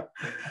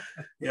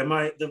 Yeah,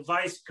 the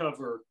vise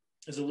cover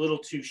is a little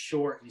too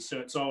short, and so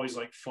it's always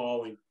like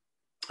falling.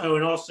 Oh,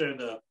 and also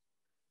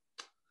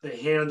the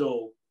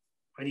handle,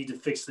 I need to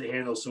fix the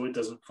handle so it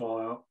doesn't fall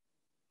out.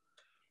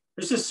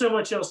 There's just so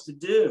much else to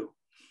do.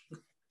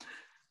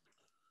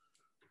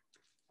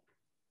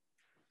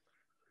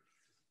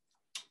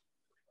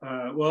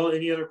 Well,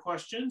 any other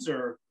questions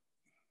or?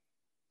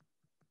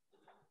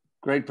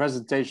 Great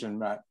presentation,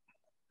 Matt.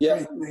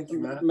 Yeah, thank you,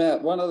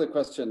 Matt. One other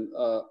question.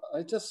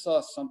 I just saw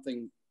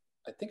something,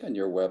 I think on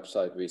your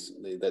website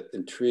recently, that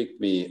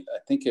intrigued me. I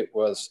think it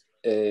was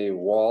a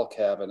wall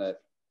cabinet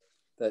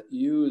that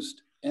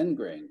used end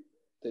grain,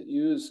 that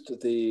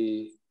used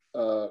the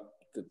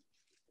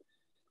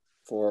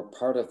for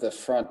part of the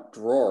front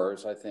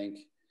drawers, I think,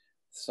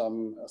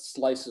 some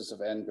slices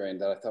of end grain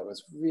that I thought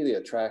was really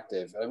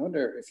attractive. I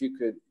wonder if you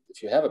could,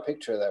 if you have a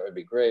picture, that would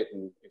be great.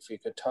 And if you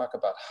could talk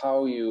about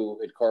how you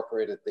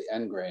incorporated the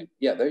end grain.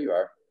 Yeah, there you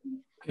are.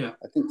 Yeah.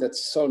 I think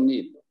that's so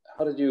neat.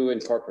 How did you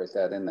incorporate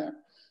that in there?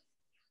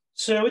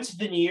 So it's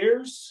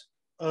veneers.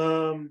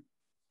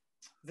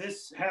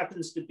 This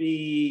happens to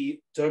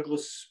be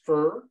Douglas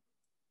fir.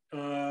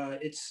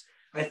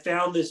 I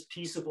found this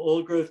piece of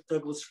old growth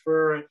Douglas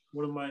fir at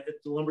the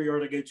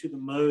lumberyard I go to the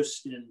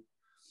most, and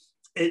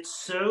it's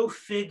so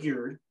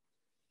figured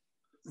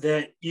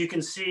that you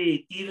can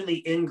see even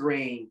the end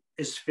grain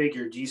is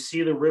figured. Do you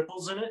see the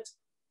ripples in it?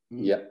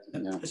 Yeah.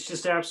 It's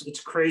just absolutely,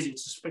 it's crazy.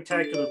 It's a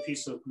spectacular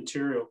piece of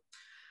material.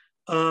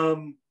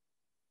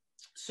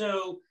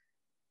 So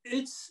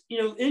it's, you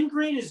know, end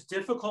grain is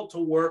difficult to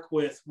work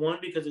with, one,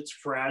 because it's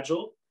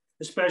fragile,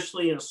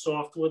 especially in a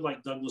softwood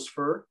like Douglas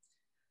fir,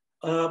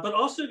 but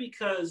also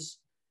because,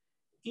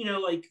 you know,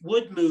 like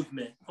wood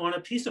movement on a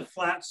piece of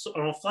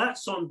on a flat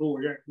sawn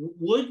board,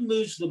 wood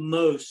moves the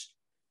most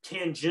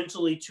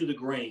tangentially to the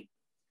grain.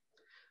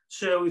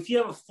 So if you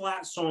have a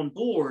flat sawn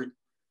board,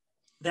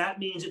 that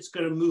means it's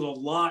going to move a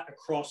lot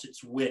across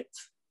its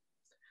width.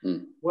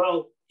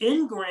 Well,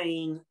 end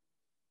grain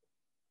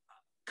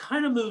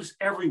kind of moves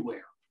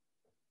everywhere.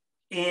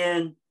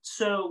 And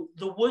so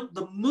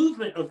the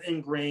movement of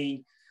end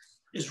grain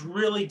is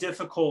really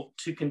difficult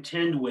to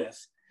contend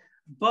with.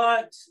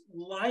 But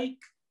like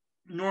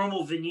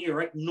normal veneer,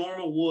 right,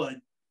 normal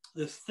wood,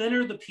 the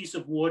thinner the piece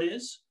of wood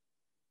is,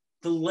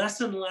 the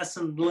less and less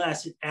and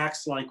less it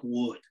acts like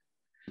wood.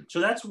 So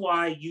that's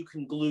why you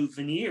can glue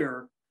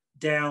veneer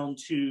down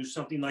to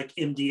something like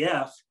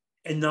MDF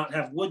and not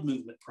have wood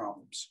movement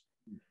problems.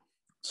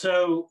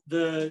 So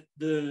when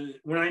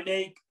I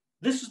make,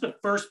 this is the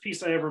first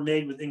piece I ever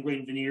made with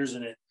ingrain veneers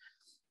in it.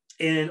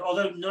 And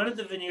although none of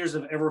the veneers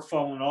have ever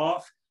fallen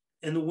off,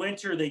 in the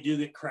winter they do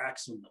get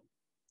cracks in them.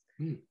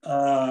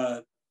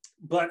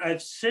 But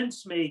I've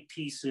since made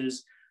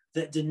pieces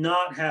that did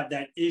not have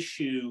that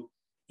issue.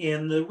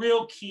 And the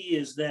real key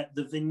is that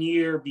the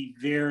veneer be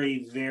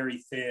very, very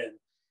thin.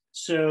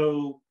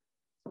 So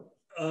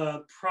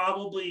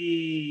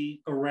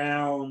probably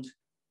around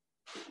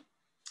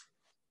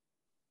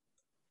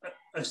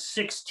a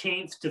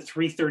 1/16 to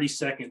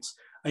 3/32.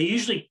 I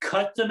usually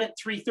cut them at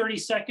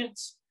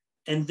 3/32.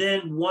 And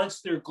then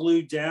once they're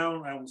glued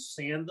down, I will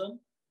sand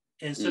them.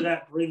 And so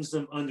that brings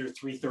them under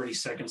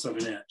 3/32 of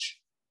an inch.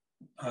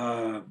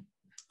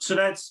 So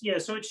that's, yeah,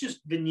 so it's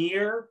just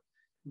veneer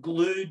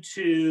glued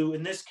to,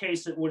 in this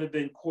case, it would have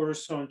been quarter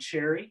sawn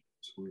cherry.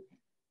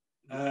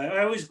 I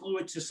always glue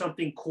it to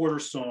something quarter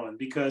sawn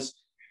because,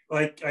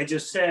 like I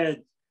just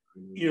said,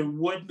 you know,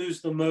 wood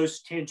moves the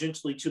most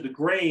tangentially to the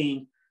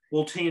grain.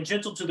 Well,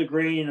 tangential to the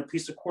grain in a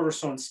piece of quarter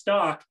sawn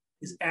stock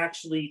is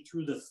actually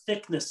through the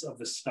thickness of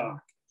the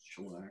stock.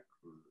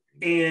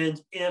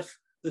 And if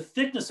the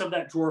thickness of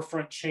that drawer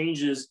front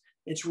changes,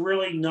 it's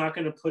really not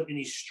going to put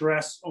any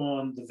stress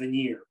on the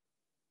veneer.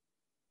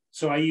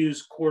 So I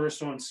use quarter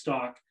sawn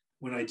stock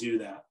when I do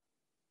that.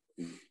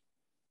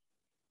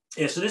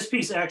 Yeah, so this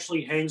piece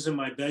actually hangs in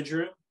my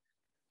bedroom.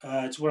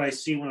 It's what I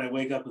see when I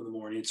wake up in the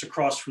morning. It's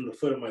across from the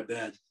foot of my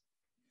bed.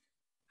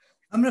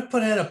 I'm going to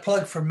put in a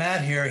plug for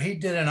Matt here. He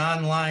did an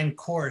online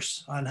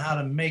course on how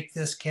to make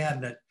this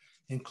cabinet,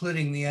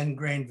 including the end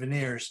grain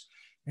veneers.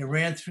 It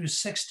ran through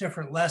 6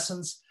 different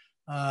lessons.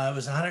 It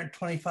was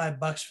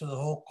 $125 for the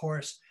whole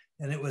course,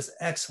 and it was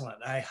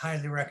excellent. I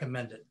highly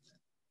recommend it.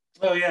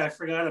 Oh yeah, I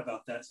forgot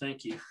about that.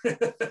 Thank you.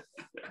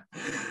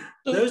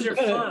 Those are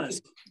fun.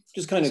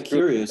 Just kind of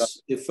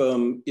curious,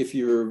 if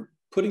you're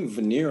putting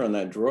veneer on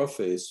that draw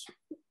face,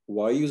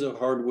 why use a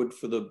hardwood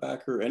for the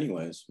backer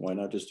anyways? Why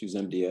not just use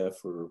MDF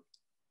or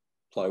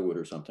plywood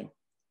or something?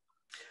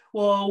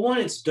 Well, one,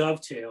 it's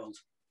dovetailed.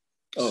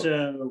 Oh,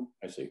 so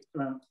I see.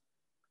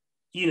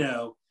 You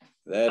know,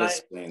 that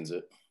explains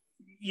it.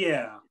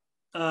 Yeah.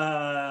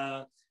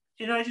 And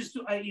you know,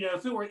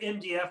 if it were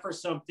MDF or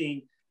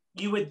something,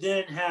 you would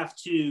then have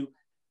to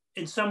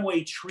in some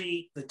way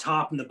treat the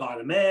top and the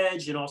bottom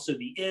edge and also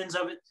the ends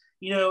of it.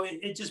 You know,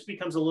 it just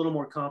becomes a little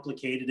more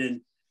complicated,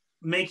 and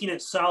making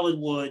it solid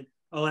wood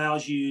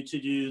allows you to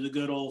do the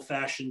good old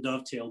fashioned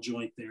dovetail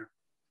joint there.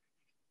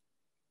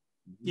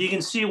 You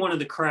can see one of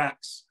the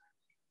cracks,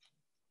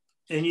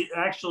 and you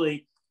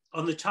actually,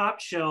 on the top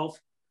shelf,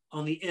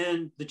 on the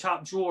end, the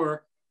top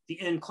drawer,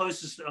 the end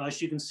closest to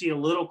us, you can see a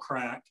little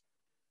crack.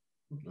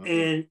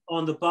 And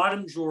on the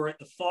bottom drawer at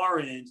the far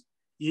end,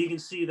 you can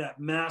see that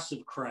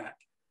massive crack,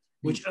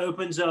 which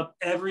opens up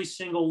every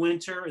single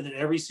winter, and then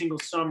every single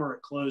summer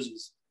it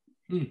closes.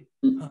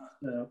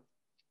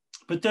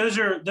 But those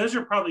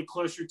are probably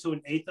closer to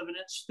 1/8 of an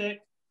inch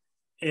thick,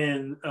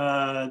 and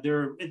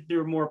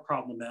they're more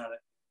problematic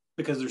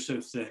because they're so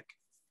thick.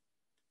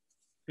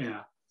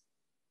 Yeah.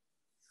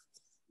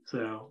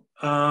 So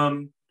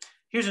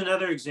here's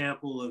another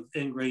example of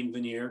end grain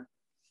veneer.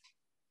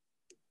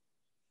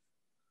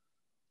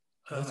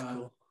 That's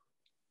cool.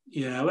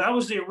 Yeah, that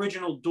was the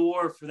original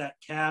door for that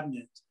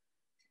cabinet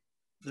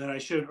that I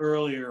showed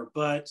earlier,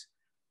 but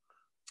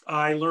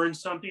I learned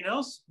something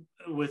else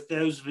with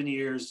those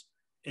veneers,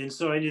 and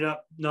so I ended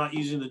up not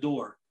using the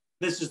door.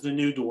 This is the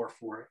new door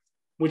for it,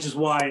 which is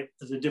why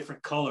it's a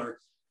different color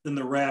than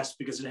the rest,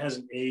 because it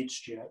hasn't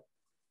aged yet,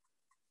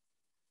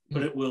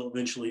 but it will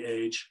eventually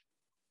age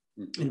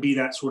and be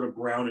that sort of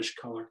brownish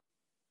color.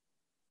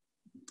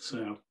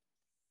 So,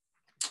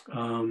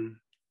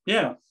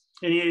 yeah.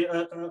 Any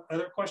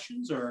other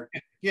questions or?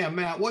 Yeah,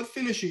 Matt, what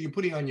finish are you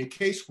putting on your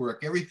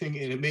casework? Everything,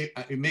 and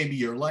it may be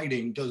your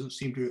lighting doesn't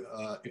seem to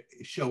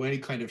show any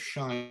kind of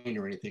shine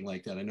or anything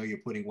like that. I know you're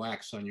putting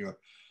wax on your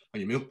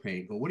milk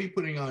paint, but what are you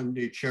putting on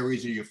the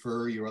cherries or your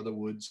fir, your other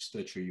woods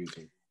that you're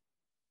using?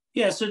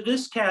 Yeah, so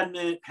this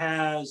cabinet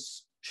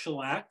has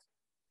shellac.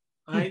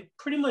 I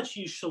pretty much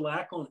use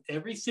shellac on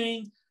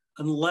everything,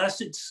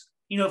 unless it's,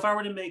 you know, if I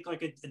were to make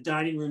like a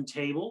dining room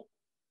table,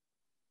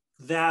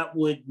 that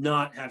would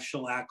not have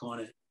shellac on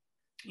it.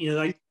 You know,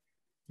 like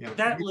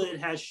that lid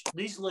has,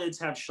 these lids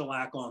have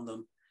shellac on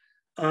them.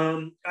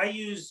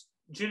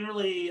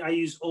 Generally I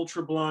use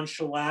ultra blonde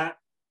shellac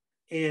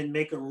and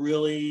make a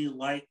really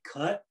light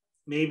cut,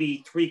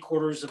 maybe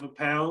 3/4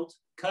 pound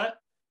cut.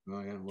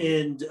 Oh, yeah, well.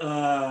 And,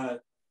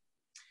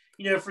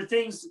 you know, for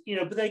things, you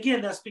know, but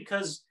again, that's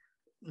because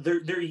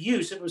their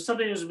use. If it was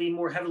something that was be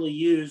more heavily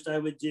used, I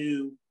would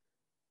do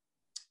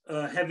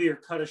a heavier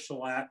cut of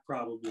shellac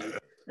probably.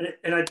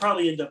 And I'd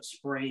probably end up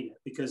spraying it,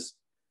 because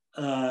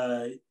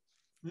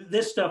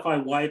this stuff I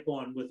wipe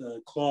on with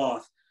a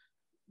cloth,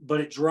 but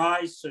it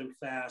dries so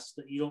fast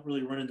that you don't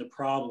really run into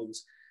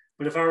problems.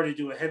 But if I were to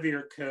do a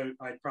heavier coat,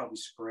 I'd probably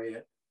spray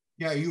it.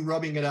 Yeah, are you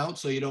rubbing it out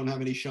so you don't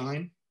have any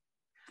shine?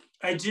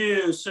 I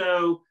do.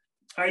 So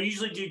I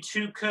usually do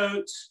 2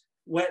 coats,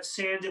 wet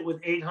sand it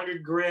with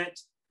 800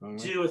 grit,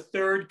 do a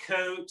 3rd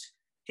coat,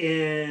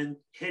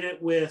 and hit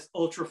it with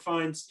ultra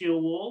fine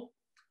steel wool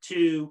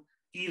to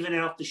even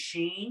out the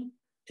sheen,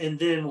 and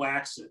then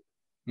wax it.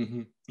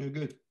 You're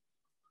good.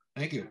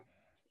 Thank you.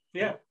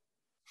 Yeah.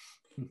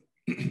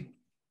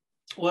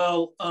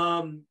 Well,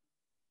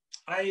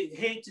 I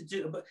hate to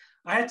do, but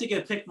I have to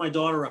go pick my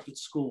daughter up at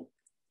school.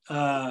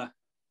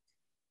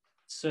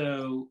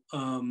 So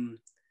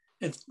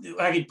if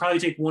I could probably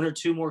take 1 or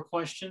 2 more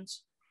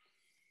questions.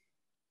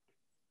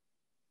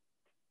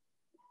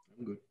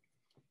 I'm good.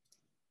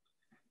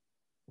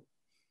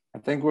 I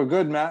think we're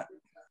good, Matt.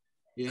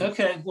 Yeah.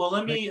 Okay, well,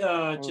 let me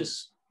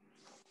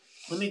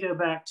let me go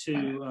back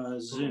to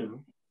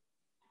Zoom.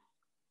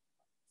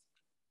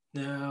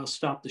 Now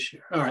stop the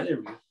share. All right, there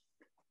we go.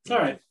 All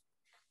right.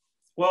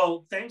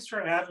 Well, thanks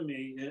for having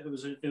me. It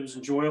was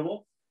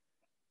enjoyable.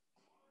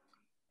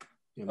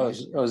 It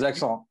was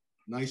excellent.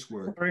 Nice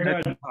work. Very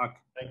good.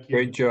 Thank you.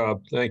 Great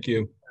job. Thank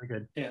you. Very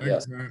good. Yeah.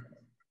 Yes. It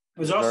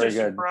was also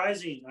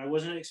surprising. I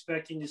wasn't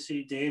expecting to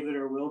see David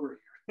or Wilbur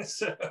here.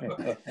 So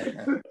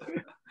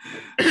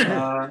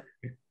that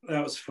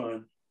was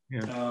fun.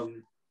 Yeah.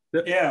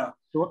 Yeah.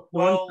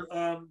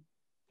 Well,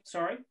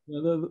 Sorry?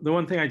 The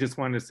one thing I just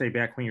wanted to say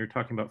back when you were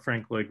talking about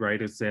Frank Lloyd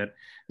Wright is that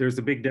there's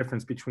a big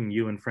difference between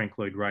you and Frank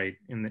Lloyd Wright,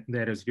 and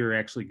that is you're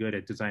actually good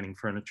at designing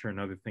furniture and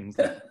other things.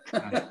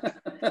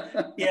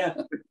 Yeah,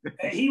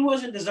 he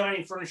wasn't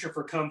designing furniture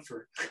for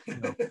comfort.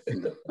 No.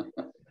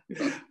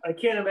 I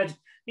can't imagine,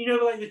 you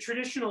know, like the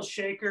traditional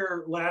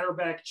shaker ladder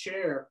back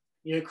chair,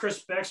 you know,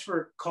 Chris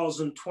Bexford calls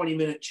them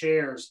 20-minute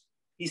chairs.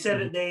 He said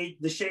that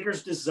the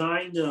Shakers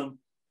designed them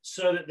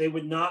so that they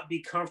would not be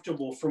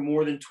comfortable for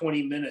more than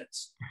 20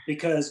 minutes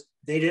because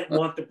they didn't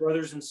want the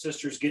brothers and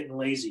sisters getting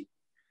lazy.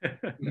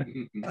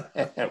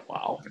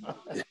 Wow.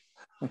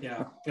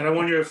 Yeah. And I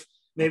wonder if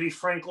maybe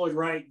Frank Lloyd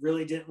Wright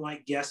really didn't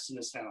like guests in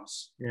his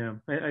house. Yeah,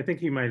 I think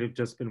he might have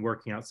just been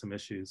working out some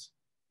issues.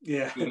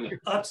 Yeah.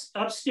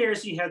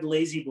 Upstairs, he had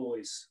lazy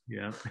boys.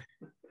 Yeah.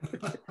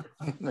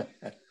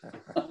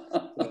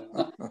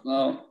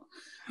 No.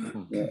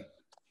 Yeah.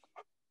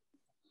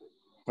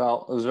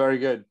 Well, it was very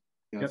good.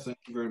 Yeah, thank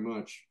you very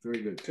much.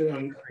 Very good.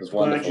 I'm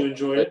glad you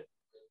enjoyed it.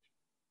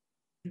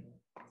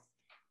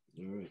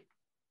 All right.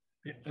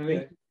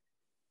 Okay.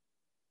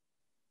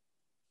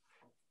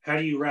 How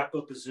do you wrap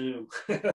up a Zoom?